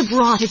 Now the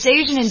broth, it's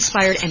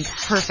Asian-inspired and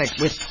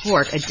perfect with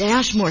pork. A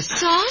dash more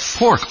sauce.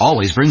 Pork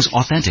always brings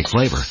authentic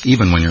flavor,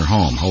 even when you're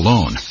home,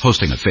 alone,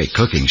 hosting a fake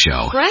cooking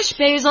show. Fresh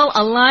basil,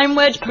 a lime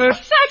wedge,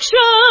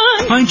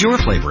 perfection! Find your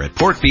flavor at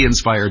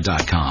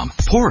porkbeinspired.com.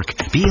 Pork,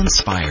 be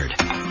inspired.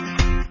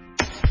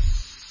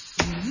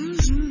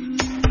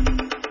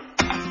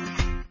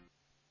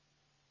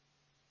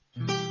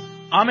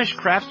 Amish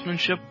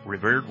craftsmanship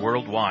revered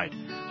worldwide.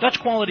 Dutch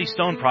Quality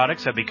Stone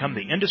products have become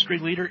the industry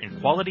leader in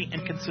quality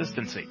and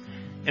consistency.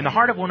 In the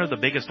heart of one of the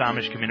biggest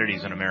Amish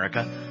communities in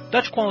America,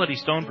 Dutch Quality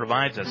Stone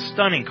provides a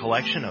stunning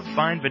collection of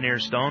fine veneer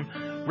stone,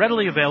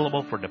 readily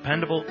available for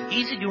dependable,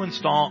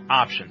 easy-to-install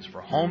options for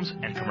homes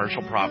and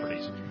commercial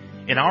properties.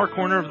 In our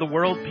corner of the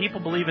world, people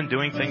believe in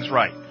doing things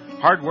right.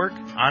 Hard work,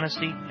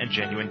 honesty, and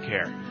genuine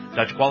care.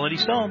 Dutch Quality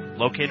Stone,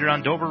 located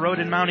on Dover Road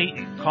in Mount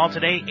Eaton. Call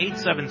today,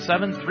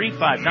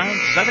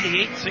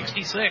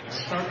 877-359-7866.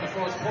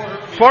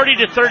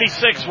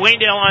 40-36,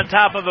 Waynedale on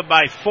top of it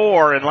by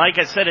 4, and like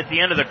I said at the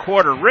end of the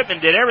quarter,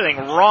 Rittman did everything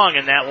wrong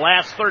in that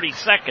last 30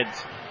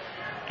 seconds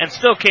and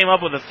still came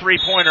up with a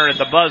three-pointer at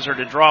the buzzer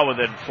to draw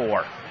within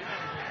 4.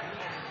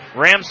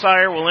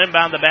 Ramsire will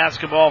inbound the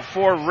basketball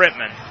for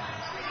Rittman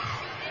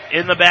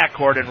in the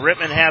backcourt, and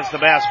Rittman has the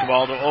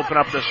basketball to open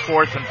up this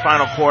fourth and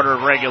final quarter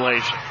of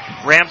regulation.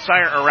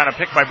 Ramsire, around a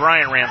pick by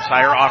Brian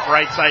Ramsire, off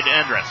right side to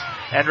Endress.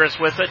 Endress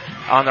with it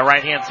on the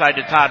right-hand side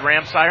to Todd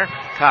Ramsire.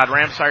 Todd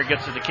Ramsire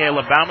gets it to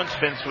Caleb Bauman,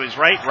 spins to his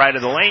right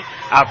of the lane,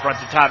 out front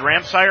to Todd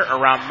Ramsire,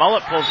 around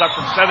Mullet, pulls up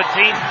from 17,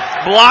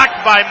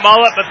 blocked by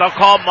Mullet, but they'll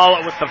call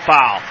Mullet with the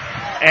foul.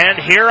 And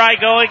here I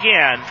go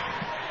again.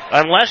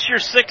 Unless you're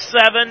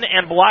 6'7"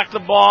 and block the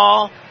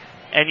ball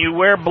and you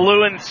wear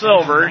blue and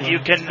silver, you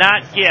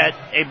cannot get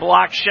a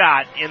block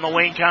shot in the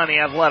Wayne County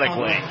Athletic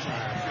League.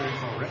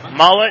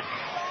 Mullet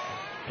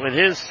with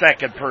his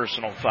second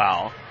personal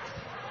foul.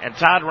 And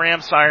Todd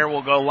Ramsire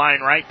will go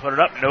line right, put it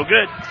up, no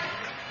good.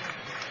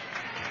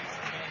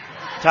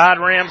 Todd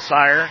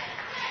Ramsire,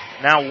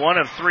 now 1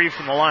 of 3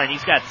 from the line.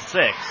 He's got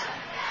 6.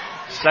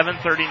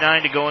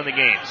 7:39 to go in the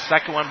game.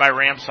 Second one by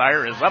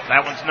Ramsire is up.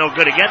 That one's no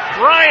good again.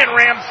 Brian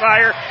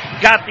Ramsire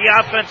got the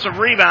offensive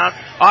rebound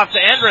off to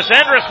Endress.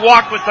 Endress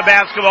walked with the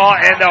basketball,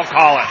 and they'll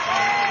call it.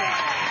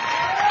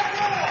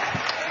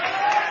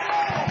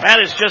 That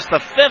is just the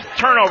 5th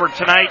turnover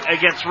tonight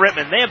against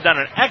Rittman. They have done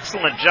an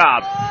excellent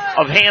job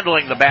of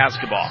handling the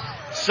basketball.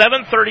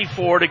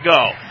 7:34 to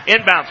go.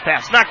 Inbounds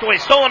pass, knocked away,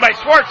 stolen by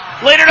Swartz.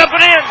 Laid it up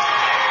and in.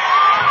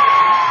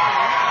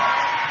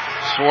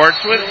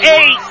 Swartz with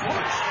 8.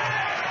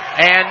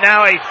 And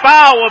now a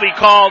foul will be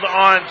called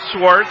on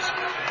Swartz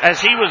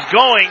as he was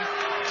going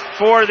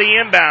for the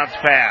inbounds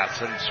pass.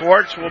 And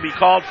Swartz will be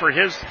called for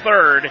his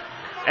 3rd.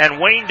 And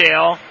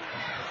Waynedale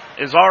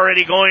is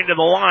already going to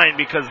the line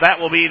because that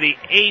will be the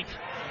 8th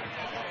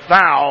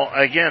foul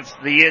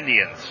against the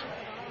Indians.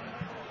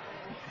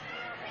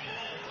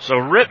 So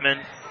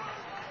Rittman,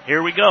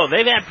 here we go.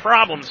 They've had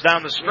problems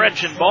down the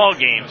stretch in ball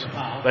games,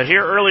 but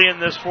here early in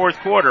this 4th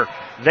quarter,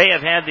 they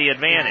have had the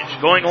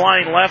advantage. Going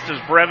line left is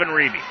Brevin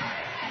Reeby.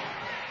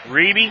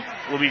 Reeby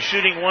will be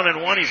shooting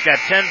 1-1. He's got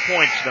 10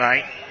 points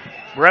tonight.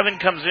 Brevin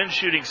comes in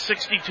shooting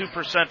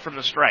 62% from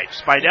the stripe.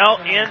 Spidell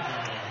in.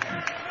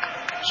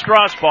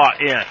 Strasbaugh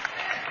in.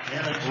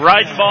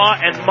 Reidenbaugh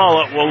and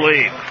Mullet will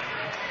leave.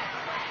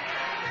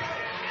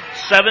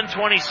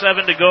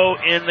 7:27 to go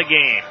in the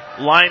game.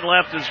 Line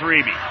left is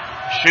Reeby.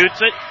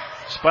 Shoots it.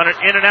 Spun it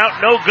in and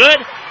out. No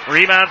good.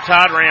 Rebound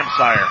Todd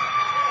Ramsire.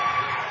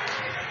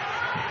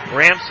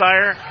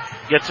 Ramsire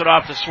gets it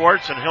off to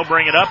Swartz, and he'll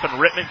bring it up, and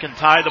Rittman can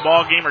tie the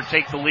ball game or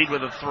take the lead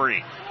with a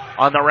 3.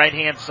 On the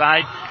right-hand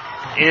side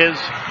is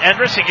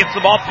Endress. He gets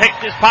the ball picked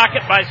in his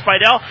pocket by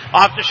Spidell.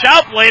 Off to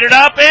Schaup, laid it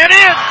up, and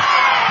in!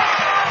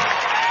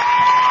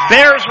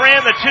 Bears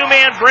ran the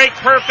 2-man break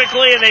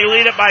perfectly, and they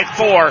lead it by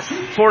 4,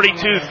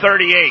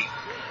 42-38.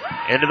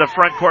 Into the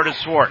front court is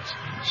Swartz.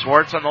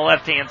 Swartz on the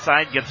left-hand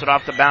side gets it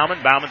off to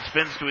Bauman. Bauman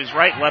spins to his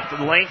right, left of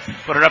the lane,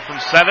 put it up from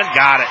 7,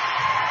 got it.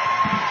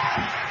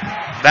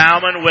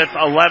 Bauman with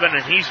 11,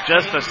 and he's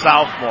just a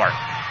sophomore.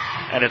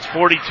 And it's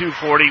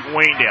 42-40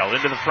 Waynedale.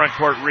 Into the front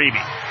court,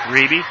 Reeby.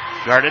 Reeby,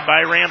 guarded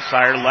by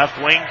Ramsire, left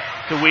wing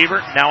to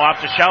Weaver. Now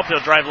off to Schaup. He'll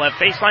drive left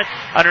baseline.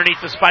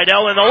 Underneath to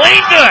Spidell in the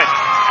lane. Good!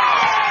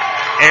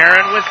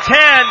 Aaron with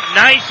 10.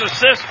 Nice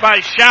assist by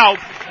Schaup.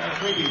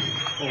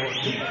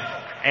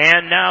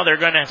 And now they're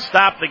going to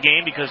stop the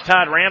game because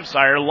Todd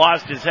Ramsire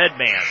lost his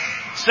headband.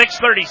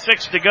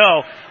 6:36 to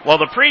go. Well,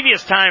 the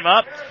previous time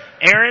up,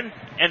 Aaron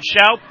and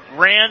Schaup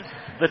ran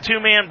the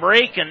 2-man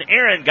break, and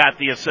Aaron got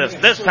the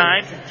assist. This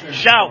time,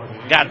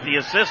 Schaup got the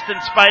assist,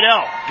 and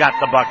Spidell got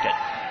the bucket.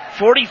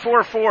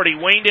 44-40,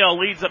 Waynedale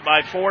leads it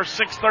by 4,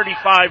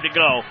 6:35 to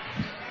go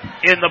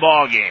in the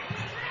ball game.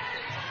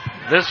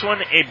 This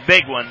one, a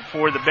big one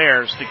for the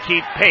Bears to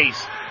keep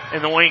pace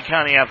in the Wayne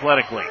County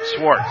Athletic League.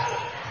 Swartz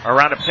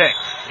around a pick,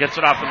 gets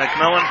it off to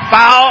McMillan.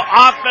 Foul,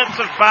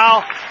 offensive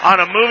foul on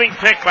a moving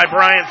pick by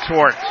Brian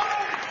Swartz.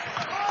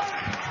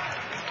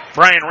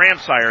 Brian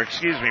Ramsire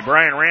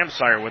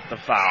with the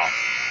foul.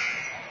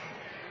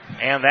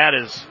 And that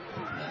is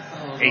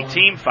a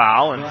team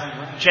foul, and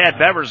Chad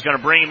Bever's going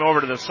to bring him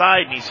over to the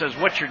side, and he says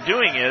what you're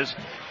doing is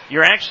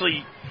you're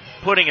actually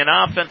putting an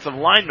offensive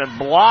lineman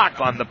block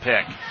on the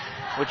pick,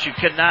 which you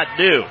cannot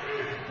do.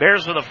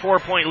 Bears with a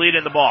 4-point lead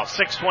in the ball.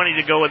 6:20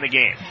 to go in the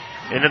game.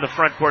 Into the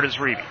front court is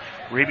Reeby.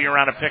 Reeby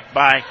around a pick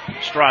by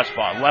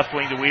Strasbaugh. Left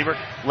wing to Weaver.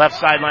 Left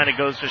sideline it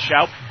goes to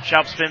Schaup.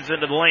 Schaup spins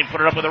into the lane.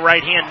 Put it up with the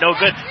right hand. No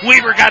good.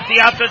 Weaver got the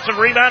offensive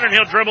rebound, and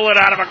he'll dribble it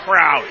out of a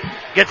crowd.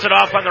 Gets it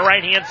off on the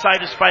right hand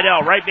side to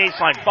Spidell. Right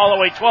baseline. Fall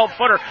away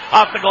 12-footer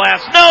off the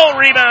glass. No!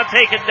 Rebound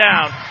taken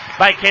down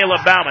by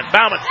Caleb Bauman.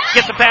 Bauman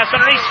gets a pass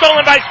underneath.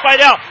 Stolen by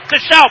Spidell to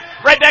Schaup.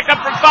 Right back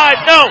up from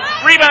 5. No!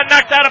 Rebound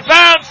knocked out of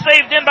bounds.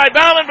 Saved in by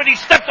Bauman, but he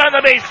stepped on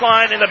the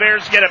baseline, and the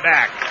Bears get it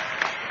back.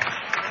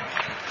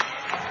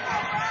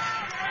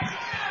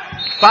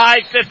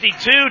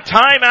 5:52,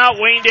 timeout,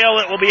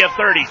 Waynedale, it will be a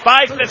 30.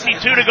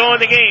 5:52 to go in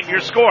the game, your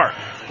score.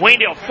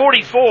 Waynedale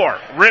 44,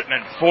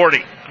 Rittman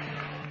 40.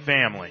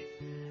 Family.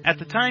 At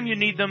the time you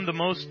need them the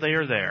most, they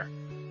are there.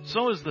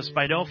 So is the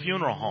Spidell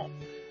Funeral Home.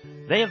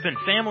 They have been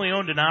family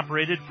owned and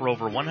operated for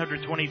over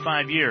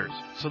 125 years,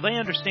 so they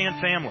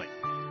understand family.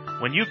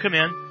 When you come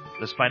in,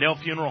 the Spidell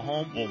Funeral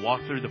Home will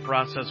walk through the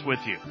process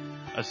with you,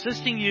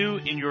 assisting you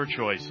in your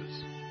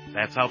choices.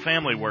 That's how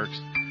family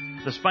works.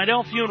 The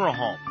Spidell Funeral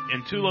Home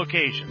in 2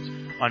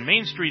 locations, on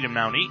Main Street in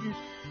Mount Eaton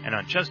and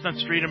on Chestnut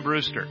Street in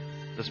Brewster.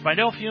 The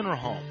Spidell Funeral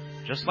Home,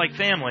 just like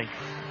family,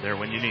 there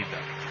when you need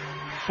them.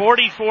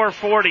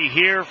 44-40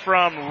 here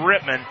from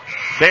Rittman.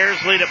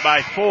 Bears lead it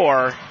by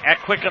 4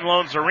 at Quicken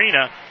Loans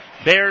Arena.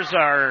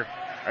 The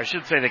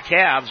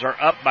Cavs are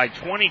up by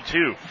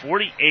 22,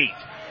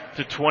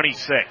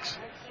 48-26.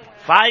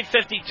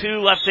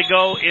 5:52 left to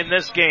go in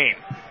this game.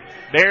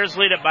 Bears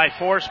lead it by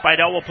 4.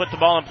 Spidell will put the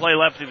ball in play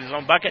left of his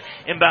own bucket.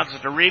 Inbounds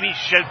it to Reeby.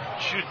 Shoot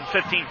the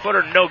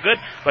 15-footer. No good.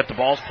 But the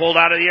ball's pulled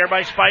out of the air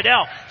by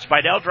Spidell.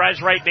 Spidell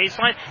drives right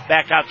baseline.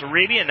 Back out to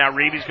Reeby. And now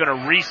Reeby's going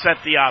to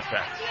reset the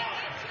offense.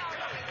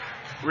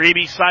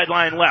 Reeby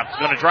sideline left.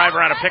 Going to drive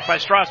around a pick by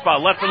Strasbaugh.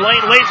 Left of the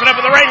lane. Lays it up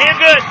with the right hand.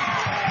 Good.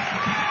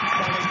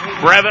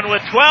 Brevin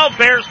with 12.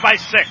 Bears by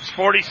 6.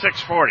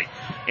 46-40.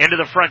 Into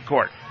the front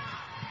court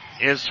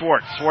is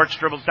Swartz. Swartz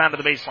dribbles down to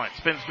the baseline.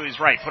 Spins to his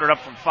right. Put it up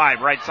from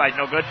 5. Right side,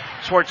 no good.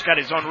 Swartz got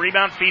his own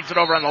rebound. Feeds it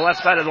over on the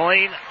left side of the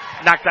lane.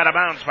 Knocked out of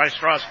bounds by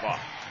Strasbaugh.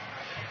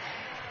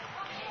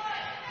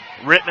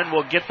 Rittman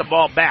will get the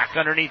ball back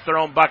underneath their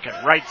own bucket.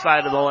 Right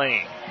side of the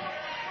lane.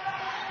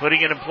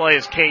 Putting it in play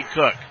is Cade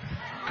Cook.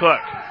 Cook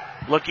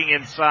looking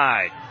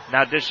inside.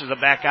 Now dishes it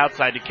back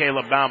outside to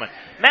Caleb Bauman.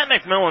 Matt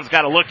McMillan's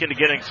got to look into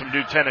getting some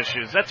new tennis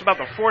shoes. That's about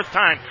the 4th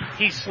time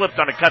he slipped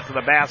on a cut to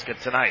the basket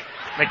tonight.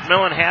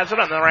 McMillan has it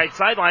on the right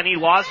sideline. He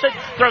lost it.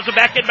 Throws it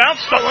back in bounds.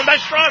 Stolen by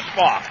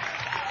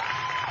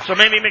Strasbaugh. So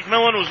maybe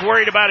McMillan was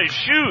worried about his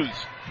shoes.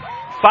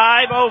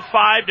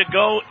 5:05 to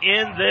go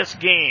in this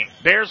game.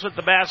 Bears with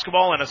the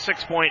basketball and a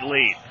 6-point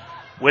lead.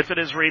 With it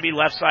is Reeby,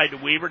 left side to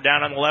Weaver,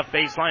 down on the left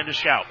baseline to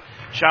Schaup.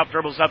 Schaup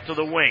dribbles up to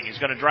the wing. He's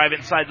going to drive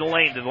inside the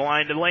lane, to the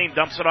line,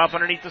 dumps it off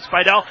underneath the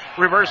Spidell.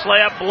 Reverse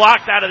layup,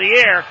 blocked out of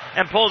the air,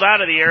 and pulled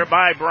out of the air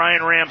by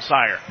Brian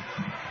Ramsire.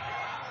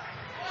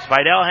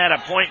 Spidell had a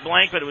point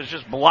blank, but it was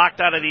just blocked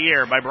out of the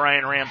air by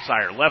Brian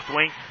Ramsire. Left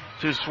wing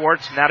to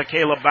Swartz, now to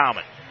Caleb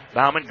Bauman.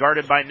 Bauman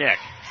guarded by Nick.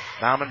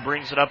 Bauman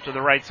brings it up to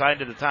the right side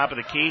to the top of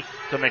the key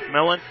to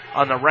McMillan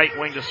on the right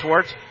wing to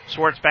Swartz.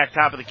 Swartz back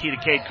top of the key to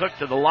Cade Cook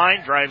to the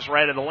line, drives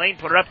right of the lane,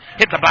 put it up,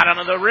 hit the bottom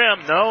of the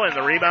rim, no, and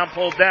the rebound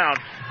pulled down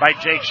by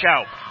Jake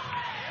Schaup.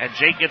 And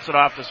Jake gets it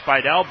off to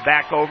Spidell,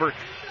 back over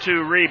to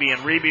Reeby,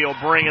 and Reeby will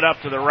bring it up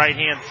to the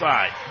right-hand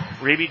side.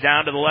 Reeby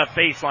down to the left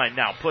baseline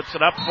now, puts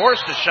it up,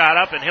 forced a shot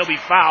up, and he'll be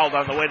fouled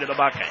on the way to the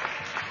bucket.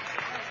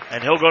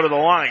 And he'll go to the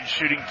line,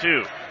 shooting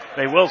 2.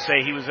 They will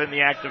say he was in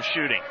the act of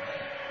shooting.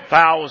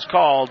 Foul was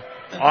called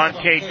on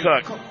Cade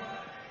Cook.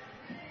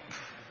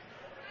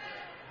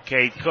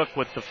 Cade Cook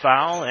with the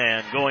foul,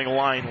 and going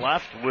line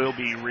left will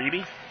be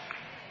Reeby.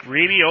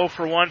 Reeby 0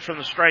 for 1 from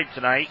the stripe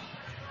tonight,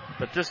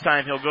 but this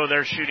time he'll go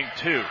there shooting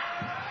 2.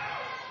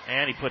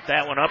 And he put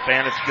that one up,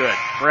 and it's good.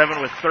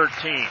 Brevin with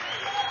 13.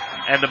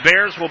 And the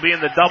Bears will be in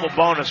the double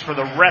bonus for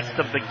the rest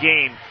of the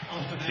game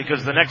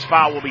because the next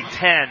foul will be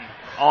 10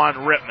 on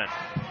Rittman.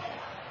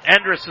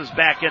 Endress is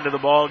back into the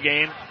ball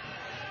game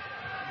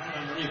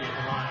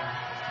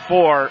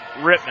for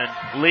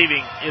Rittman.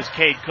 Leaving is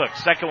Cade Cook.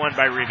 Second one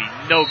by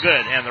Reeby. No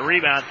good. And the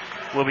rebound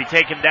will be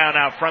taken down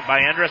out front by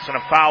Endress, and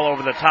a foul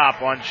over the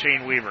top on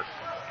Shane Weaver.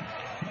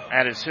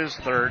 That is his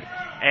 3rd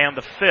and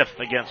the 5th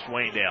against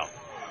Waynedale.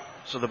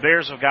 So the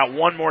Bears have got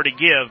one more to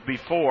give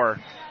before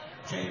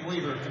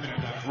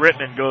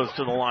Rittman goes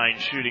to the line,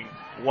 shooting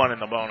 1 in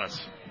the bonus.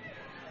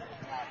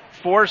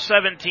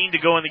 4:17 to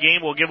go in the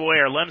game. We'll give away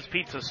our Lem's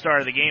Pizza star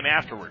of the game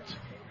afterwards.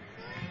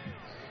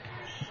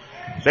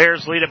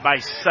 Bears lead it by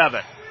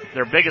 7.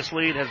 Their biggest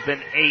lead has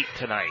been 8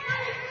 tonight.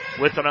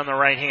 With it on the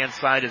right-hand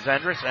side is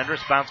Endress.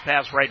 Endress bounce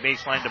pass right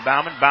baseline to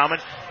Bauman. Bauman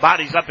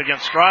bodies up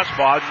against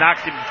Strasbaugh,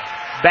 knocked him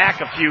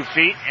back a few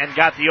feet, and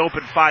got the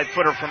open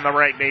 5-footer from the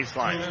right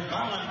baseline.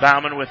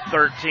 Bauman with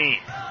 13.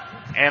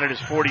 And it is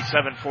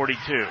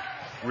 47-42.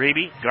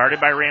 Reeby, guarded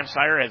by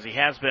Ramsire, as he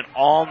has been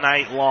all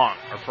night long,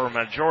 or for a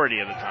majority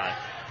of the time.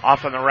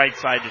 Off on the right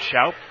side to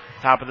Schaup.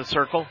 Top of the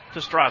circle to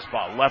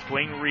Strasbaugh. Left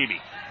wing, Reeby.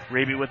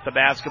 Reeby with the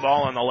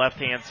basketball on the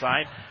left-hand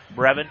side.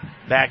 Brevin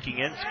backing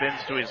in,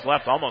 spins to his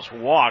left, almost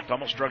walked,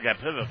 almost drug that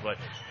pivot foot.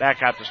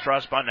 Back out to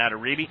Strasbaugh, now to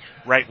Reeby.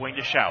 Right wing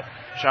to Schaup.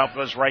 Schaup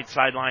goes right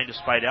sideline to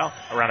Spidell.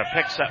 Around a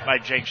pick set by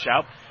Jake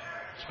Schaup.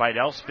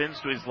 Spidell spins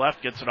to his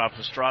left, gets it off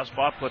to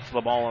Strasbaugh, puts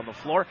the ball on the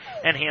floor,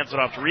 and hands it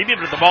off to Reeby,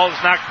 but the ball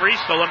is knocked free,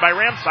 stolen by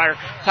Ramsire.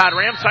 Todd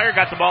Ramsire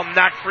got the ball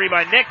knocked free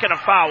by Nick, and a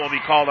foul will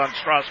be called on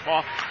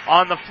Strasbaugh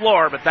on the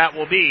floor, but that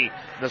will be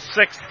the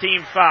 6th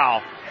team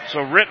foul. So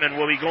Rittman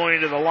will be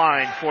going to the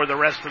line for the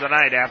rest of the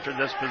night after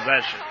this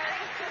possession.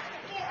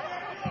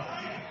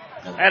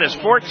 That is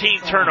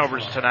 14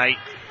 turnovers tonight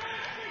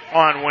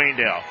on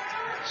Waynedale.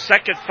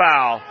 2nd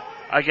foul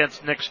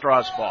against Nick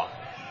Strasbaugh.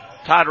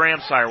 Todd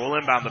Ramsire will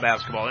inbound the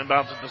basketball.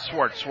 Inbounds it to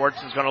Swartz.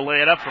 Swartz is going to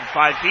lay it up from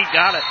 5 feet.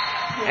 Got it.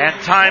 And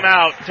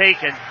timeout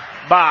taken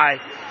by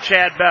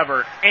Chad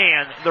Bever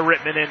and the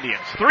Rittman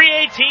Indians.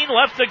 3:18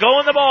 left to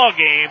go in the ball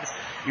game.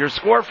 Your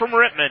score from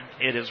Rittman,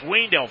 it is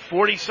Waynedale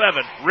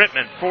 47,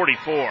 Rittman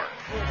 44.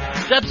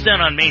 Deb's Den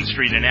on Main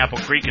Street in Apple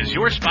Creek is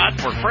your spot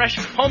for fresh,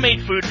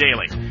 homemade food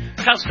daily.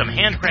 Custom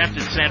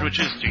handcrafted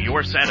sandwiches to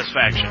your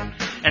satisfaction.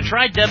 And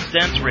try Deb's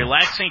Den's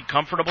relaxing,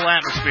 comfortable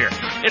atmosphere.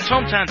 It's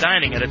hometown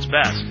dining at its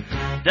best.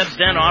 Deb's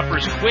Den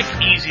offers quick,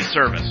 easy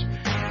service.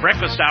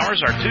 Breakfast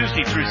hours are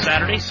Tuesday through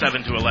Saturday,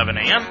 7 to 11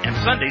 a.m., and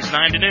Sundays,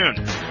 9 to noon.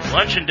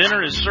 Lunch and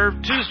dinner is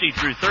served Tuesday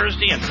through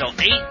Thursday until 8,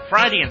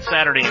 Friday and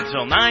Saturday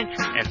until 9,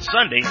 and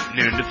Sunday,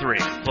 noon to 3.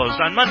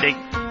 Closed on Monday.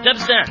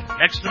 Deb's Den,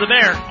 next to the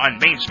Bear on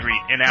Main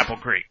Street in Apple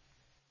Creek.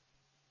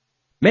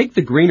 Make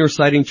the greener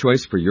siding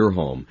choice for your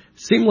home.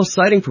 Seamless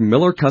siding from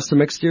Miller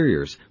Custom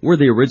Exteriors. We're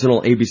the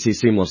original ABC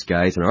Seamless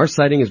guys, and our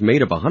siding is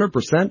made of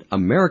 100%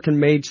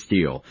 American-made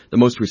steel, the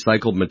most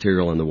recycled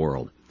material in the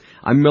world.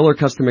 I'm Miller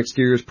Custom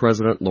Exteriors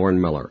President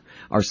Lauren Miller.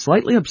 Our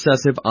slightly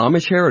obsessive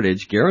Amish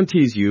heritage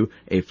guarantees you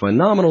a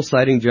phenomenal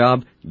siding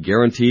job,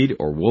 guaranteed,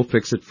 or we'll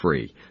fix it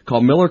free.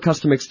 Call Miller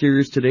Custom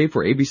Exteriors today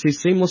for ABC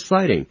Seamless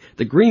Siding,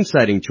 the green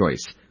siding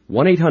choice.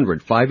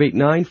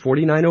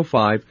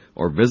 1-800-589-4905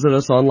 or visit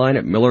us online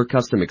at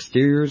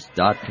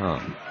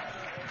MillerCustomExteriors.com.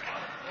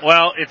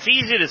 Well, it's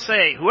easy to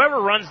say. Whoever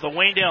runs the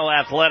Waynedale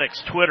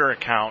Athletics Twitter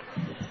account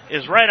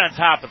is right on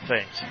top of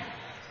things.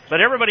 But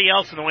everybody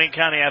else in the Wayne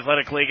County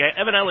Athletic League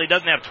evidently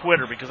doesn't have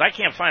Twitter because I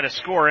can't find a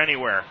score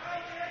anywhere.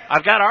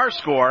 I've got our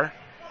score,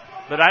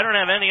 but I don't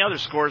have any other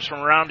scores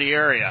from around the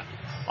area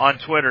on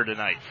Twitter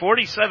tonight.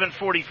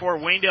 47-44,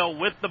 Waynedale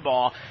with the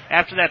ball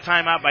after that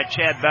timeout by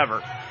Chad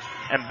Bever.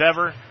 And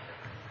Bever,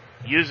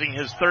 using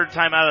his third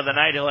timeout of the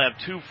night, he'll have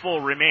 2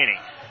 full remaining.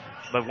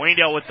 But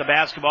Waynedale with the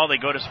basketball, they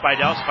go to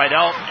Spidell.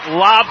 Spidell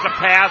lobs a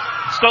pass,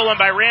 stolen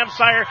by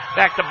Ramsire,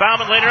 back to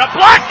Bauman, later up,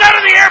 blocked out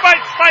of the air by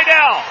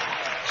Spidell.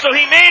 So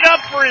he made up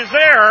for his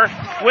error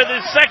with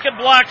his second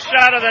block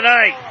shot of the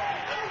night.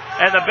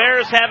 And the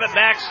Bears have it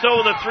back, still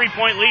with a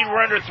 3-point lead.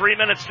 We're under 3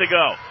 minutes to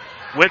go.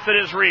 With it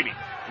is Reeby.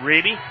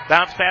 Reeby,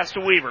 bounce pass to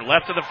Weaver,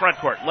 left of the front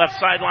court, left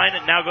sideline,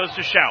 and now goes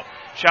to Schaub.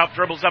 Schaub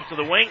dribbles up to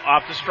the wing,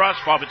 off to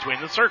Strasbaugh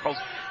between the circles.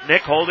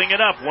 Nick holding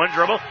it up, one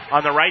dribble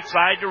on the right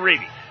side to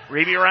Reeby.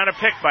 Reeby around a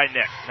pick by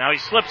Nick. Now he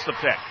slips the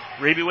pick.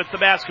 Reeby with the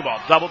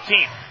basketball, double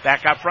team,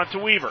 back out front to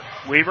Weaver.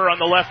 Weaver on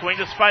the left wing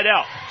to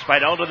Spidell.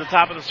 Spidell to the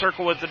top of the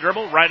circle with the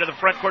dribble, right of the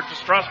front court to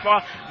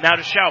Strasbaugh, now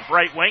to Schaub,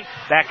 right wing,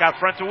 back out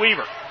front to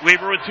Weaver.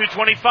 Weaver with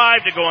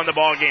 2:25 to go in the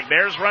ball game.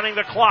 Bears running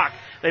the clock.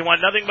 They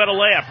want nothing but a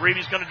layup.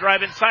 Reeby's going to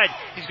drive inside.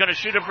 He's going to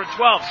shoot it for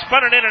 12.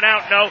 Spun it in and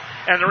out, no.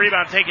 And the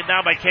rebound taken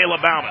down by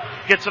Caleb Bauman.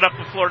 Gets it up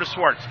the floor to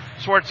Swartz.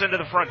 Swartz into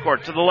the front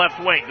court, to the left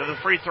wing, to the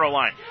free throw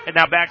line. And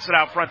now backs it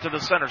out front to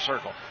the center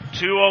circle.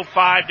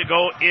 2:05 to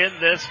go in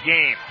this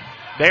game.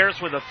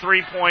 Bears with a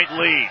 3-point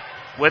lead.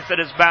 With it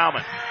is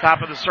Bauman.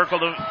 Top of the circle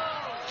to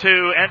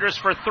Endress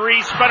for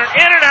 3. Spun it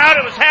in and out.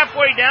 It was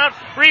halfway down.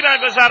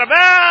 Rebound goes out of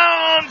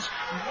bounds.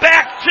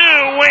 Back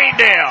to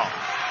Waynedale.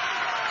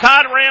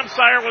 Todd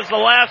Ramsire was the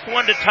last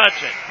one to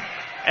touch it.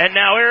 And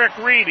now Eric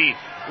Reedy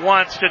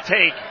wants to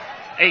take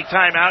a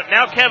timeout.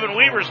 Now Kevin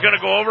Weaver's going to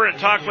go over and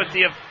talk with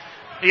the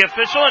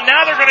official, and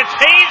now they're going to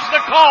change the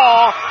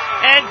call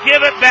and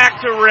give it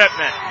back to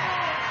Rittman.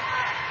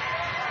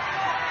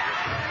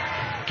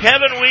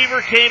 Kevin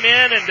Weaver came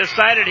in and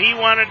decided he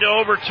wanted to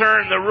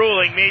overturn the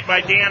ruling made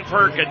by Dan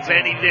Perkins,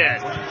 and he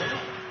did.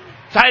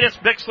 Titus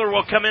Bixler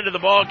will come into the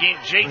ball game.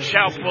 Jake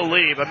Schaub will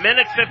leave.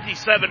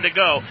 1:57 to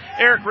go.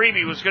 Eric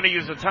Reeby was going to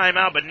use a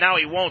timeout, but now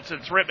he won't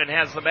since Rittman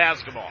has the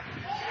basketball.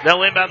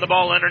 They'll inbound the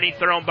ball underneath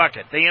their own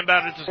bucket. They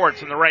inbound it to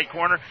Swartz in the right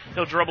corner.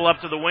 He'll dribble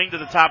up to the wing to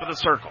the top of the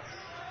circle.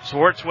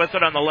 Swartz with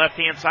it on the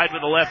left-hand side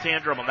with a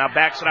left-hand dribble. Now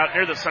backs it out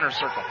near the center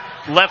circle.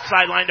 Left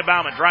sideline to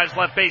Bauman. Drives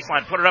left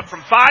baseline. Put it up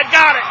from 5.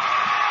 Got it!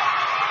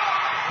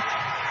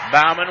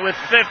 Bauman with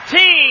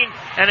 15,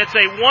 and it's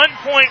a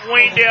 1-point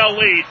Waynedale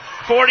lead.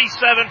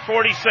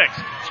 47-46.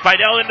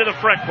 Spidell into the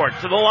front court,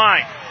 to the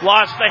line.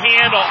 Lost the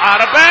handle,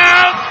 out of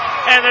bounds,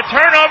 and the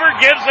turnover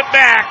gives it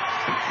back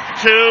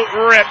to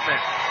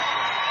Rittman.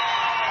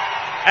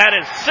 That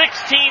is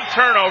 16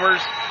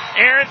 turnovers.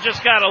 Aaron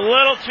just got a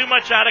little too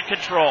much out of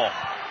control.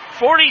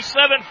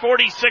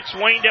 47-46,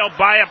 Waynedale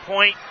by a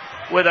point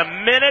with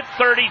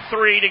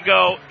 1:33 to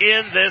go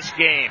in this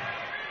game.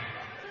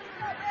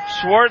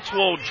 Swartz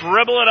will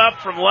dribble it up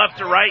from left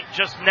to right,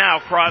 just now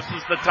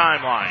crosses the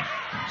timeline.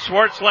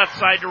 Swartz left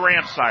side to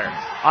Ramsire.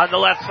 On the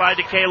left side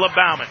to Caleb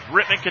Bauman.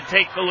 Rittman can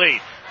take the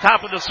lead.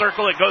 Top of the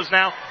circle, it goes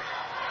now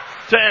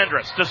to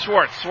Endress, to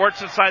Swartz.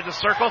 Swartz inside the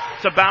circle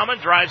to Bauman,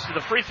 drives to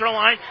the free throw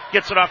line,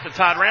 gets it off to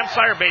Todd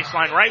Ramsire,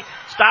 baseline right,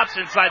 stops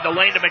inside the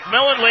lane to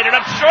McMillan, laid it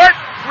up short,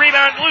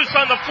 rebound loose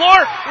on the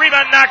floor,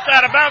 rebound knocked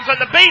out of bounds on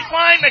the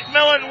baseline,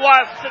 McMillan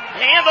lost the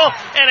handle,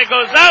 and it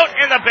goes out,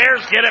 and the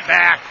Bears get it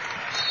back.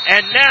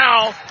 And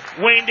now,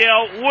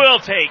 Waynedale will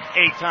take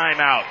a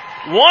timeout.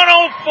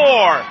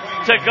 1:04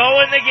 to go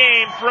in the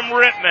game from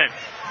Rittman.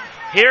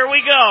 Here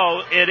we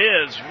go. It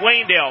is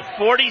Waynedale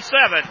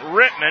 47,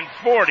 Rittman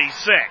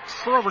 46.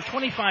 For over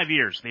 25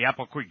 years, the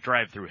Apple Creek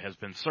drive-thru has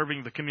been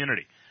serving the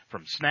community.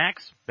 From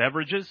snacks,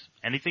 beverages,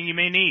 anything you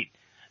may need.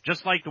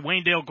 Just like the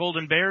Waynedale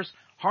Golden Bears,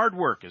 hard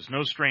work is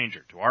no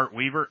stranger to Art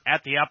Weaver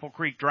at the Apple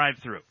Creek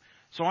drive-thru.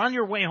 So on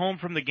your way home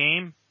from the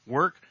game,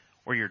 work,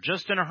 or you're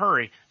just in a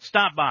hurry,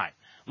 stop by.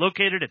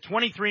 Located at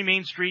 23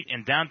 Main Street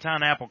in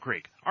downtown Apple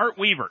Creek, Art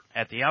Weaver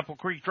at the Apple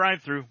Creek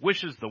drive-thru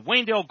wishes the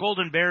Waynedale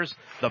Golden Bears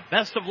the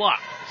best of luck.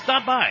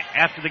 Stop by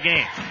after the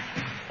game.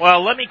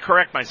 Well, let me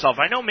correct myself.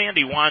 I know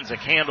Mandy Wanzik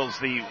handles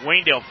the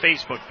Waynedale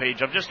Facebook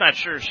page. I'm just not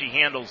sure if she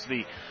handles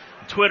the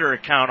Twitter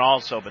account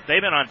also, but they've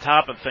been on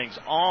top of things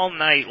all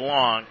night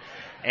long.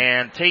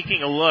 And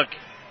taking a look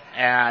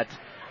at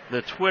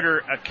the Twitter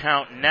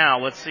account now,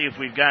 let's see if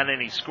we've got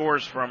any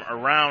scores from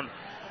around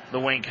the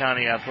Wayne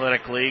County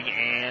Athletic League,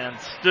 and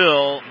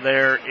still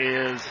there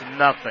is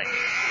nothing.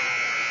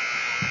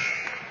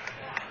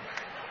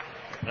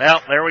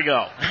 Well, there we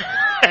go.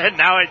 And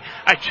now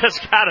I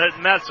just got a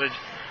message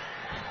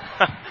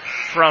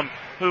from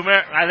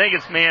I think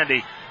it's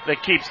Mandy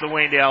that keeps the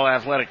Waynedale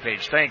Athletic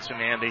page. Thanks,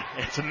 Mandy.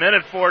 It's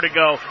 1:04 to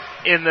go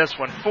in this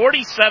one.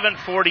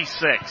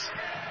 47-46.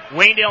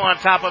 Waynedale on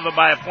top of it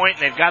by a point,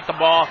 and they've got the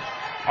ball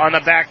on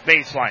the back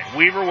baseline.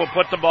 Weaver will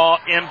put the ball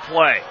in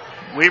play.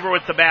 Weaver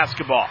with the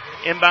basketball.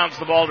 Inbounds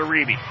the ball to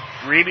Reeby.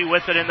 Reeby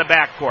with it in the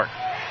backcourt.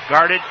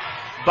 Guarded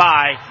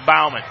by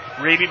Bauman.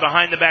 Reeby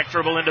behind the back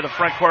dribble into the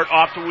front court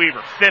off to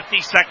Weaver.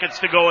 50 seconds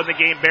to go in the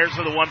game. Bears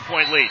with a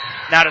 1-point lead.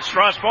 Now to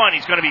Strasbaugh, and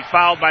he's going to be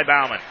fouled by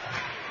Bauman.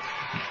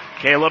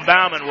 Caleb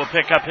Bauman will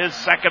pick up his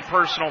second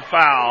personal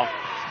foul.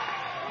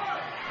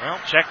 Well,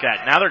 check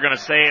that. Now they're going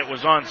to say it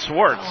was on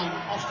Swartz.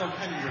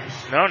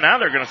 No, now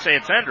they're going to say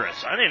it's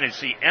Endress. I didn't even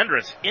see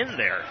Endress in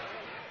there.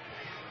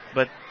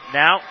 But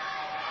now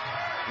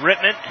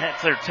Rittman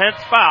has their 10th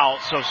foul,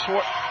 so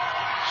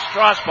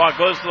Strasbaugh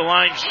goes to the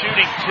line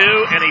shooting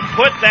two, and he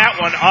put that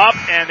one up,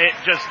 and it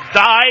just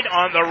died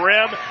on the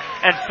rim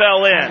and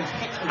fell in.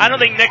 I don't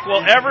think Nick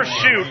will ever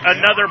shoot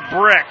another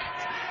brick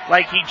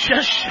like he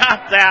just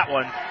shot that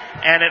one,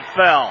 and it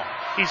fell.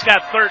 He's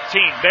got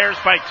 13. Bears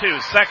by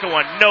 2. Second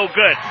one, no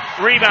good.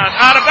 Rebound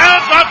out of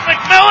bounds off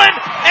McMillan,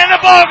 and the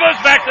ball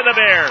goes back to the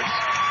Bears.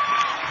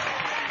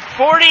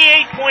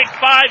 48.5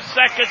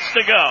 seconds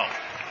to go.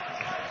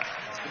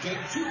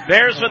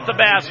 Bears with the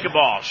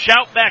basketball.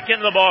 Shout back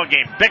into the ball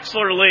game.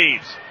 Bixler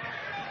leads.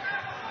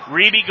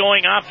 Reeby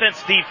going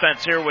offense,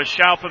 defense here with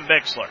Schaub and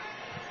Bixler.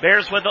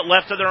 Bears with it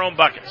left of their own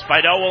bucket.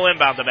 Spidell will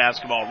inbound the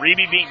basketball.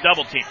 Reeby being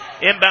double teamed.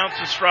 Inbounds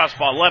to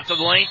Strasbaugh. Left of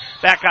the lane.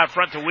 Back out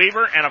front to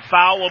Weaver. And a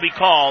foul will be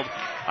called,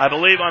 I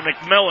believe, on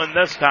McMillan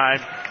this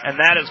time. And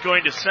that is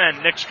going to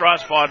send Nick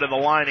Strasbaugh to the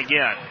line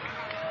again.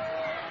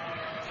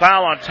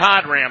 Foul on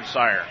Todd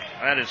Ramsire.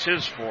 That is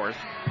his fourth.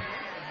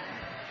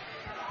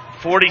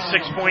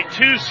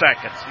 46.2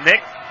 seconds.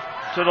 Nick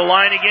to the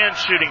line again,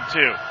 shooting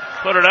two.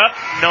 Put it up,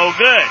 no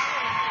good.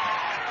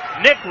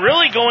 Nick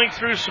really going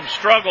through some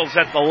struggles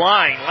at the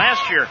line.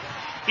 Last year,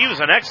 he was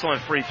an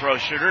excellent free throw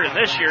shooter, and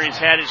this year he's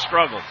had his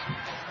struggles.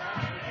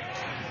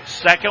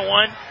 Second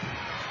one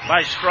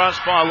by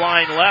Strasbaugh,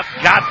 line left,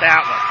 got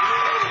that one.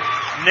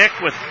 Nick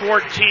with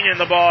 14 in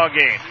the ball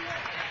game.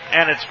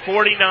 And it's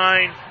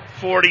 49-46.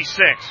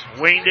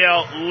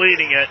 Waynedale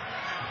leading it.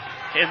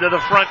 Into the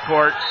front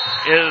court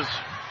is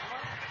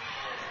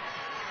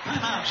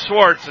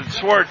Swartz, and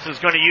Swartz is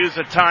going to use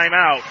a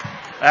timeout.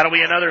 That'll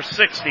be another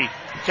 60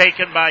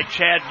 taken by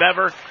Chad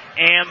Bever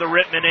and the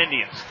Rittman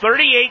Indians.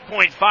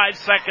 38.5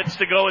 seconds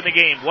to go in the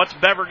game. What's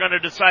Bever going to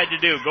decide to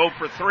do? Go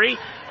for three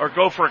or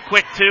go for a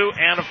quick two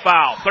and a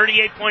foul?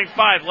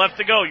 38.5 left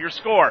to go. Your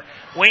score,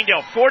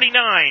 Waynedale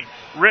 49,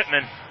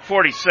 Rittman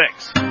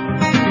 46.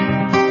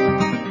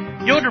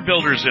 Yoder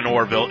Builders in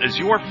Orrville is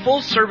your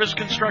full-service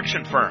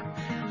construction firm,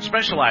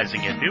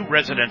 specializing in new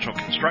residential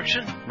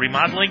construction,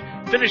 remodeling,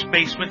 finished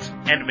basements,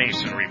 and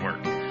masonry work.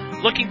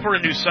 Looking for a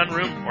new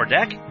sunroom or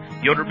deck?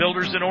 Yoder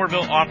Builders in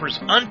Orrville offers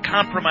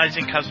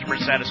uncompromising customer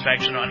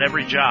satisfaction on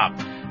every job,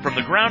 from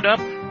the ground up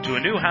to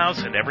a new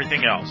house and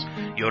everything else.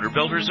 Yoder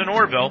Builders in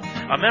Orrville,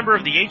 a member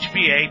of the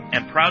HBA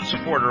and proud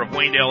supporter of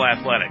Waynedale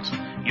Athletics.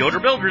 Yoder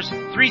Builders,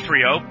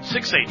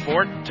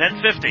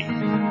 330-684-1050.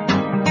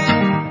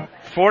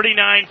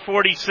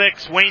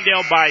 49-46,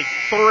 Waynedale by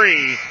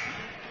 3.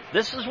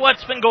 This is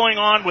what's been going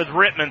on with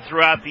Rittman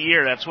throughout the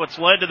year. That's what's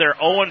led to their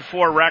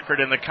 0-4 record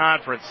in the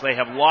conference. They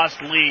have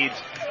lost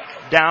leads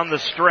down the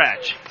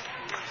stretch.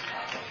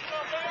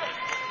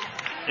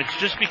 It's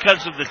just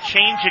because of the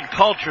change in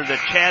culture that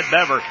Chad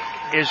Bever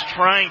is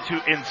trying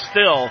to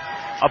instill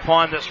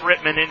upon this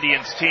Rittman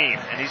Indians team.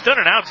 And he's done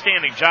an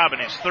outstanding job in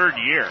his third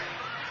year.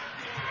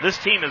 This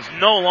team is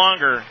no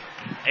longer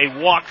a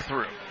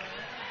walkthrough.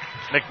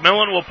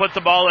 McMillan will put the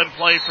ball in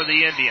play for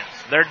the Indians.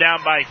 They're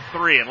down by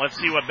 3, and let's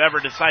see what Bever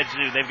decides to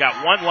do. They've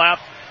got one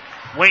left.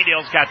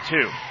 Waynedale's got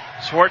 2.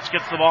 Swartz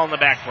gets the ball in the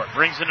backcourt,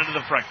 brings it into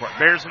the front court.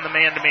 Bears in the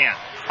man-to-man.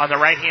 On the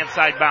right-hand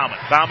side, Bauman.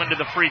 Bauman to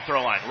the free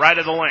throw line, right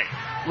of the lane.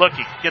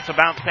 Looking, gets a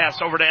bounce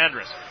pass over to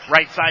Endress.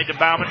 Right side to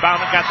Bauman.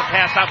 Bauman got the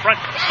pass out front.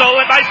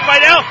 Stolen by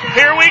Spidell.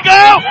 Here we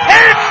go!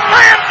 And it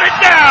slams it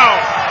down!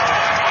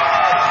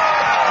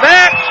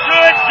 That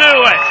should do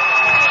it.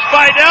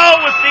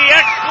 Spidell with the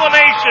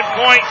exclamation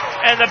point,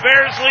 and the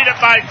Bears lead it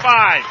by 5.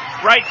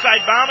 Right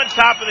side Bauman,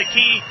 top of the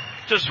key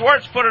to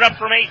Swartz, put it up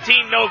from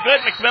 18, no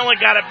good.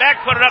 McMillan got it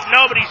back, put it up,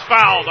 nobody's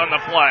fouled on the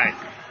play.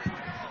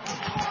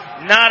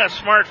 Not a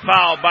smart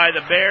foul by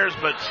the Bears,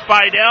 but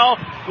Spidell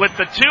with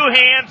the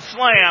two-hand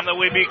slam that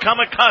we've become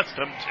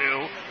accustomed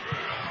to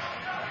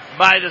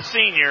by the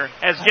senior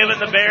has given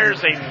the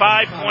Bears a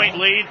 5-point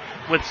lead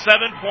with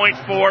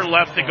 7.4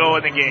 left to go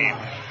in the game.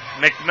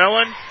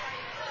 McMillan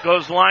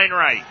goes line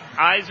right.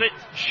 Eyes it,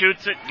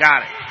 shoots it,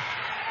 got it.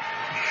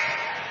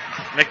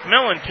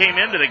 McMillan came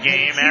into the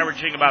game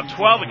averaging about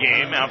 12 a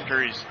game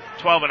after his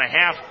 12 and a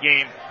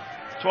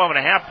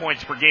half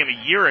points per game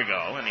a year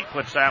ago, and he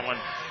puts that one.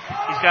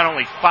 He's got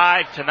only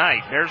 5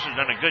 tonight. Bears have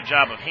done a good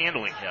job of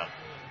handling him.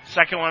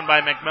 Second one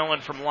by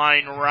McMillan from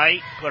line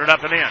right. Put it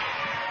up and in.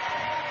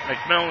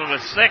 McMillan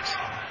with 6.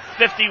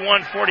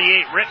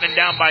 51-48. Rittman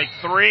down by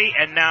 3.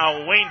 And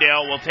now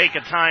Waynedale will take a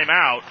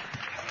timeout.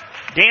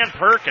 Dan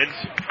Perkins,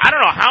 I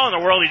don't know how in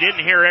the world he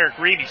didn't hear Eric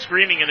Reedy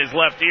screaming in his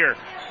left ear,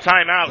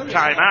 timeout,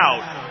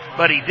 timeout,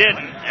 but he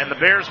didn't. And the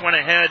Bears went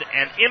ahead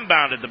and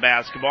inbounded the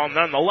basketball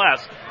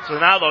nonetheless. So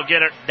now they'll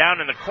get it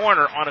down in the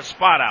corner on a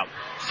spot out.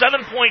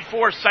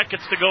 7.4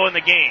 seconds to go in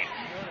the game.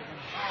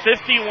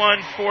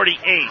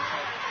 51-48.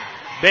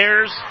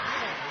 Bears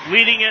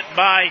leading it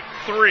by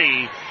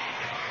 3.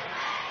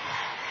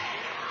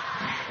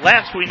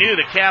 Last we knew,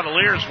 the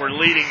Cavaliers were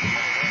leading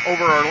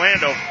over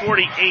Orlando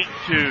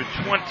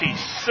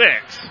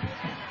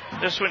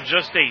 48-26. This one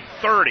just a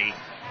 30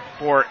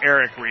 for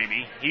Eric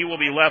Reeby. He will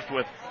be left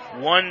with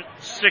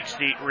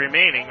 160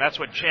 remaining. That's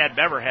what Chad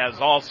Bever has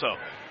also.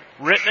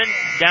 Rittman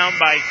down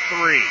by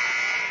 3.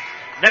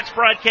 Next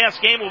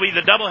broadcast game will be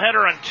the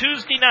doubleheader on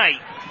Tuesday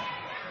night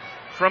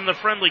from the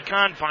friendly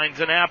confines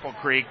in Apple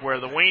Creek, where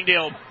the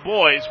Waynedale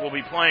boys will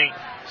be playing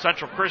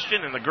Central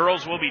Christian and the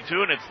girls will be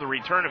too, and it's the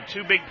return of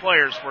 2 big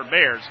players for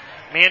Bears.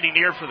 Mandy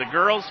Neer for the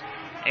girls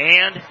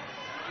and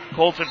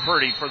Colton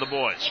Purdy for the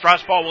boys.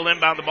 Strasball will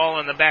inbound the ball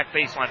in the back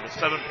baseline with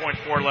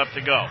 7.4 left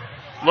to go.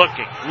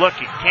 Looking,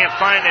 can't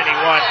find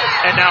anyone,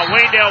 and now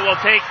Waynedale will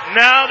take,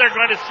 now they're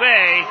going to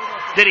say,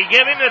 did he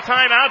give him the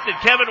timeout? Did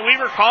Kevin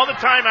Weaver call the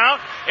timeout?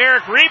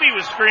 Eric Reeby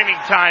was screaming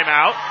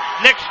timeout.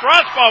 Nick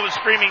Strasball was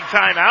screaming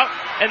timeout.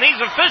 And these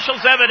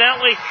officials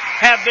evidently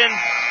have been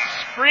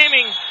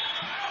screaming.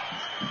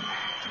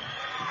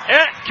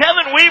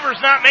 Kevin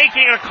Weaver's not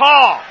making a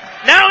call.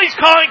 Now he's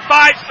calling 5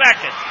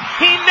 seconds.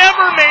 He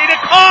never made a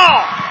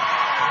call.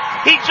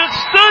 He just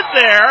stood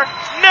there,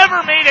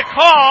 never made a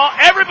call.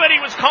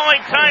 Everybody was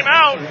calling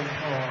timeout,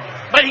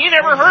 but he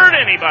never heard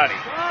anybody.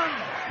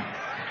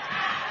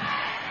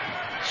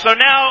 So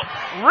now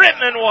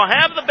Rittman will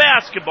have the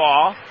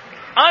basketball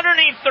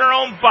underneath their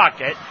own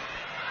bucket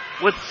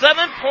with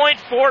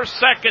 7.4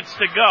 seconds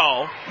to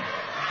go,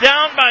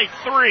 down by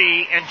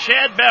 3, and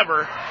Chad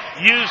Bever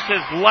used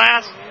his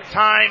last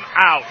time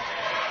out.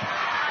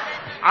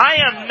 I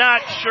am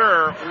not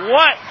sure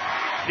what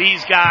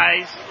these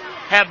guys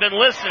have been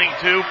listening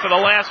to for the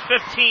last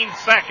 15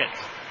 seconds.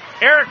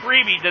 Eric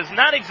Reeby does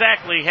not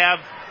exactly have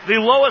the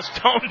lowest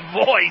toned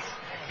voice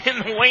in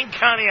the Wayne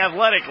County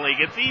Athletic League.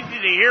 It's easy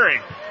to hear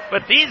him.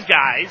 But these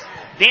guys,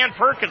 Dan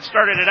Perkins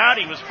started it out.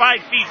 He was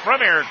 5 feet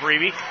from Eric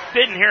Reeby.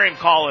 Didn't hear him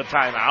call a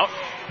timeout.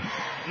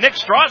 Nick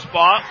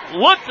Strasbaugh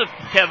looked at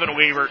Kevin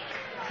Weaver,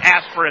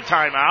 asked for a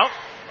timeout,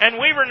 and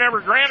Weaver never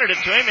granted it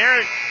to him.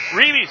 Eric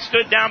Reeby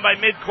stood down by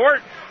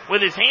midcourt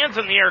with his hands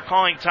in the air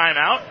calling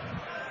timeout,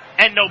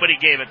 and nobody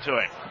gave it to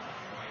him.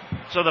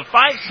 So the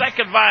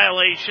 5-second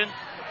violation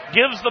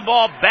gives the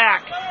ball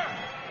back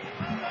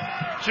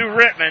to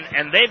Rittman,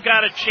 and they've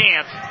got a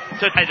chance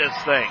to tie this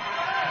thing.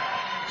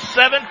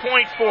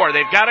 7.4.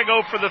 They've got to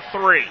go for the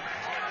 3.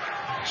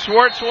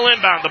 Schwartz will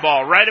inbound the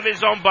ball right of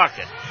his own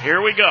bucket. Here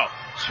we go.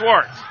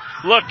 Schwartz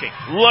looking,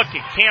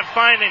 can't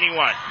find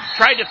anyone.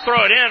 Tried to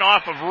throw it in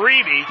off of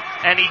Reeby,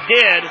 and he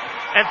did,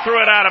 and threw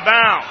it out of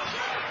bounds.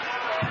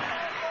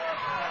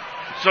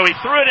 So he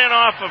threw it in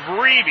off of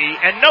Reeby,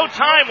 and no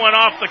time went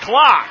off the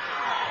clock.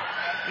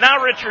 Now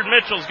Richard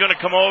Mitchell's going to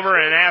come over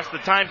and ask the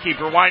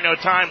timekeeper why no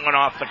time went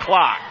off the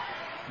clock.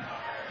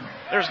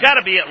 There's got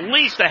to be at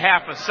least a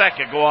half a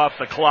second go off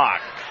the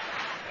clock.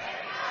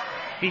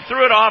 He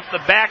threw it off the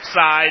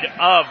backside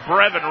of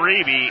Brevin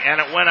Reeby,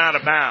 and it went out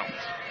of bounds.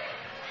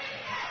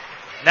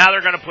 Now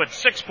they're going to put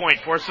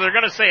 6.4, so they're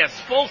going to say a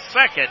full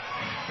second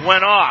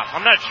went off.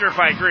 I'm not sure if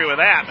I agree with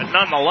that, but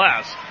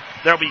nonetheless,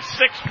 there'll be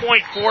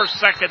 6.4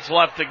 seconds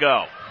left to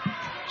go.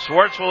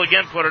 Schwartz will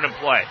again put it in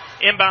play.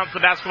 Inbounds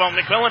the basketball,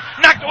 McMillan.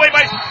 Knocked away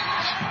by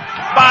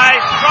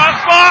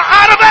Strasbaugh.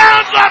 Out of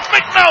bounds off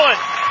McMillan.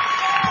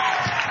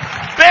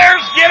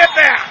 Bears get it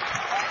back.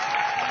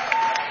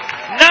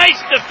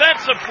 Nice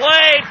defensive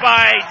play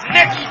by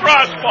Nick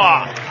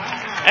Strasbaugh.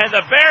 And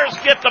the Bears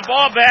get the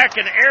ball back,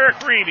 and Eric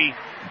Reeby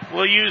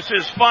will use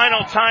his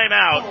final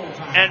timeout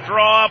and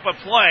draw up a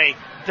play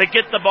to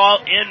get the ball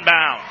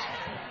inbounds.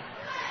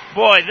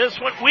 Boy, this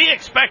one, we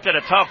expected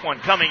a tough one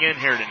coming in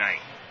here tonight.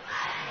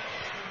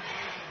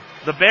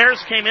 The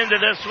Bears came into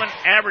this one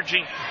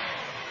averaging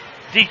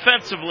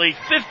defensively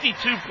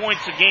 52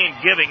 points a game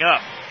giving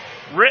up.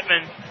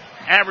 Rittman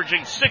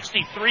averaging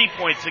 63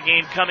 points a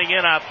game coming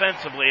in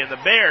offensively, and the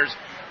Bears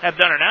have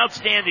done an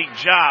outstanding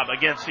job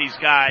against these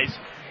guys.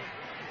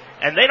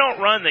 And they don't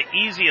run the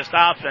easiest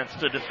offense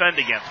to defend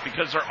against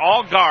because they're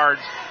all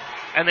guards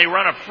and they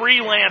run a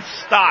freelance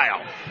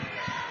style.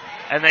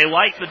 and they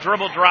like the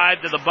dribble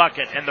drive to the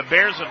bucket, and the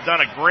Bears have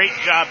done a great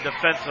job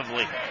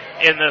defensively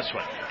in this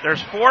one.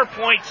 There's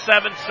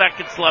 4.7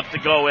 seconds left to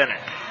go in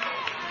it.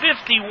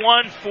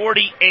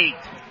 51-48.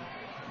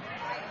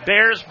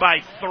 Bears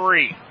by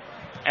 3.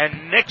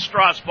 And Nick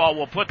Strasball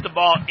will put the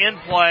ball in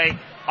play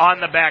on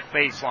the back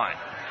baseline.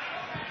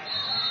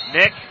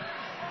 Nick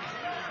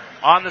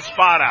on the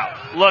spot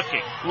out.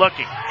 Looking.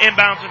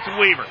 Inbounds it to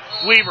Weaver.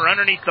 Weaver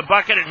underneath the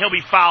bucket, and he'll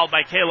be fouled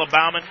by Caleb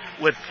Bauman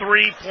with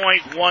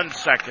 3.1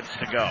 seconds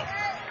to go.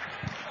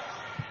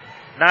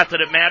 Not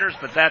that it matters,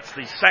 but that's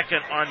the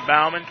second on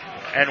Bauman.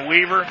 And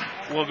Weaver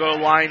will go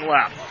line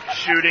left,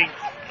 shooting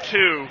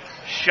 2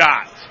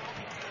 shots.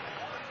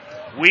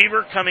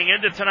 Weaver coming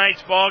into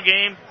tonight's ball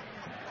game,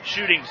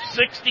 shooting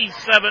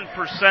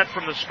 67%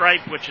 from the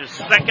stripe, which is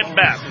second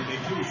best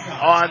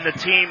on the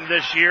team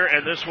this year,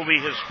 and this will be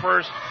his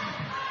first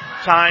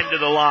time to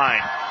the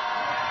line.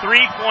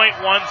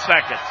 3.1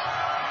 seconds.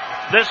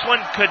 This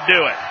one could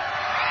do it.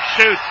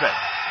 Shoots it.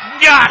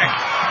 Got it!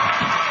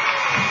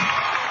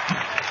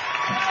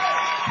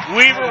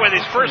 Weaver with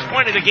his first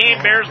point of the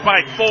game, Bears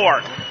by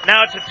 4.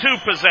 Now it's a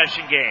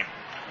 2-possession game.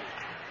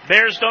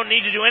 Bears don't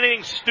need to do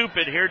anything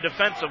stupid here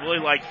defensively,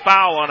 like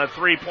foul on a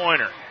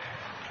 3-pointer.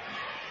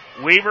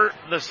 Weaver,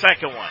 the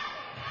second one.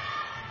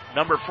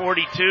 Number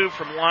 42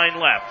 from line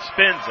left.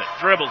 Spins it,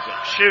 dribbles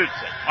it,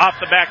 shoots it. Off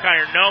the back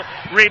iron, no.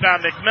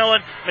 Rebound,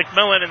 McMillan.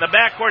 McMillan in the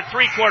backcourt,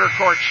 three-quarter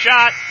court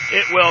shot.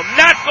 It will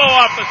not go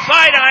off the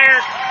side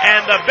iron,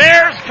 and the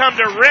Bears come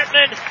to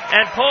Rittman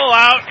and pull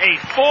out a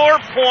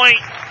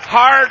 4-point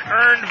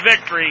hard-earned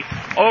victory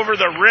over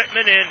the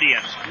Rittman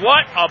Indians.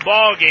 What a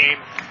ball game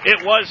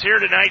it was here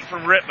tonight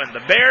from Rittman.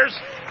 The Bears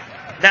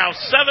now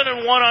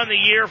 7-1 on the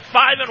year,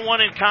 5-1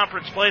 in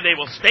conference play. They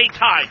will stay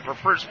tied for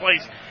first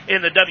place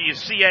in the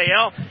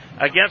WCAL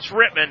against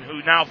Rittman,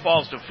 who now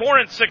falls to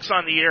 4-6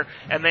 on the year,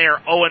 and they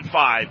are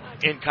 0-5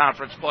 in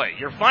conference play.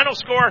 Your final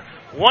score,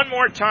 one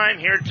more time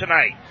here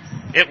tonight.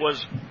 It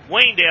was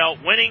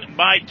Waynedale winning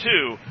by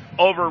 2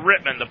 over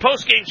Rittman. The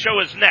postgame show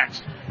is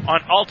next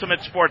on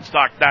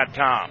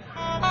UltimateSportsTalk.com.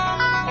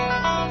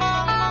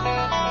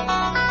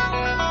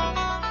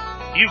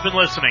 You've been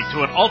listening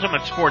to an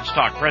Ultimate Sports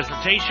Talk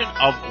presentation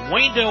of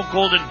Waynedale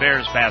Golden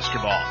Bears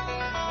basketball.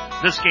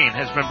 This game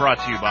has been brought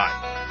to you by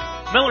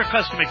Miller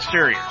Custom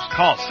Exteriors.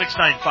 Call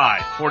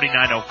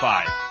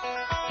 695-4905.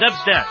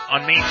 Deb's Dent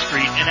on Main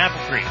Street in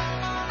Apple Creek.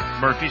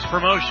 Murphy's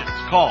Promotions.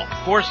 Call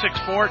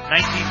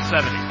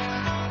 464-1970.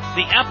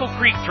 The Apple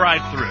Creek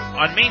Drive-Thru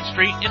on Main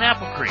Street in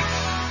Apple Creek.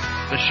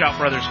 The Shout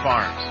Brothers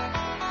Farms.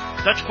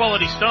 Dutch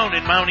Quality Stone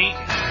in Mount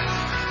Eaton.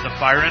 The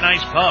Fire and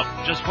Ice Pub,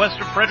 just west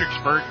of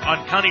Fredericksburg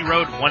on County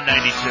Road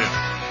 192.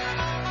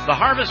 The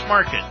Harvest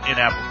Market in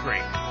Apple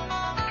Creek.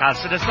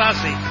 Casa de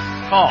Sassi,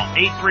 call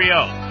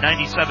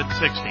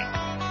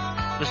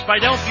 830-9760. The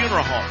Spidell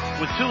Funeral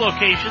Home, with 2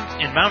 locations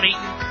in Mount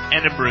Eaton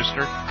and in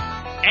Brewster.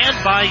 And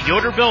by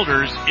Yoder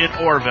Builders in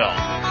Orrville.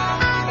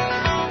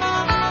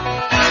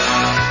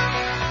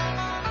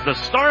 The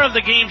star of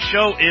the game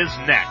show is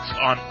next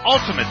on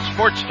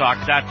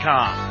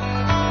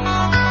UltimateSportsTalk.com.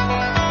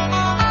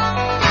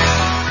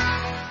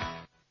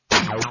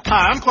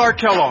 Hi, I'm Clark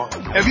Kellogg.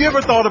 Have you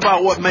ever thought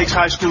about what makes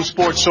high school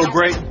sports so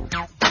great?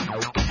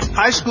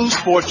 High school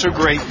sports are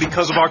great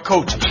because of our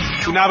coaches,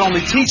 who not only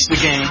teach the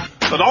game,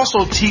 but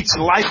also teach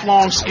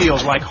lifelong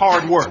skills like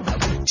hard work,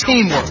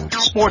 teamwork,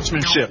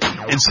 sportsmanship,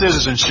 and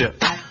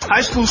citizenship.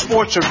 High school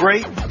sports are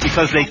great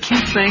because they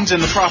keep things in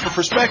the proper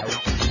perspective.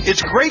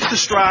 It's great to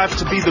strive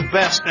to be the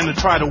best and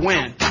to try to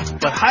win,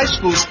 but high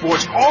school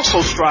sports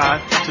also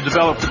strive to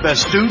develop the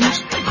best students,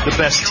 the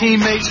best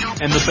teammates,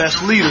 and the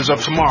best leaders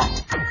of tomorrow.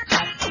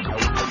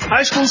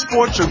 High school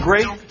sports are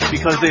great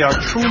because they are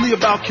truly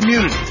about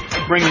community,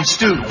 bringing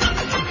students,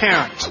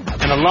 parents,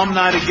 and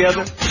alumni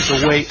together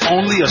the way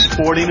only a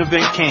sporting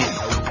event can.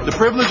 The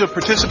privilege of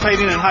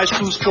participating in high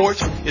school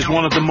sports is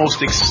one of the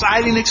most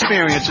exciting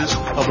experiences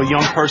of a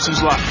young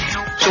person's life.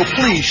 So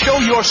please show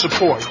your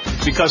support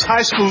because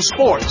high school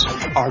sports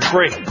are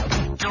great.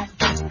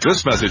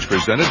 This message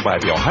presented by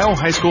the Ohio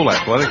High School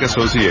Athletic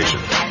Association.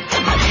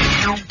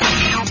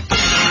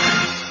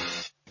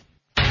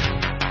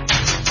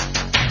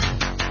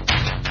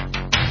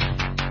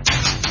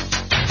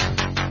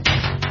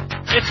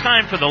 It's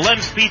time for the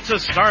Lem's Pizza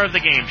Star of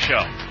the Game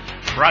show.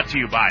 Brought to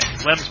you by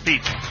Lem's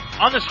Pizza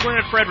on the square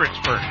in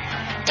Fredericksburg.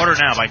 Order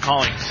now by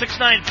calling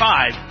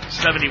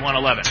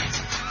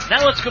 695-7111.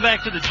 Now let's go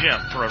back to the gym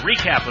for a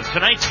recap of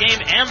tonight's game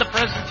and the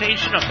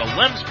presentation of the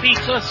Lem's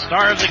Pizza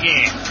Star of the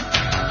Game.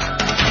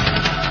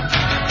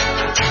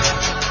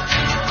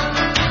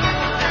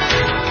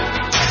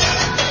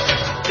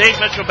 Dave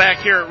Mitchell back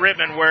here at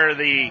Rittman, where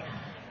the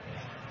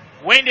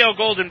Waynedale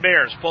Golden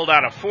Bears pulled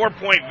out a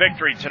 4-point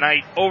victory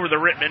tonight over the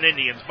Rittman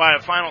Indians by a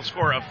final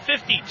score of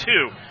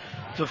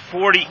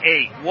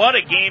 52-48. What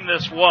a game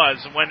this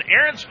was. When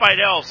Aaron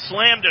Spidell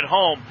slammed it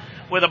home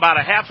with about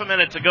a half a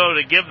minute to go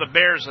to give the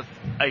Bears a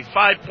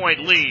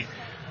 5-point lead,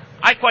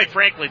 I quite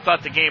frankly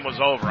thought the game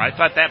was over. I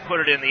thought that put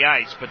it in the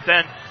ice. But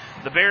then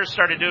the Bears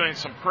started doing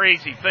some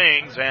crazy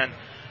things, and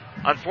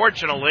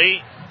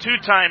Unfortunately, 2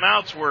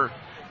 timeouts were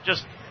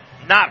just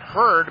not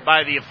heard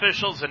by the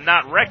officials and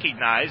not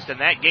recognized, and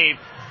that gave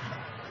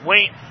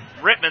Wayne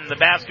Rittman the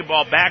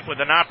basketball back with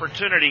an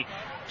opportunity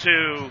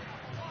to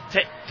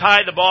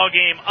tie the ball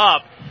game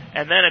up.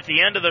 And then at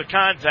the end of the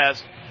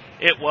contest,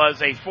 it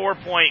was a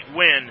 4-point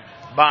win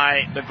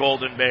by the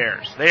Golden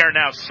Bears. They are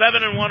now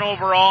 7-1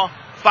 overall,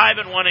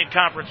 5-1 in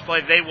conference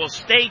play. They will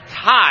stay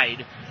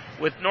tied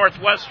with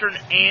Northwestern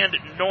and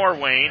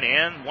Norwayne.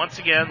 And once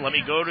again, let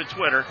me go to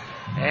Twitter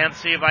and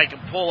see if I can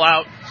pull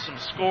out some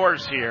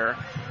scores here.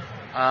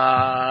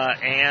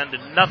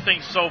 And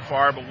nothing so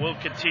far, but we'll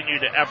continue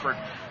to effort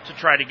to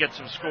try to get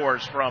some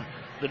scores from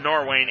the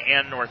Norwayne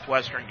and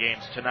Northwestern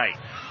games tonight.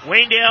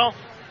 Waynedale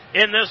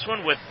in this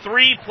one with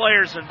 3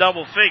 players in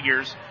double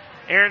figures.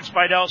 Aaron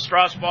Spidell,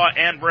 Strasbaugh,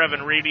 and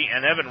Brevin Reeby,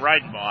 and Evan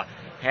Reidenbaugh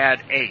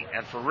had 8.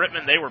 And for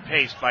Rittman, they were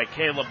paced by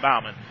Caleb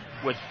Bauman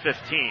with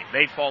 15.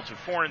 They fall to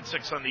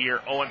 4-6 on the year,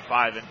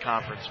 0-5 in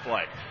conference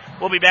play.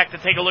 We'll be back to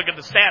take a look at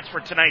the stats for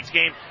tonight's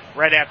game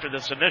right after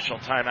this initial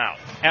timeout.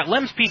 At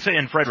Lem's Pizza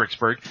in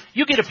Fredericksburg,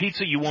 you get a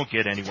pizza you won't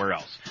get anywhere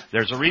else.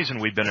 There's a reason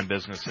we've been in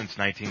business since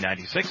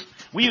 1996.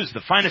 We use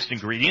the finest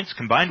ingredients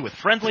combined with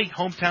friendly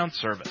hometown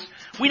service.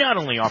 We not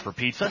only offer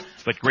pizza,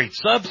 but great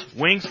subs,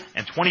 wings,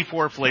 and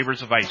 24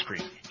 flavors of ice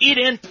cream. Eat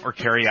in or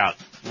carry out.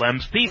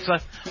 Lem's Pizza,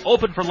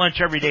 open for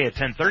lunch every day at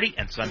 10:30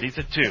 and Sundays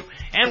at 2.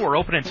 And we're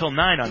open until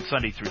 9 on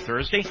Sunday through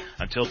Thursday,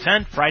 until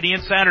 10 Friday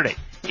and Saturday.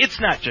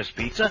 It's not just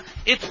pizza,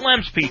 it's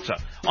Lem's Pizza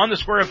on the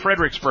square of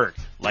Fredericksburg.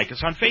 Like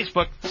us on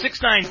Facebook,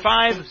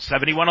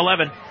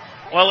 695-7111.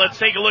 Well, let's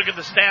take a look at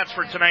the stats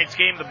for tonight's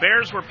game. The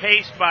Bears were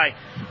paced by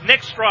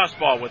Nick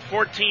Strasbaugh with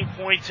 14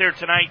 points here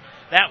tonight.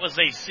 That was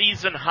a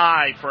season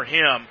high for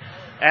him.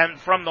 And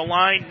from the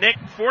line, Nick,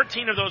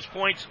 14 of those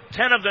points,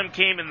 10 of them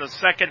came in the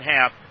second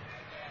half.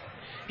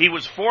 He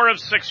was 4 of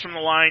 6 from the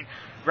line,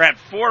 grabbed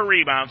 4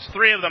 rebounds,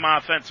 3 of them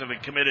offensive,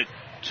 and committed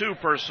 2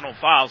 personal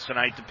fouls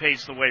tonight to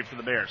pace the way for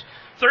the Bears.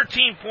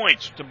 13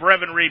 points to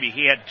Brevin Reeby.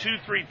 He had 2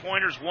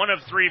 3-pointers, 1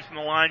 of 3 from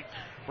the line.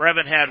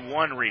 Brevin had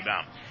 1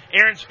 rebound.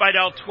 Aaron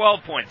Spidell,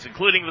 12 points,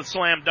 including the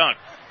slam dunk.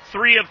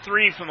 3 of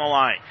 3 from the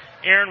line.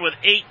 Aaron with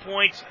 8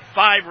 points,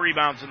 5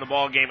 rebounds in the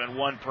ball game, and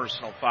 1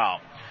 personal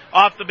foul.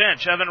 Off the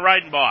bench, Evan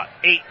Reidenbaugh,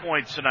 8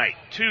 points tonight.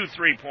 2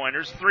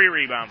 3-pointers, 3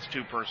 rebounds,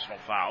 2 personal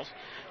fouls.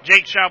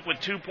 Jake Schaub with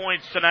 2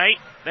 points tonight.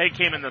 They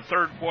came in the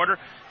third quarter.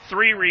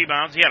 3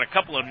 rebounds. He had a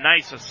couple of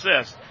nice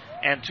assists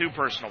and 2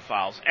 personal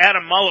fouls.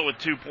 Adam Mullett with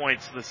 2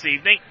 points this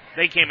evening.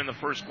 They came in the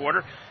first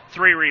quarter.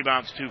 3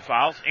 rebounds, 2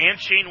 fouls. And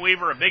Shane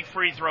Weaver, a big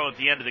free throw at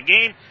the end of the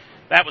game.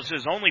 That was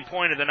his only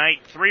point of the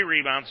night. 3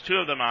 rebounds, 2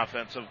 of them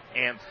offensive,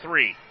 and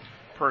 3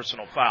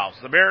 personal fouls.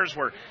 The Bears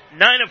were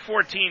 9 of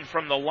 14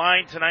 from the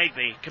line tonight.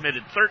 They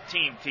committed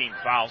 13 team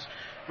fouls,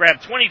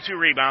 grabbed 22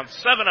 rebounds,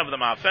 7 of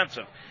them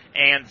offensive,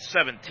 and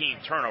 17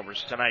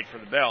 turnovers tonight for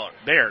the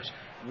Bears.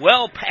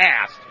 Well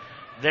past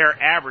their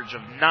average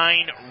of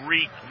 9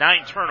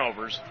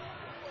 turnovers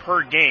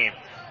per game.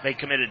 They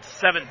committed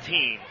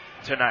 17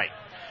 tonight.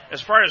 As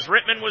far as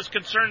Rittman was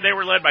concerned, they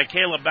were led by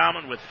Caleb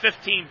Bauman with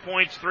 15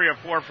 points, 3 of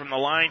 4 from the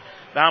line.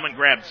 Bauman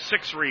grabbed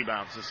 6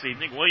 rebounds this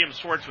evening. William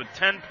Swartz with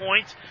 10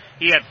 points.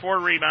 He had 4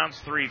 rebounds,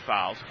 3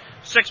 fouls.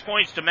 6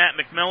 points to Matt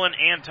McMillan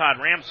and Todd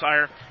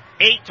Ramsire.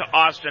 8 to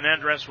Austin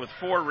Endress with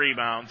 4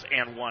 rebounds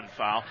and 1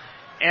 foul.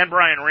 And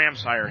Brian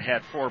Ramsire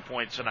had 4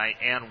 points tonight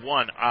and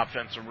 1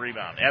 offensive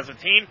rebound. As a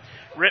team,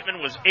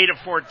 Rittman was 8 of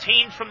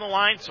 14 from the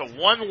line, so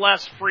 1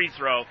 less free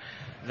throw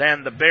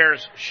than the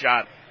Bears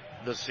shot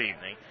this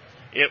evening.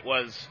 It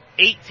was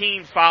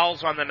 18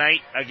 fouls on the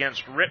night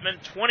against Rittman,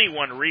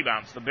 21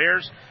 rebounds. The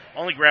Bears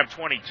only grabbed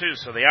 22,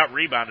 so they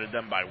out-rebounded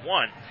them by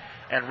 1.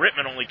 And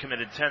Rittman only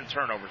committed 10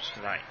 turnovers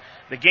tonight.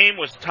 The game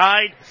was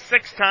tied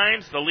 6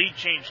 times. The lead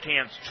changed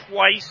hands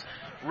twice.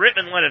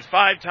 Rittman led it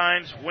 5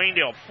 times,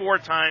 Waynedale 4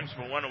 times,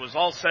 but when it was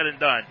all said and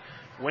done,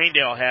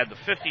 Waynedale had the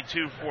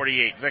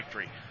 52-48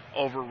 victory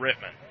over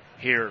Rittman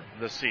here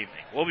this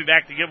evening. We'll be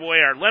back to give away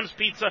our Lem's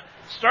Pizza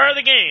Star of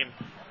the Game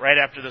right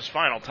after this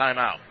final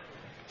timeout.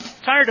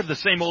 Tired of the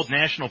same old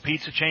national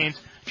pizza chains?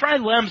 Try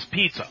Lem's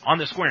Pizza on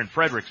the square in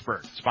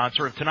Fredericksburg,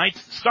 sponsor of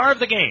tonight's Star of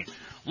the Game.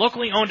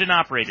 Locally owned and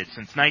operated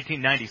since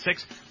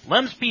 1996,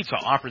 Lem's Pizza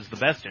offers the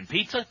best in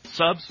pizza,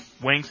 subs,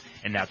 wings,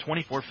 and now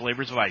 24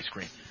 flavors of ice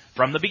cream.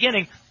 From the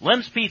beginning,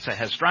 Lem's Pizza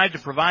has strived to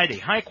provide a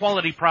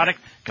high-quality product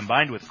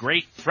combined with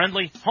great,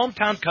 friendly,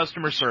 hometown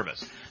customer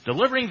service,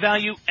 delivering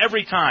value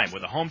every time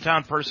with a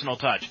hometown personal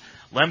touch.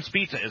 Lem's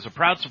Pizza is a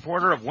proud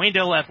supporter of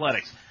Waynedale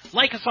Athletics.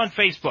 Like us on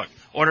Facebook.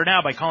 Order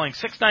now by calling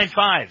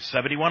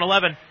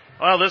 695-7111.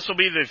 Well, this will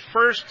be the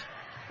first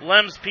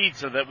Lem's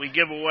Pizza that we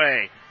give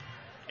away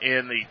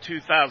in the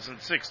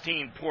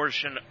 2016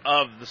 portion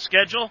of the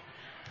schedule.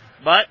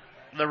 But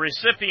the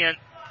recipient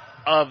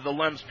of the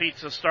Lem's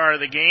Pizza Star of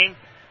the Game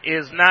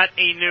is not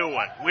a new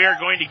one. We are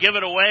going to give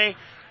it away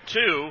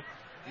to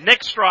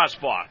Nick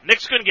Strasbaugh.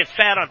 Nick's going to get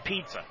fat on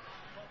pizza.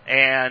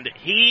 And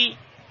he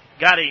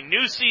got a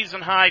new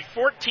season high,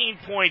 14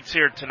 points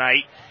here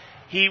tonight.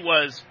 He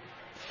was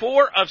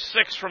 4 of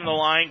 6 from the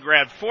line,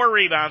 grabbed 4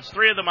 rebounds,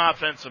 3 of them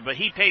offensive, but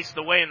he paced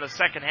the way in the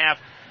second half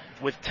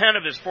with 10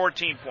 of his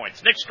 14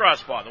 points. Nick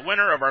Strasbaugh, the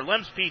winner of our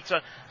Lem's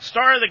Pizza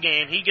Star of the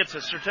Game, he gets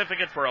a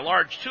certificate for a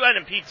large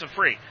 2-item pizza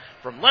free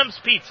from Lem's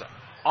Pizza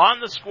on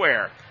the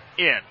Square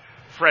in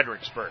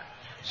Fredericksburg.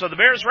 So the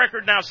Bears'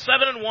 record now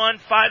 7-1,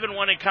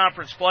 5-1 in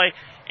conference play,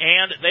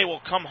 and they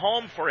will come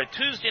home for a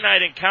Tuesday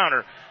night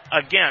encounter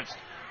against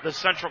the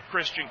Central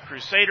Christian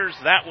Crusaders.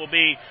 That will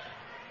be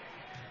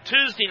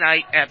Tuesday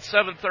night at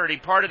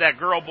 7:30, part of that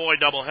girl-boy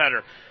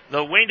doubleheader. The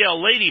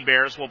Waynedale Lady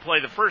Bears will play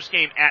the first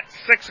game at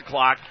 6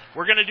 o'clock.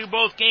 We're going to do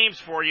both games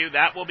for you.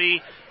 That will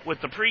be with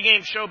the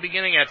pregame show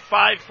beginning at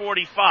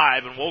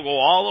 5:45, and we'll go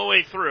all the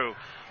way through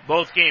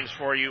both games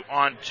for you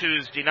on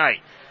Tuesday night.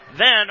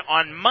 Then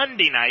on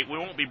Monday night, we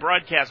won't be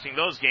broadcasting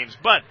those games,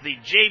 but the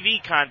JV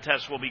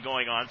contest will be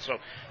going on, so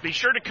be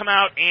sure to come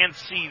out and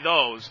see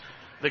those.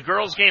 The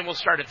girls' game will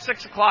start at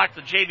 6 o'clock,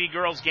 the JV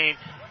girls' game,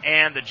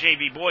 and the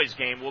JV boys'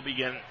 game will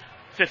begin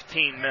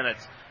 15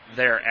 minutes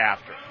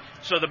thereafter.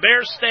 So the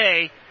Bears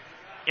stay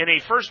in a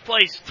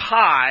first-place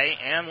tie,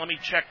 and let me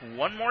check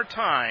one more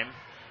time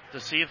to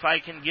see if I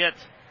can get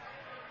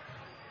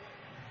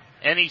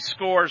any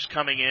scores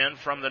coming in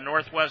from the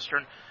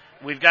Northwestern.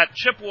 We've got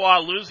Chippewa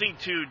losing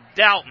to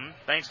Dalton,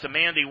 thanks to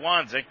Mandy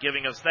Wanzik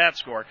giving us that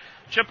score.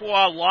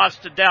 Chippewa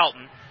lost to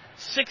Dalton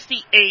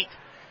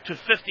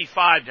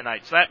 68-55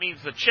 tonight. So that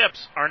means the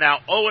Chips are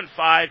now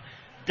 0-5.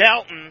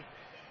 Dalton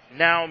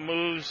now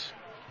moves,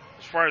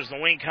 as far as the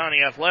Wayne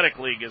County Athletic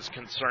League is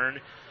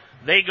concerned,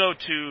 they go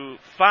to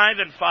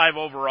 5-5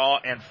 overall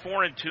and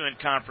 4-2 in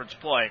conference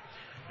play.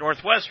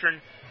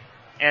 Northwestern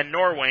and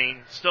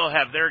Norwayne still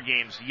have their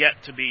games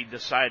yet to be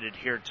decided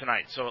here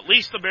tonight. So at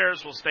least the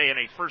Bears will stay in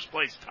a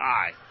first-place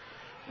tie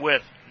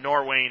with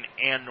Norwayne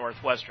and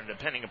Northwestern,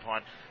 depending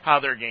upon how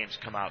their games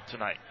come out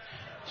tonight.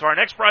 So our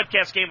next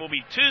broadcast game will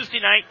be Tuesday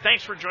night.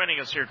 Thanks for joining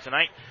us here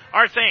tonight.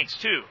 Our thanks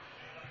to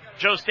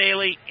Joe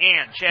Staley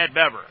and Chad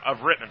Bever of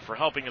Rittman for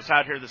helping us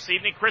out here this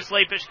evening, Chris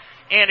Lapish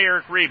and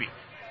Eric Reeby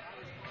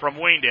from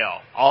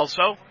Waynedale.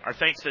 Also, our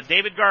thanks to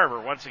David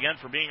Garver once again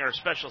for being our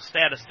special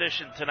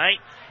statistician tonight.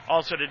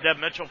 Also to Deb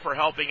Mitchell for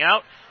helping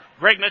out.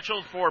 Greg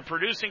Mitchell for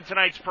producing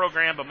tonight's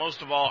program, but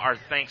most of all, our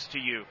thanks to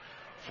you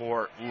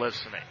for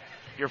listening.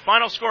 Your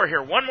final score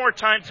here one more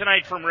time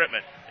tonight from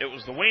Rittman. It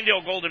was the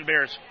Waynedale Golden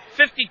Bears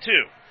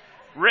 52,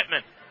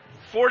 Rittman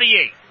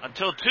 48.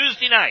 Until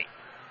Tuesday night,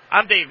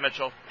 I'm Dave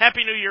Mitchell.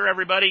 Happy New Year,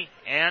 everybody,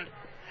 and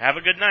have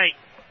a good night.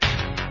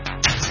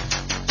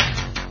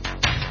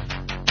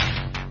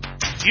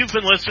 You've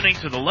been listening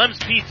to the Lem's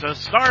Pizza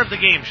Star of the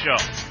Game show.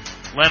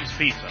 Lem's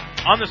Pizza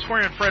on the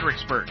Square in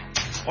Fredericksburg.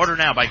 Order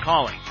now by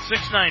calling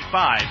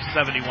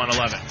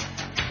 695-7111.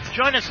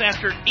 Join us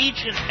after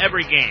each and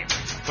every game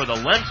for the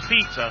Lem's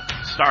Pizza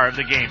Star of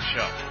the Game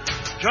show.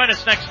 Join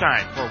us next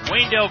time for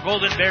Waynedale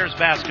Golden Bears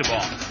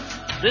basketball.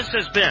 This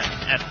has been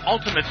an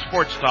Ultimate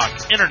Sports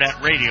Talk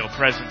Internet Radio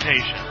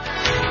presentation.